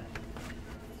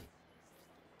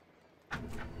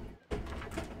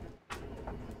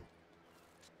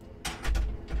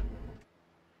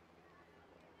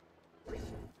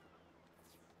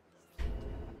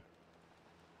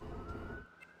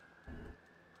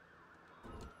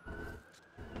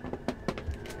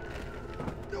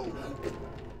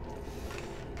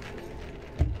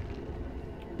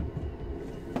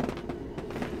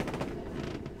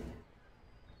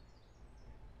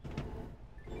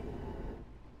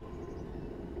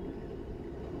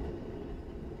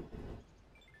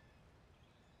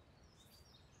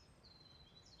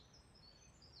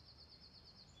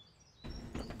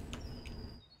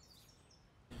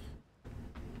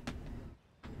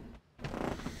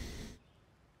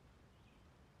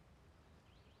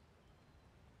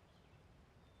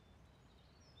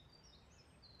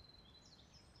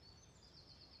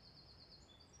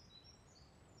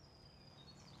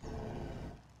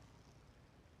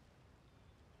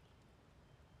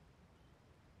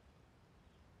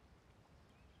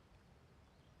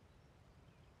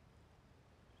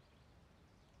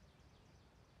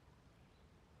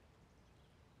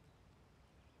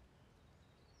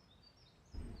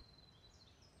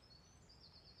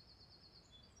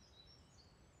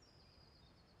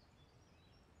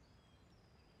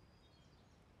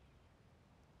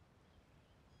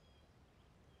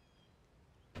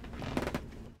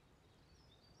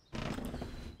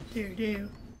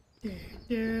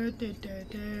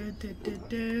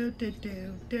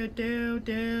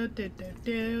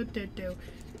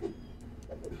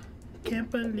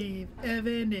 Can't believe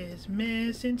Evan is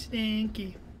missing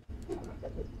Stinky.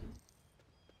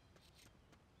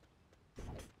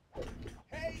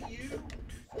 Hey, you!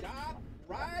 Stop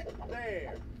right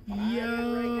there.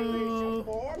 Yo. Regulation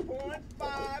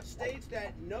 4.5 states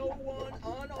that no one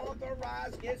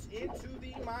unauthorized gets into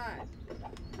the mine.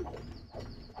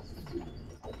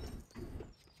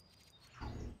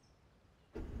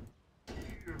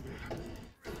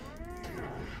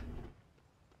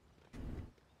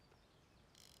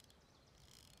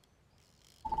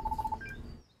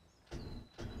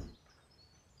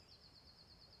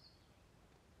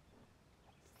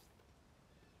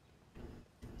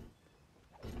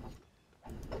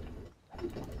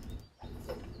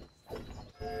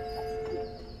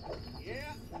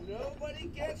 Nobody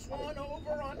gets one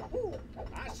over on. Ooh,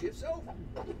 my shift's over.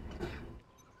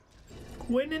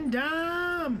 Quinn and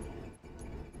Dom.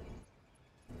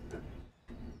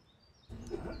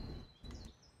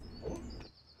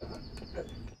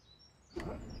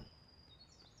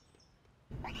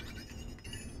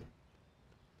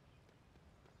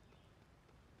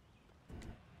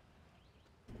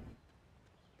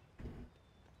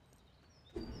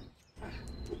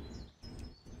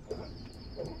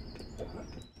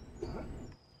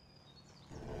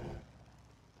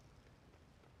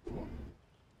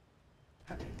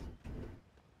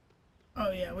 Oh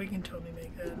yeah, we can totally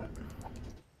make that.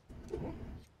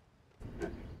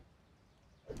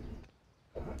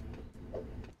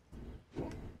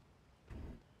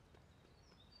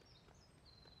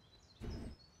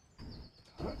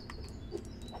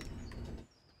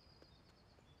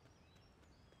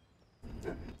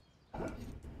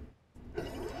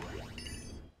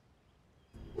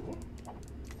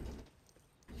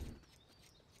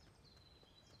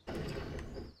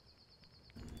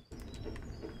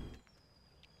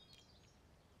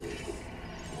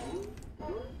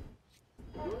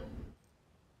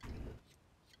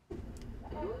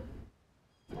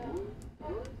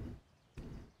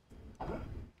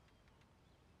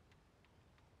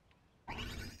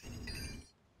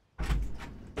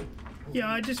 Yeah,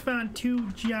 I just found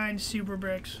 2 giant super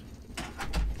bricks.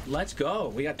 Let's go.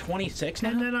 We got 26 now?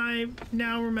 And then I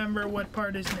now remember what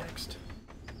part is next.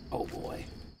 Oh boy.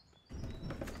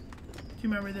 Do you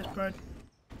remember this part?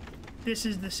 This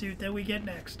is the suit that we get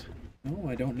next. Oh,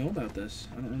 I don't know about this.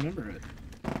 I don't remember it.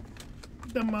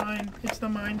 The mine. It's the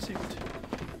mine suit.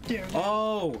 There.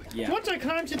 Oh, yeah. Once I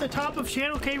climbed to the top of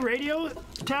Channel K radio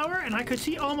tower, and I could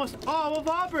see almost all of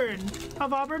Auburn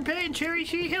Bay and Cherry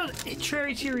Tree Hills.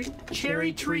 Cherry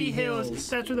Tree Hills.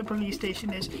 That's where the police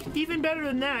station is. Even better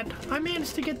than that, I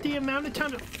managed to get the amount of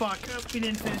time to fuck. We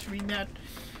didn't finish reading that.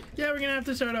 Yeah, we're gonna have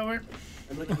to start over.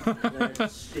 I'm looking for Claire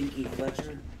Stinky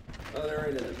Fletcher. Oh, they're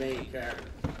into the main character.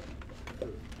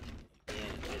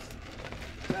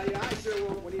 Tell you, I sure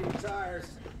won't when he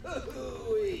retires.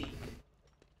 Ooh-wee.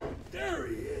 There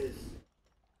he is.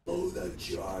 Oh, the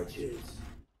charges.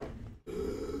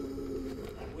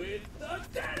 With the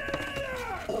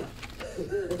detonator!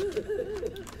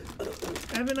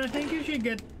 Evan, I think you should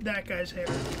get that guy's hair.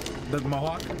 The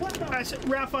mohawk? I said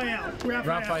Rafael.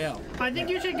 I think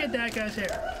you should get that guy's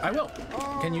hair. I will.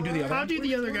 Can you do the other? I'll do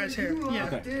the other guy's hair. Yeah,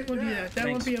 okay. We'll do that. That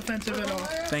won't be offensive at all.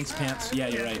 Thanks, Pants. Yeah,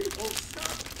 you're right.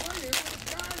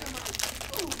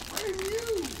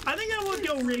 I think that would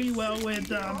go really well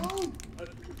with.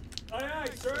 Aye,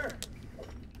 sir.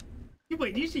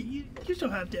 Wait, you still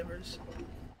have Devers.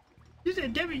 You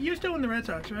said Devers. You're still in the Red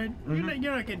Sox, right? Mm-hmm.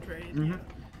 You're not getting traded.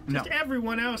 Mm-hmm. Just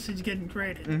everyone else is getting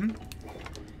traded. Mm-hmm.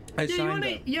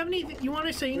 You want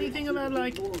to say anything about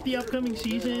like the upcoming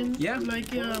season? Yeah. Like,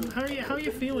 how are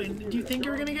you feeling? Do you think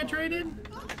you're gonna get traded?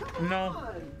 No.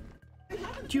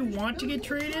 Do you want to get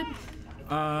traded?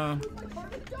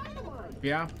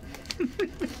 Yeah.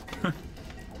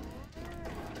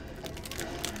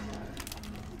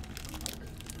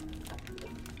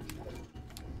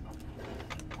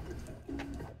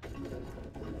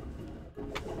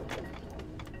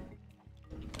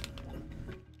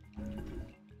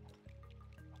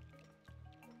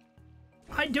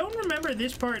 I don't remember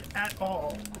this part at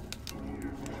all.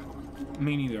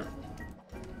 Me neither.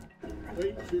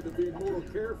 He should have been more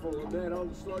careful in that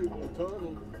unstable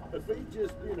tunnel. If he'd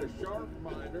just been a sharp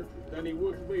miner, then he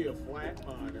wouldn't be a flat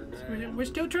miner now. We're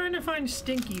still trying to find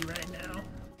Stinky right now.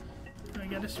 I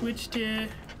gotta switch to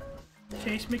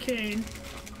Chase McCain.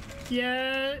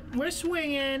 Yeah, we're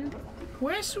swinging.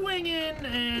 We're swinging,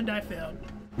 and I failed.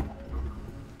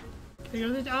 Can I go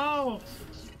this? Oh!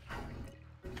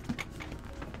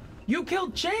 You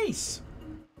killed Chase!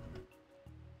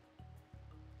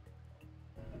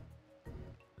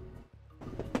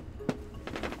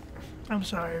 I'm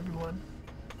sorry, everyone.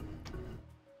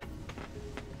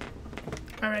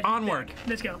 All right. Onward.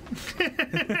 Let's go.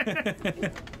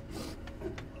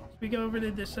 We go over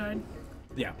to this side.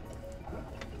 Yeah.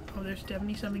 Oh, there's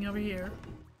definitely something over here.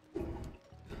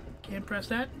 Can't press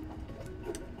that.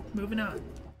 Moving on.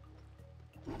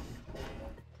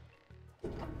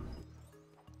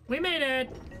 We made it!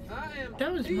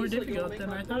 That was more difficult than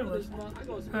I thought it was.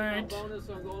 Alright.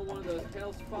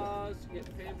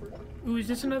 Ooh, is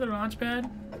this another launch pad?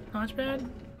 Launch pad?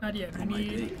 Not yet. We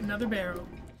need another barrel.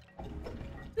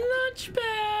 Launch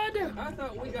pad! I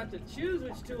thought we got to choose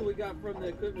which tool we got from the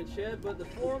equipment shed, but the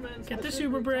foreman get the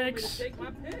super bricks. Take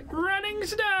my pick. Running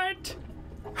start!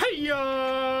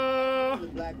 Hey-ya! The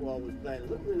Blackwall was playing.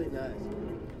 Looked really nice.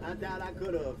 I doubt I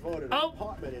could have afforded an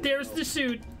apartment in there's the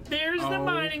suit. There's the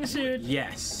mining suit.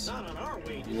 Yes. Not on our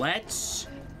wages. Let's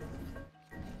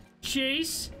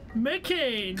Chase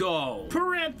McCain. Go.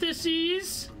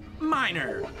 Parentheses.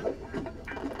 Miner.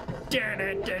 Dun,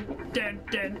 dun, dun, dun,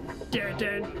 dun,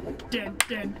 dun, dun,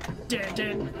 dun, dun,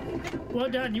 dun. Well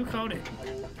done, you called it.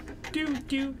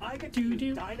 I get to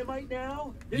use dynamite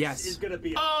now? This is gonna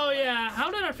be Oh yeah,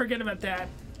 how did I forget about that?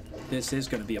 This is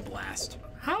gonna be a blast.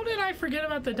 How did I forget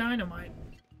about the dynamite?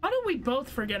 How did we both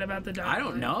forget about the dynamite? I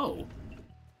don't know.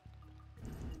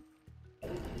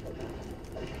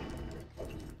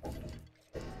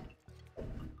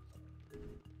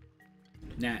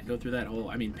 Nat, go through that hole.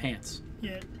 I mean, Pants.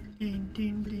 Yeah. Ding,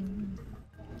 ding, ding.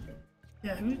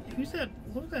 Yeah, who's that?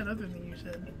 What was that other thing you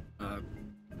said?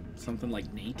 Something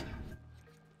like Nate.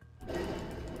 Oh,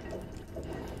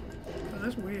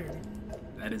 that's weird.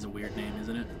 That is a weird name,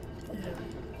 isn't it? Yeah.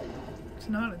 It's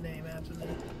not a name, actually.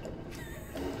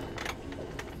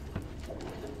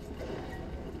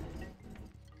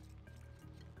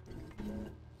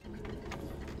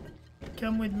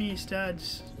 Come with me,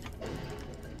 studs.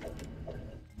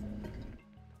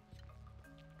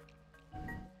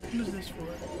 What is this for?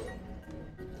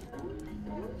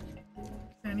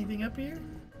 Anything up here?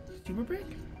 Super brick?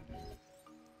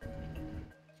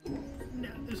 No,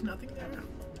 there's nothing there.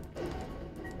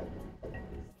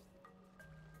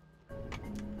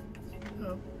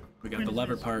 Oh. We got the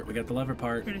lever part. We got the lever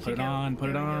part. Where does Put it it go? on. Put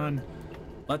it There we go. on.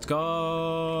 Let's go.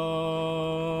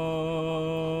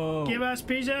 Give us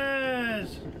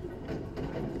pieces.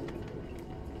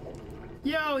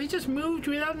 Yo, he just moved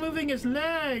without moving his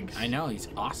legs. I know, he's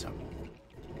awesome.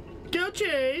 Go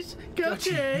Chase! Go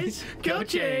Chase! Go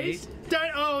Chase!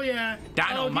 Oh yeah.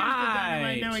 Dynamite! Oh,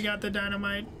 dynamite! Now we got the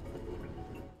dynamite.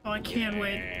 Oh, I can't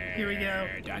wait. Here we go.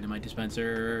 Dynamite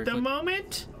dispenser. The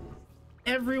moment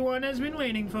everyone has been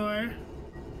waiting for.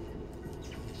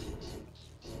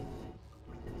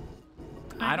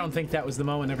 I don't think that was the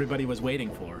moment everybody was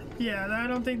waiting for. Yeah, I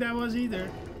don't think that was either.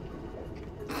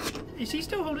 Is he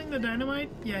still holding the dynamite?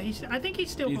 Yeah, I think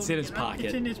he's still holding it. It's in his pocket.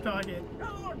 It's in his pocket.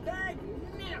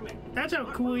 That's how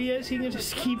cool he is. He can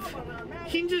just keep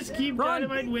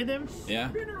dynamite with him.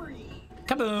 Yeah.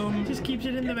 Kaboom! Just keeps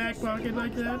it in the back pocket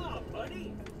like that.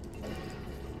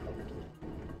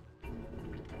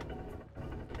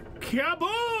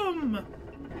 Kaboom!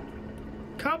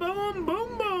 Kaboom!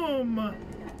 Boom! Boom!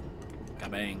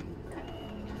 Kabang!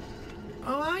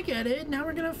 Oh, I get it. Now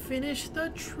we're gonna finish the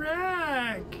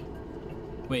track.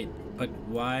 Wait, but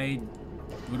why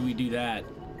would we do that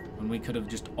when we could have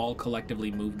just all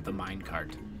collectively moved the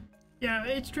minecart? Yeah,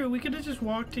 it's true. We could have just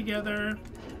walked together,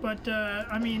 but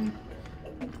I mean,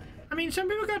 some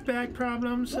people got back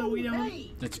problems, so we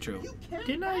don't. That's true.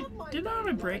 Didn't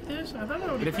I break this? I thought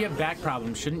I would. But if you have back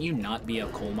problems, shouldn't you not be a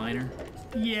coal miner?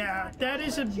 Yeah, that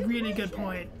is a really good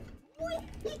point.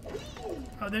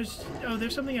 Oh, there's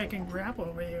something I can grab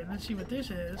over here. Let's see what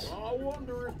this is. I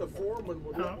wonder if the foreman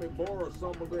would let me borrow some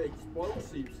of the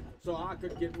explosives so I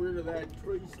could get rid of that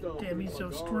tree stump. Damn, he's so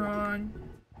strong.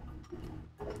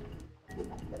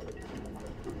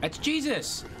 That's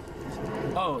Jesus.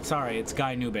 Oh, sorry, it's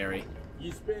Guy Newberry.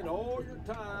 You spend all your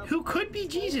time. Who could be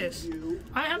Jesus?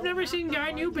 I have never seen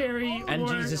Guy Newberry and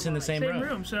or Jesus in the same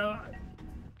room. So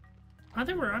I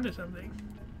think we're onto something.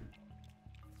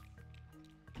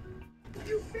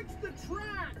 You fixed the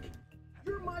track!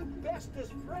 You're my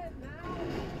bestest friend now!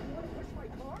 You wanna push my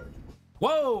cart?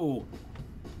 Whoa!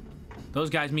 Those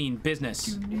guys mean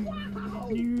business. Wow.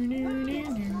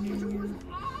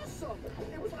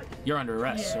 You're under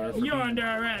arrest, sir. You're under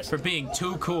arrest. For being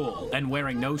too cool and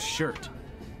wearing no shirt.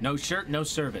 No shirt, no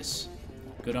service.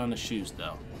 Good on the shoes,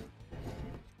 though.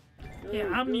 Yeah,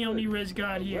 I'm the only Riz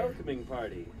God here. Welcoming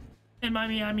party. And by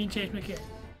me, I mean Chase McCain.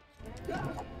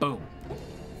 Boom.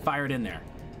 Fire it in there.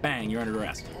 Bang, you're under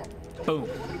arrest. Boom.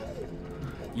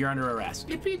 You're under arrest.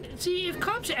 If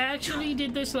cops actually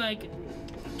did this, like,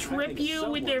 trip you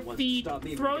with their feet,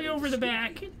 throw you over the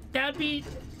back, that'd be...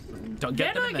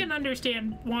 Then I can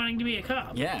understand wanting to be a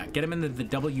cop. Yeah, get him into the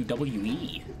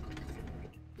WWE.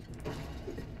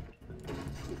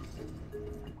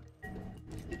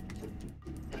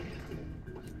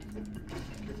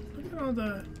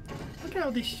 Look at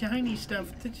all this shiny stuff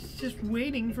that's just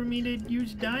waiting for me to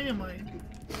use dynamite.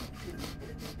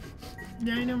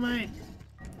 Dynamite.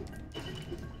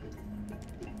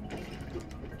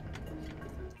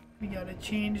 We got a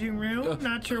changing room.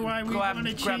 Not sure why we want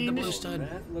to change. Grab the blue stud.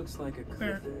 That looks like a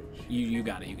cliff edge. You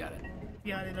got it. You got it.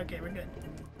 Got it. Okay, we're good.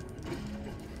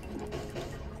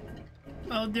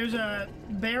 Oh, there's a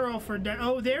barrel for.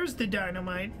 Oh, there's the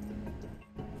dynamite.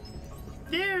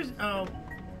 There's. Oh.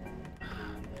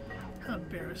 How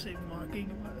embarrassing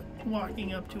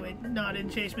walking up to it. Not in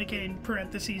Chase McCain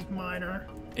parentheses minor.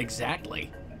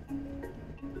 Exactly.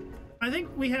 I think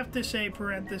we have to say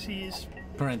parentheses.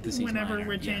 Parentheses whenever minor,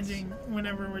 we're changing. Yes.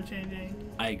 Whenever we're changing.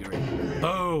 I agree.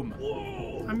 Boom.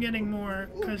 I'm getting more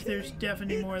because there's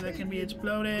definitely more that can be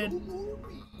exploded.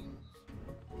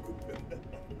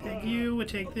 Take you. We'll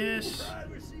take this.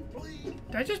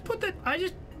 Did I just put that? I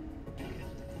just.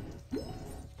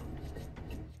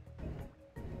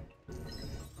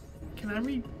 Can I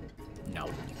read? No,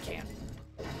 you can't.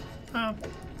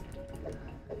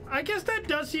 I guess that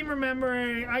does seem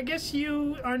remembering. I guess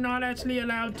you are not actually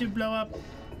allowed to blow up.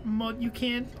 You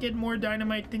can't get more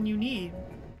dynamite than you need.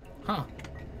 Huh.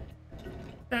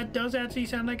 That does actually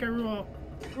sound like a rule.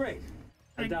 Great.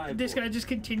 Like, this guy just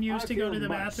continues to go to the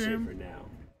bathroom. Now.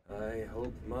 I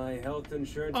hope my health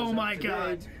insurance. Oh my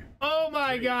god. Oh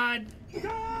my god.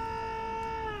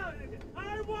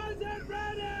 I wasn't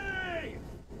ready.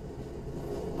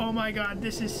 Oh my god,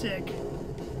 this is sick.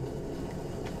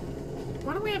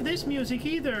 Why don't we have this music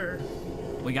either?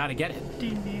 We gotta get it.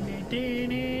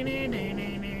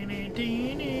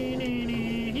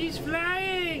 He's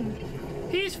flying!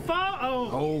 He's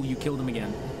Oh, you killed him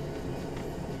again.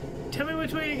 Tell me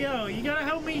which way to go. You gotta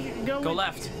help me go. Go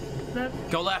left.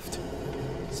 Go left.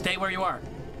 Stay where you are.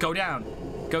 Go down.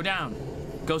 Go down.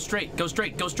 Go straight. Go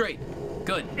straight. Go straight.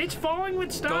 Good. It's falling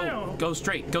with style. Go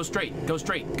straight. Go straight. Go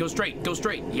straight. Go straight. Go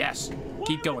straight. Yes.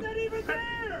 Keep going.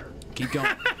 Keep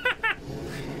going.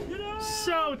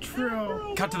 So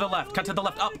true. Cut to the left. Cut to the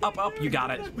left. Up, up, up. You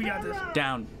got it. We got this.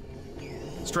 Down.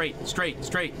 Straight, straight,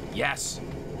 straight. Yes.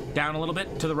 Down a little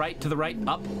bit. To the right, to the right.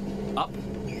 Up, up.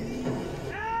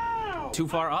 Ow! Too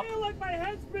far up. I feel like my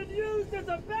head's been used as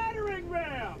a battering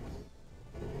ram.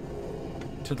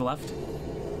 To the left.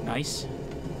 Nice.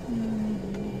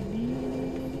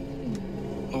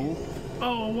 Oh.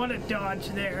 Oh, what a dodge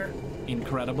there.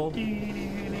 Incredible. Why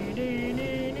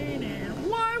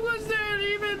was that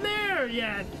even there?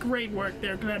 Yeah, great work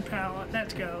there, Glenn Powell.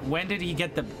 Let's go. When did he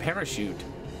get the parachute?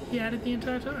 He had it the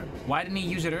entire time. Why didn't he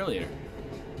use it earlier?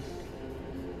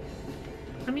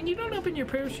 I mean, you don't open your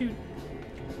parachute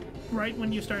right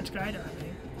when you start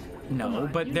skydiving. No,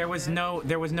 but there was no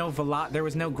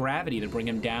gravity to bring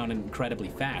him down incredibly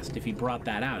fast. If he brought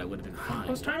that out, it would have been fine.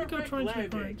 I was trying to go towards the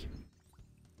point.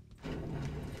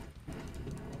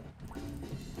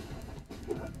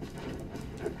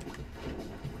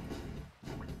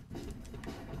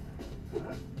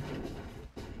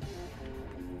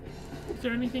 Is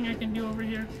there anything I can do over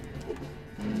here?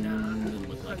 No, doesn't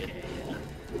look like it.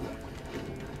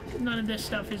 None of this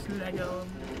stuff is Lego.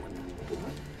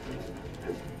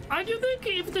 I do think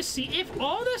if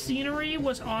all the scenery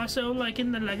was also like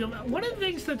in the Lego, one of the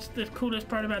things that's the coolest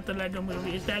part about the Lego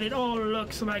movie is that it all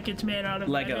looks like it's made out of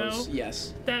Legos. Lego.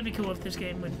 Yes. That'd be cool if this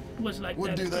game was like that.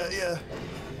 Would do that, yeah.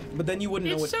 But then you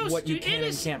wouldn't know what you can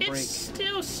and can't break. It's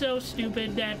still so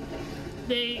stupid that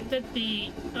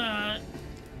the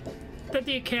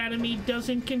Academy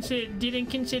didn't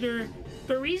consider.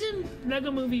 The reason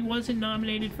Lego Movie wasn't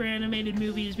nominated for animated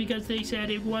movie is because they said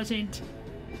it wasn't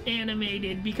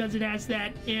animated because it has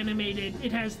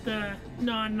the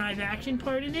non-live action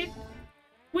part in it,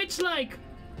 which like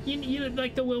you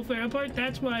like the Will Ferrell part.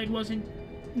 That's why it wasn't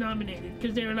nominated,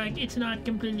 because they were like, it's not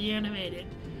completely animated.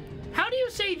 How do you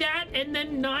say that and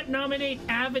then not nominate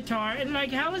Avatar? And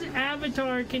like, how is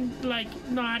Avatar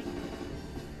not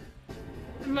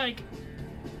like?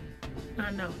 I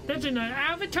don't know. That's another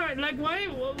Avatar. Like, why?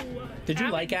 Did you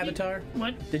like Avatar?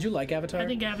 What? Did you like Avatar? I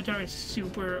think Avatar is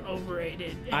super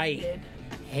overrated. I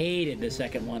hated the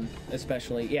second one,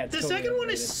 especially. Yeah, it's the totally second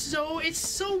overrated. one is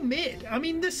so mid. I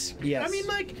mean, Yes. I mean,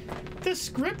 like, the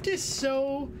script is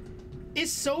so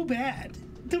bad.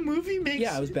 The movie makes.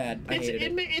 Yeah, it was bad. I hated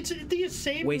it. It's the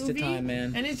same Waste movie. of time,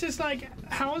 man. And it's just like,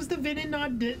 how is the villain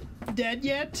not dead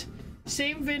yet?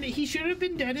 Same villain. He should have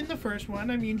been dead in the first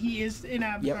one. I mean, he is in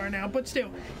Avatar now, but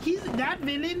still, that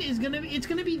villain is it's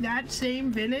gonna be that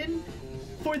same villain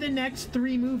for the next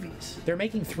 3 movies. They're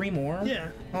making 3 more? Yeah.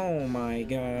 Oh my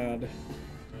god.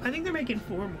 I think they're making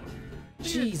 4 more.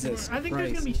 Jesus I think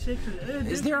there's gonna be 6 of it.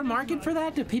 Is there a market for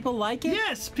that? Do people like it?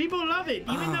 Yes, people love it,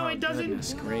 even though it doesn't.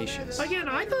 Goodness gracious. Again,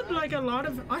 I thought like and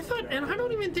I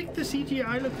don't even think the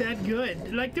CGI looked that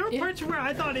good. Like there were parts where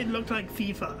I thought it looked like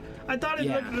FIFA. I thought it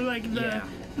looked like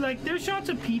like there's shots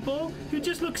of people who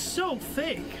just look so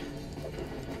fake.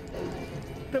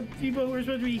 The people who are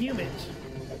supposed to be humans.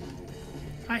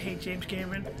 I hate James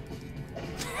Cameron.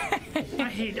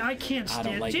 I can't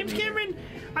stand like James Cameron.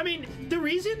 I mean, the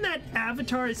reason that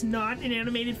Avatar is not an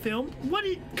animated film,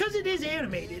 because it is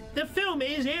animated. The film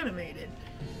is animated.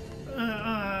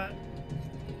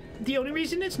 The only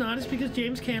reason it's not is because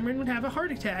James Cameron would have a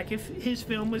heart attack if his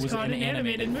film was called an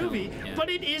animated movie. Yeah. But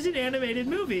it is an animated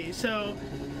movie, so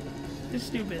it's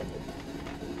stupid.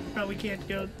 Oh, we can't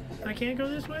go. I can't go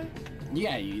this way?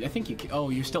 Yeah, I think you can. Oh,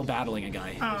 you're still battling a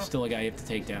guy. Oh. There's still a guy you have to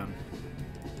take down.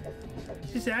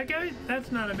 Is that guy?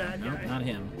 That's not a bad guy. No, not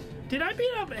him. Did I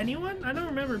beat up anyone? I don't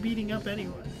remember beating up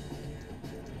anyone.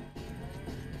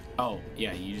 Oh,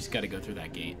 yeah, you just gotta go through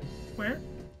that gate. Where?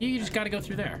 You just gotta go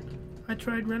through there. I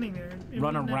tried running there.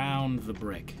 Run around the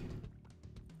brick.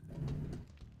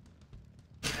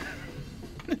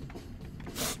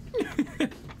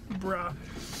 Bruh.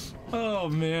 Oh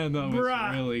man, that was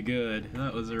really good.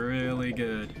 That was really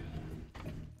good.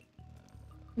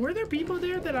 Were there people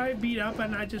there that I beat up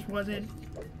and I just wasn't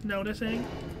noticing?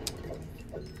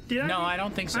 No, I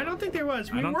don't think so. I don't think there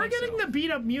was. We were getting the beat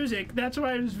up music. That's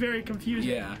why it was very confusing.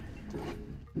 Yeah.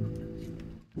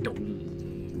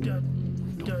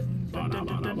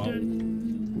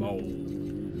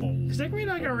 Is there gonna be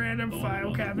like a random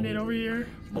file cabinet over here?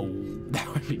 That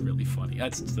would be really funny.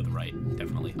 That's to the right,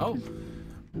 definitely. Oh.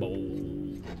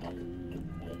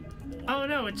 Oh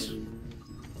no, it's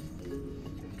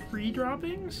free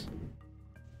droppings?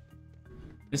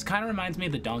 This kind of reminds me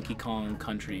of the Donkey Kong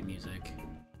Country music.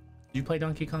 Did you play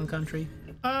Donkey Kong Country?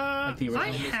 I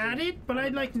had it, but I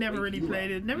like never really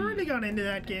played it. Never really got into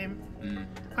that game.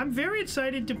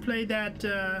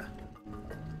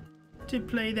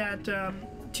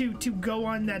 to go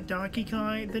on that Donkey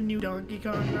Kong, the new Donkey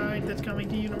Kong ride that's coming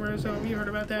to Universal. Have you heard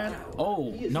about that?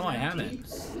 Oh, no, I haven't.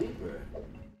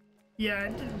 Yeah,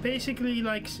 basically,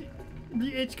 like,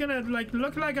 it's gonna like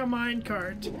look like a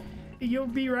minecart. You'll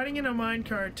be riding in a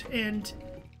minecart, and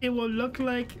it will look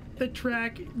like the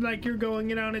track, like you're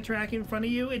going on a track in front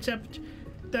of you, except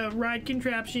the ride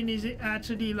contraption is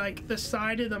actually like the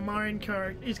side of the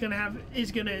minecart is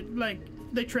gonna like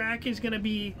the track is gonna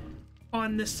be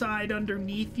on the side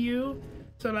underneath you.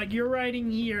 So like you're riding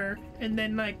here, and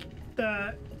then like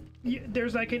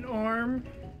there's like an arm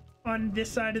on this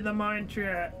side of the mine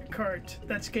cart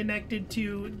that's connected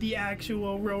to the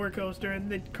actual roller coaster, and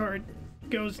the cart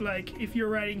goes like, if you're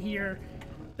riding here,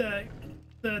 the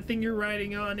thing you're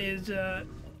riding on is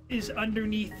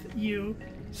underneath you.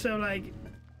 So like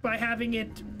by having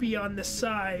it be on the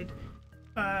side,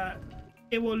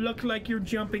 it will look like you're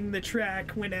jumping the track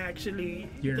when actually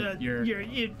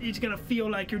it's gonna feel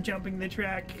like you're jumping the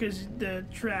track, because the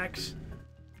tracks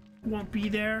won't be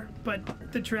there,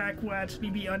 but the track will actually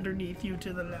be underneath you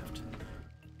to the left.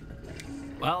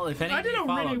 Well, if anything,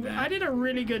 I did a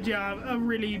really good job,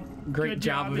 great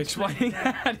job of explaining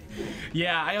that.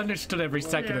 Yeah, I understood every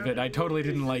second of it. I totally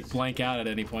didn't like blank out at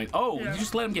any point. Oh, you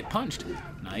just let him get punched.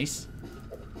 Nice.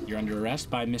 You're under arrest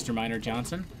by Mr. Minor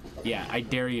Johnson. Yeah, I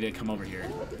dare you to come over here.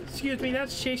 Excuse me,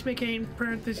 that's Chase McCain,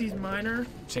 parentheses minor.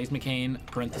 Chase McCain,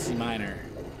 parentheses minor.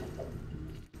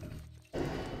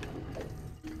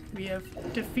 We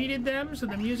have defeated them, so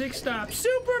the music stops.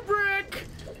 Super Brick!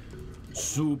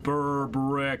 Super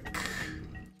Brick.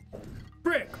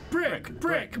 Brick, brick,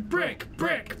 brick, brick,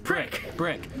 brick, brick.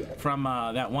 Brick. From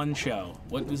that one show.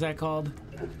 What was that called?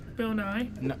 Bill Nye?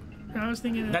 No. I was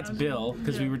thinking that's Bill,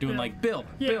 because we were doing Bill. Like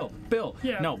Bill.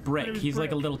 Yeah. No, Brick. He's Brick.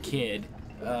 like a little kid.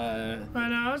 I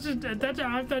know. I was just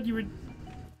I thought you were.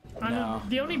 I know.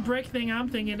 The only Brick thing I'm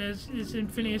thinking is in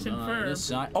Phineas and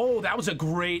Ferb. Oh, that was a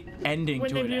great ending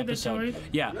to an episode.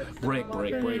 Yeah, brick.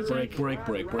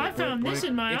 I found this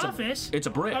in my office. It's a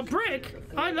brick. A brick.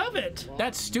 I love it.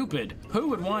 That's stupid. Who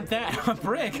would want that? A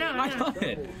brick. No, I love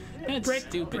it. That's brick,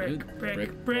 stupid.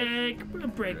 Brick.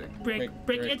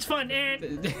 It's fun.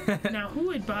 And now, who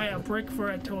would buy a brick for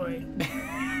a toy?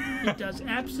 It does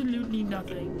absolutely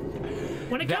nothing.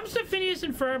 When it comes to Phineas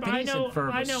and Ferb, I know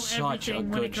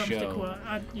everything when it comes to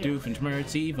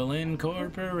Doofenshmirtz Evil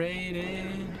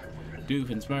Incorporated.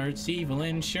 Doofenshmirtz Evil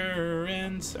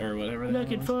Insurance, or whatever.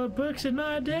 Looking for books in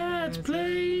my dad's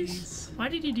place. Why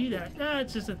did you do that?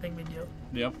 It's just a thing we do.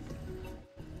 Yep.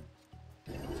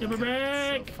 Super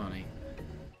Brick. So funny.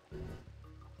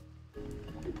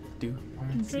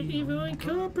 Evil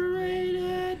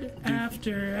Incorporated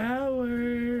After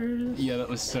Hours. Yeah, that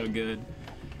was so good.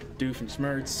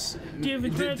 Doofenshmirtz.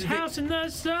 Doofenshmirtz House in the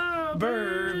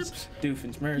Suburbs.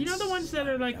 Doofenshmirtz. You know the ones that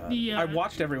are like the. I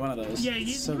watched every one of those. Yeah,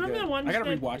 you so remember good. the ones. I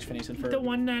gotta rewatch Phineas and Ferb. The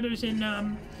one that is in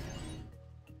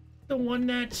the one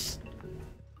that's.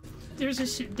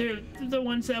 The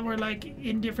ones that were like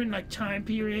in different like time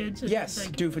periods. Yes,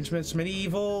 like, Doofenshmirtz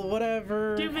Medieval,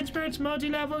 whatever. Doofenshmirtz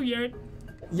multi-level yurt.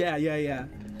 Yeah.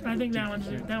 I think that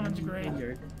one's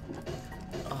great.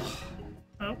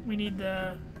 Oh, we need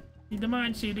the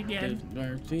mind suit again.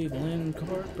 Doofenshmirtz Evil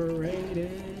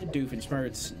Incorporated.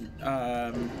 Doofenshmirtz,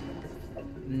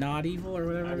 not evil or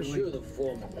whatever. I'm sure the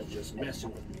foreman was just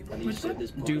messing with me when he said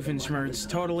this. Doofenshmirtz,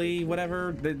 totally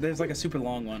whatever. There's like a super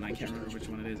long one. I can't remember which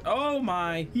one it is. Oh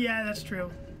my! Yeah, that's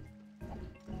true.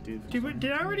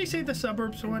 Did I already say the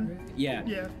suburbs one? Yeah.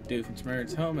 Yeah.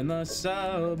 Doofenshmirtz Home in the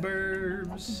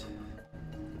Suburbs.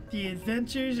 The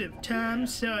Adventures of Tom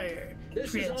Sawyer,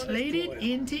 translated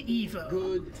into evil.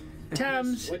 Good.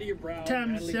 Tom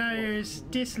Sawyer's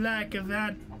dislike of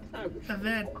Aunt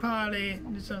Polly,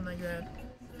 something like that.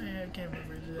 I can't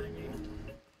remember exactly.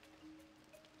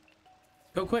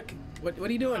 Go quick! What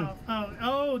are you doing?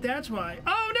 Oh, that's why.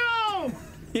 Oh no!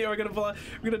 Yeah, we're gonna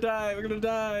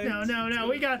die. No,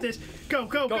 we got this. Go.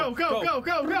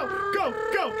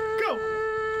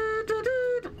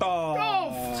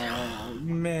 Oh,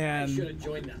 man. I should have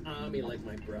joined the army like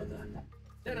my brother.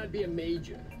 Then I'd be a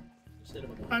major instead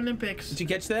of a Olympics. Did you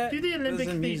catch that? Do the Olympic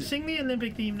theme. Sing the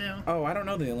Olympic theme now. Oh, I don't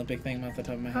know the Olympic theme off the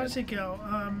top of my head. How does it go?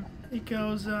 It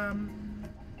goes,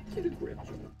 Get a grip,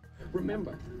 Joe.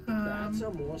 Remember, that's a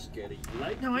more scary.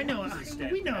 Like no, I know.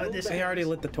 We know this. They already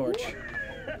lit the torch.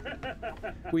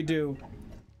 We do.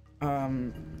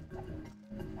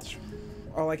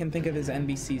 All I can think of is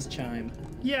NBC's chime.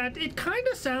 Yeah, it kind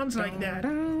of sounds like that.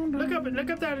 Look up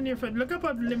that in your phone. Look up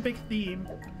Olympic theme.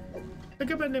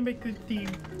 Look up Olympic theme.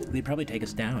 They'd probably take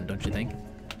us down, don't you think?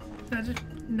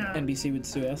 No. NBC would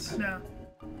sue us. No.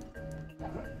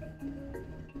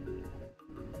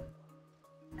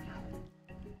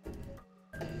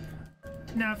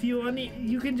 Now, if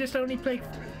you can just only play,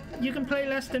 you can play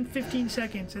less than 15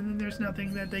 seconds, and then there's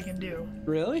nothing that they can do.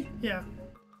 Really? Yeah.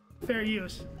 Fair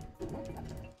use.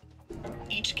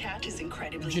 Each cat is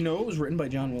incredibly. Did you know it was written by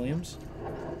John Williams?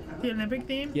 The Olympic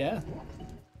theme? Yeah.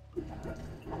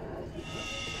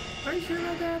 Are you sure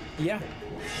about that? Yeah.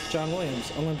 John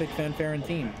Williams, Olympic fanfare and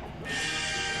theme.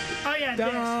 Oh yeah,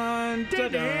 dun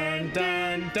dun dun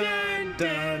dun dun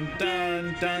dun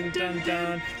dun dun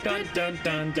dun dun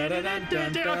dun dun dun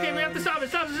dun. Okay, we have to stop it.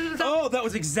 Stop. Oh, that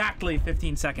was exactly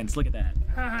 15 seconds. Look at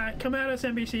that. Come at us,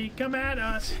 NBC. Come at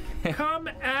us. Come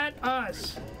at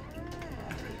us.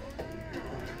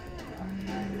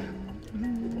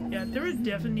 Yeah, there is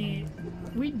definitely.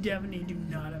 We definitely do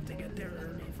not have to get there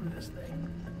early for this thing.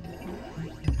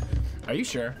 Are you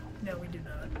sure? No, we do not.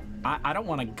 I don't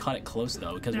want to cut it close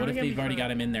though, because what if they've already got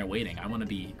him in there waiting? I want to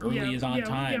be early as on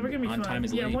time. Yeah, we're gonna be on fine. time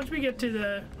is yeah, late. once we get to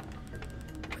the,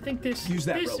 I think this. Use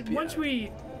that rope, once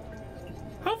we.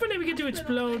 Hopefully we get to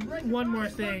explode one more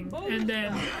thing, and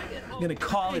then. I'm gonna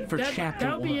call it for chapter 1.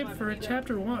 That'll be it for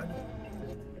chapter 1.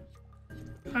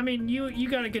 I mean, you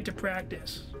gotta get to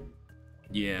practice.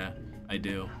 Yeah, I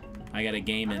do. I got a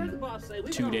game in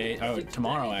 2 days. Oh,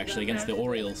 tomorrow actually against the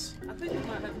Orioles.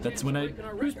 That's when I.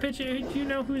 Who's pitching? Do you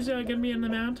know who's gonna be in the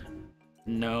mound?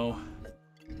 No.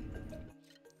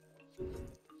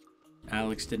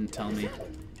 Alex didn't tell me.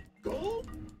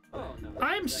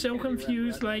 I'm so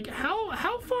confused. Like,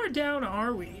 how far down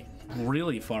are we?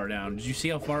 Really far down. Did you see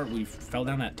how far we fell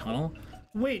down that tunnel?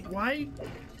 Wait, why?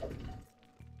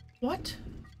 What?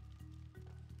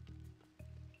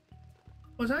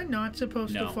 Was I not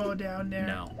supposed to fall down there?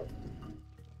 No.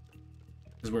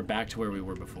 Because we're back to where we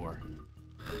were before.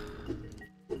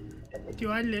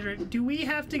 Do we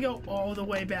have to go all the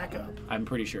way back up? I'm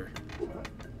pretty sure.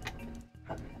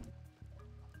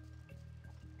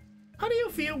 How do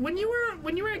you feel when you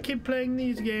were a kid playing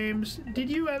these games?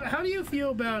 How do you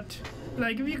feel about,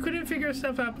 like, if you couldn't figure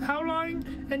stuff out? How long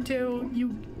until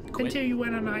you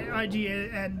went on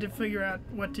IGN and to figure out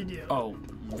what to do? Oh,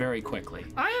 very quickly.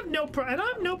 I have no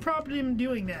problem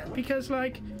doing that, because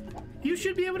like you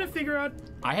should be able to figure out.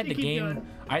 I had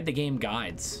the game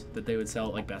guides that they would sell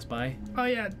at like Best Buy. Oh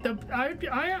yeah,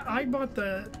 I bought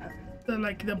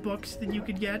the books that you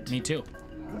could get. Me too.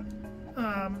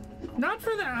 Not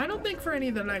for that. I don't think for any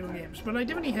of the Lego games, but I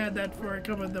definitely had that for a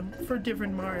couple of them for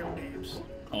different Mario games.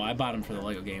 Oh, I bought them for the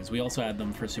Lego games. We also had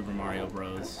them for Super Mario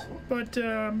Bros. But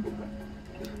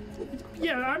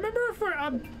yeah, I remember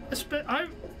I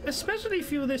especially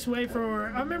feel this way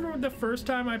I remember the first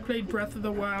time I played Breath of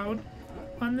the Wild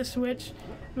on the Switch.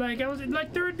 Like, I was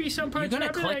like, there would be some parts. You're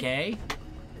gonna click like, A?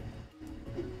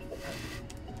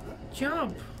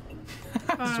 Jump.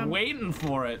 I was waiting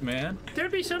for it, man.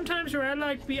 There'd be some times where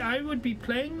I would be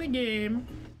playing the game,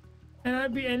 and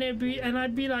I'd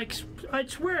be like, I'd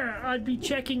swear I'd be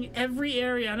checking every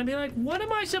area, and I'd be like, what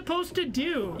am I supposed to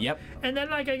do? Yep. And then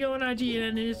like I go on IGN,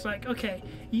 and it's like, okay,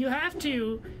 you have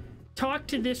to talk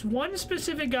to this one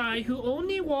specific guy who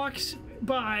only walks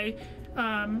by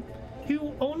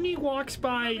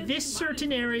this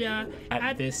certain area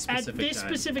at this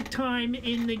specific time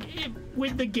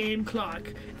with the game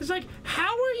clock. It's like,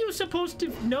 how are you supposed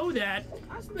to know that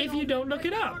if you don't look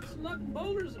it up?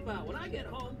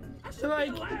 So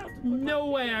like, no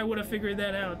way I would have figured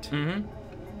that out. Mm-hmm.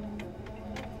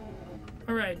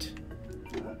 All right.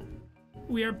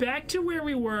 We are back to where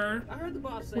we were. I heard the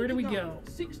boss say, where do we go?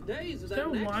 6 days. Is there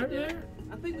water there?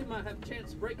 I think we might have a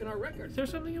chance of breaking our record. Is there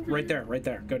something over right there? Right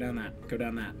there. Go down that. Go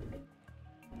down that.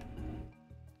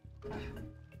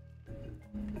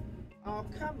 Oh,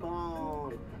 come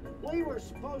on. We were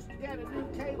supposed to get a new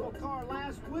cable car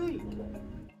last week.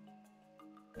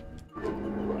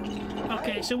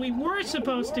 Okay, so we were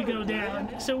supposed to go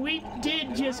down. So we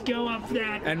did just go up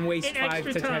that and waste 5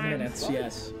 to 10 time. minutes.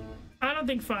 Yes. I don't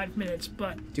think 5 minutes,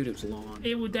 but dude, it was long.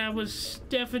 That was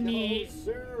definitely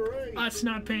us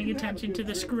not paying attention to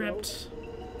the script.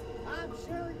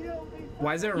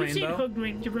 Why is there a rainbow? You've seen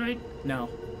Hoodwinked, right? No.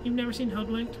 You've never seen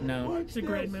Hoodwinked? No. It's a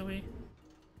great movie.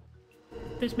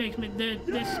 This makes me.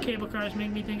 This cable cars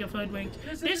make me think of Hoodwinked.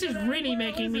 This is really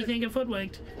making me think of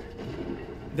Hoodwinked.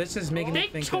 This is making me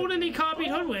think. They totally copied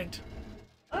Hoodwinked.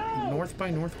 North by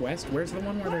Northwest? Where's the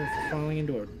one where they're falling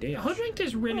into a ditch? Hoodwinked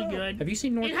is really good. Have you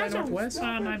seen North by Northwest?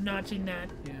 I've not seen that.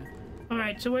 Yeah. All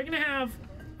right, so we're gonna have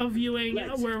a viewing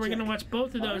where we're gonna watch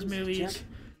both of those movies.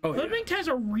 Oh, Hoodwinked has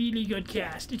a really good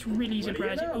cast. It's really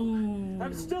surprising. Ooh.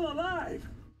 I'm still alive.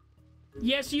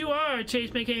 Yes, you are,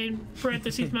 Chase McCain,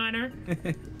 parentheses minor.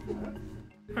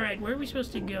 All right, where are we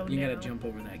supposed to go now? You gotta jump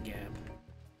over that gap.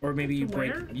 Or maybe you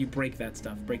break that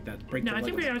stuff. Break No, the I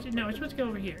think we are. No, we're supposed to go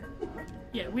over here.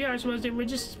 Yeah, we are supposed to. We're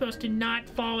just supposed to not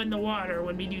fall in the water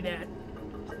when we do that.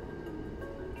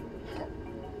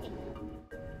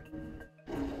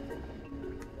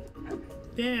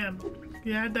 Damn.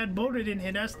 Yeah, that boulder didn't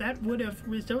hit us. That would have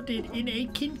resulted in a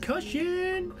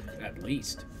concussion. At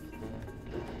least.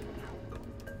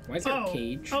 Why is there a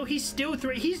cage? Oh, he's still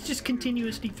he's just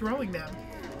continuously throwing them.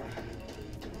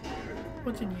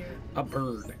 What's in here? A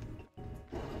bird.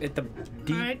 At the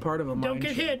deep part of a mine. Don't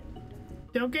get hit.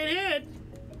 Don't get hit.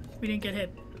 We didn't get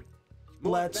hit.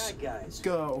 Let's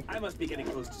go. I must be getting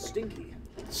close to Stinky.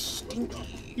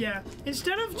 Stinky. Yeah.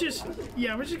 Instead of just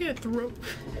we're just gonna throw.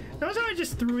 Notice how I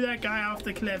just threw that guy off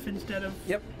the cliff instead of.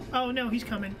 Yep. Oh no, he's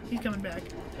coming. He's coming back.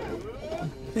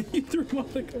 You threw him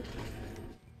off the cliff.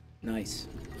 Nice.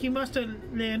 He must have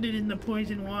landed in the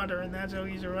poison water, and that's how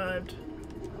he survived.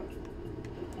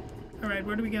 All right,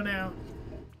 where do we go now?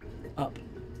 Up.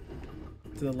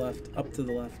 To the left. Up to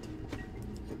the left.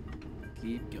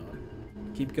 Keep going.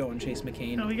 Keep going, Chase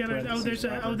McCain. Oh, we gotta.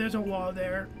 There's a wall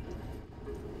there.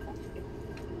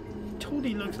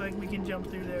 Totally looks like we can jump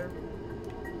through there.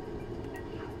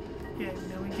 Yeah,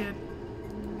 now we get.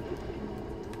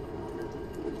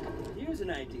 Here's an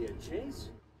idea, Chase.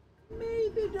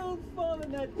 Maybe don't fall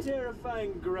in that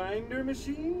terrifying grinder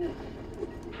machine.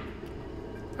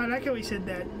 I like how he said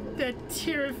that. That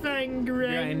terrifying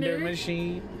grinder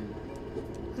machine.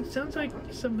 It sounds like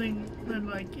something that,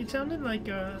 like, it sounded like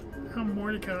how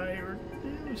Mordecai or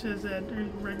who says that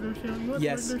regular show. You watch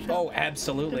Yes. regular show? Oh,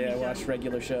 absolutely. I watched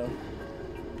regular show.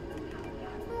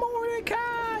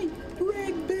 Mordecai,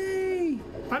 Rigby.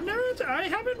 I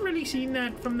haven't really seen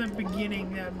that from the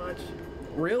beginning that much.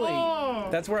 Really? Oh.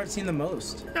 That's where I've seen the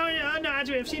most. Oh yeah, no,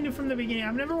 actually, I've seen it from the beginning.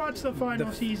 I've never watched the final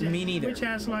season. Me neither. Which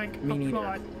has like a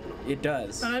plot. It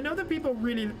does. And I know that people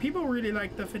really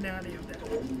like the finale of that.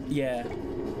 Yeah.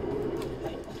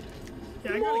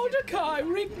 Mordecai,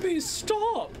 Rigby,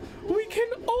 stop! We can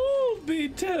all be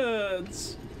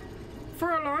turds. For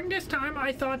a longest time,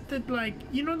 I thought that, like,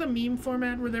 you know the meme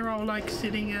format where they're all like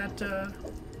sitting at,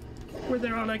 where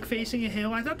they're all like facing a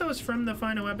hill. I thought that was from the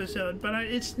final episode, but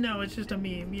it's just a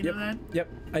meme. You know that? Yep.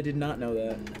 I did not know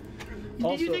that.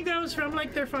 Did you think that was from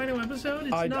like their final episode?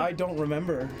 It's not. I don't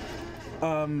remember.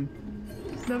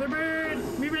 Another bird.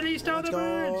 We released all the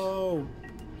birds.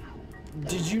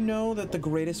 Did you know that the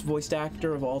greatest voiced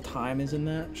actor of all time is in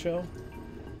that show?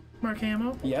 Mark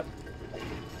Hamill? Yep.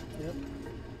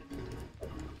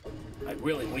 I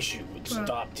really wish you would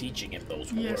stop teaching him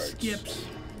those words. Yes, Skips.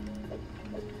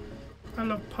 I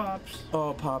love Pops.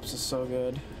 Oh, Pops is so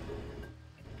good.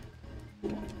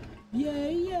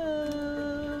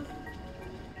 Yeah.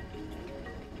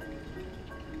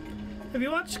 Have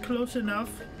you watched Close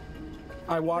Enough?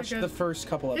 I watched the first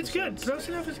couple episodes. It's good. Close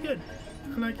Enough is good.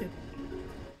 I like it.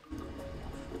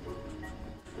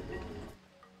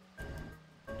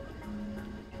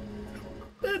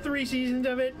 There are 3 seasons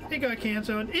of it. It got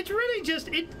canceled. It's really just,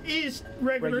 it is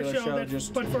regular show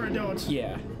but for adults.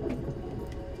 Yeah.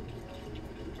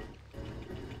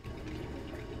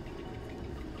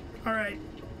 All right.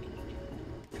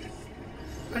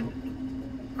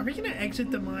 Are we gonna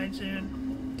exit the mine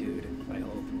soon? Dude, I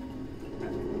hope.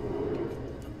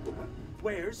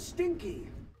 Where's Stinky?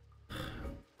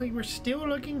 Like, we're still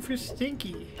looking for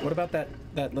Stinky. What about that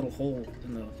little hole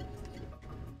in the...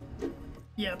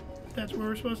 Yep, that's where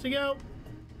we're supposed to go.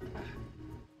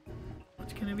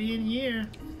 What's gonna be in here?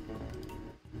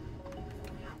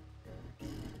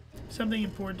 Something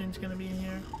important's gonna be in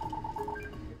here.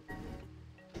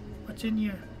 What's in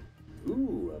here?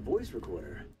 Ooh, a voice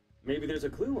recorder. Maybe there's a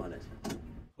clue on it.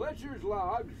 Fletcher's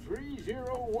log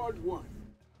 3011.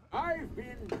 I've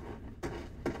been...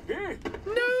 Eh?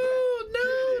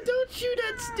 No, don't shoot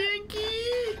at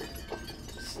Stinky!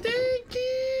 Stinky!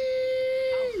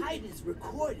 I'll hide his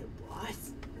recorder,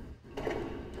 boss.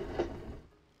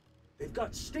 They've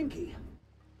got Stinky,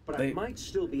 but I might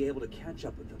still be able to catch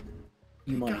up with them.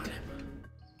 You might.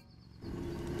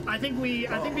 I think we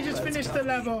just finished the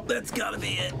level. That's gotta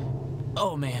be it.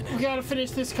 Oh man. We gotta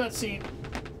finish this cutscene.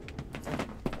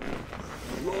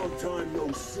 Long time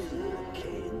no see,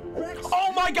 McCain. Rex?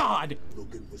 Oh my God!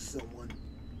 Looking for someone?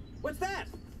 What's that?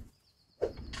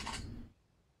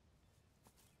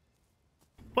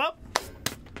 Well,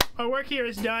 our work here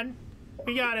is done.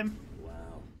 We got him.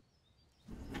 Wow.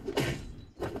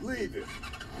 Leave him.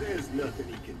 There's nothing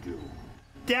he can do.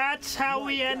 That's how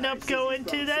we end up going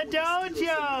to the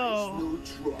dojo.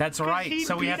 That's right.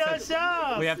 So we have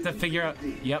to figure out.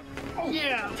 Yep.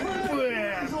 Yeah.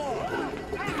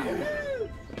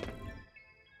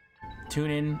 Tune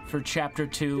in for chapter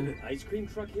 2. Did an ice cream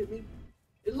truck hit me?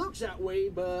 It looks that way,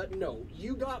 but no.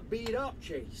 You got beat up,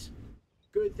 Chase.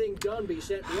 Good thing Dunby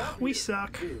sent me up. We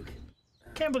suck.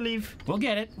 Can't believe. We'll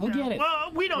get it. We'll get it.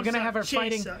 Well, we don't. We're gonna suck. have our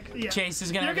Chase fighting. Yeah. Chase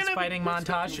is gonna have his fighting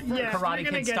montage, Karate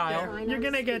Kid style. There. You're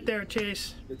gonna get there,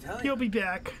 Chase. You'll be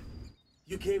back.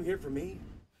 You came here for me?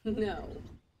 No.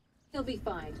 He'll be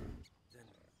fine. Then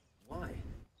why?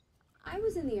 I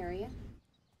was in the area.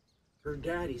 Her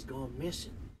daddy's gone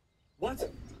missing. What?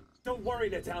 Don't worry,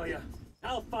 Natalia.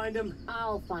 I'll find him.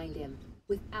 I'll find him.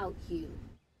 Without you.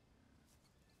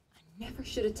 I never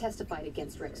should have testified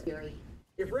against Rex Fury.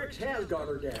 If Rex has got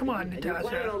her dad, come on, and you're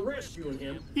planning Natasha. on rescuing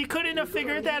him, you couldn't have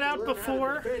figured that out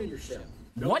before.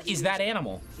 What is that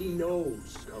animal? He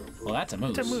knows. Well, that's a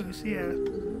moose. It's a moose, yeah.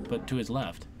 But to his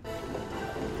left.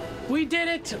 We did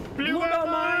it! Blue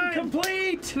Mine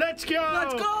complete! Let's go!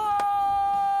 Let's go!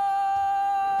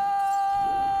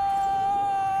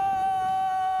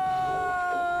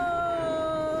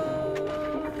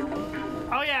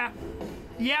 Oh yeah.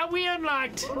 Yeah, we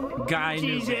unlocked Guy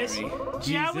Jesus. Newberry.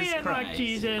 Yeah, we Jesus unlocked Christ,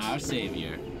 Jesus. our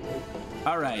savior.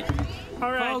 All right.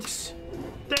 All right. Folks.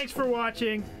 Thanks for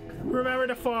watching. Remember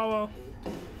to follow.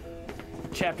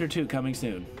 Chapter 2 coming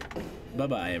soon.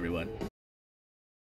 Bye-bye, everyone.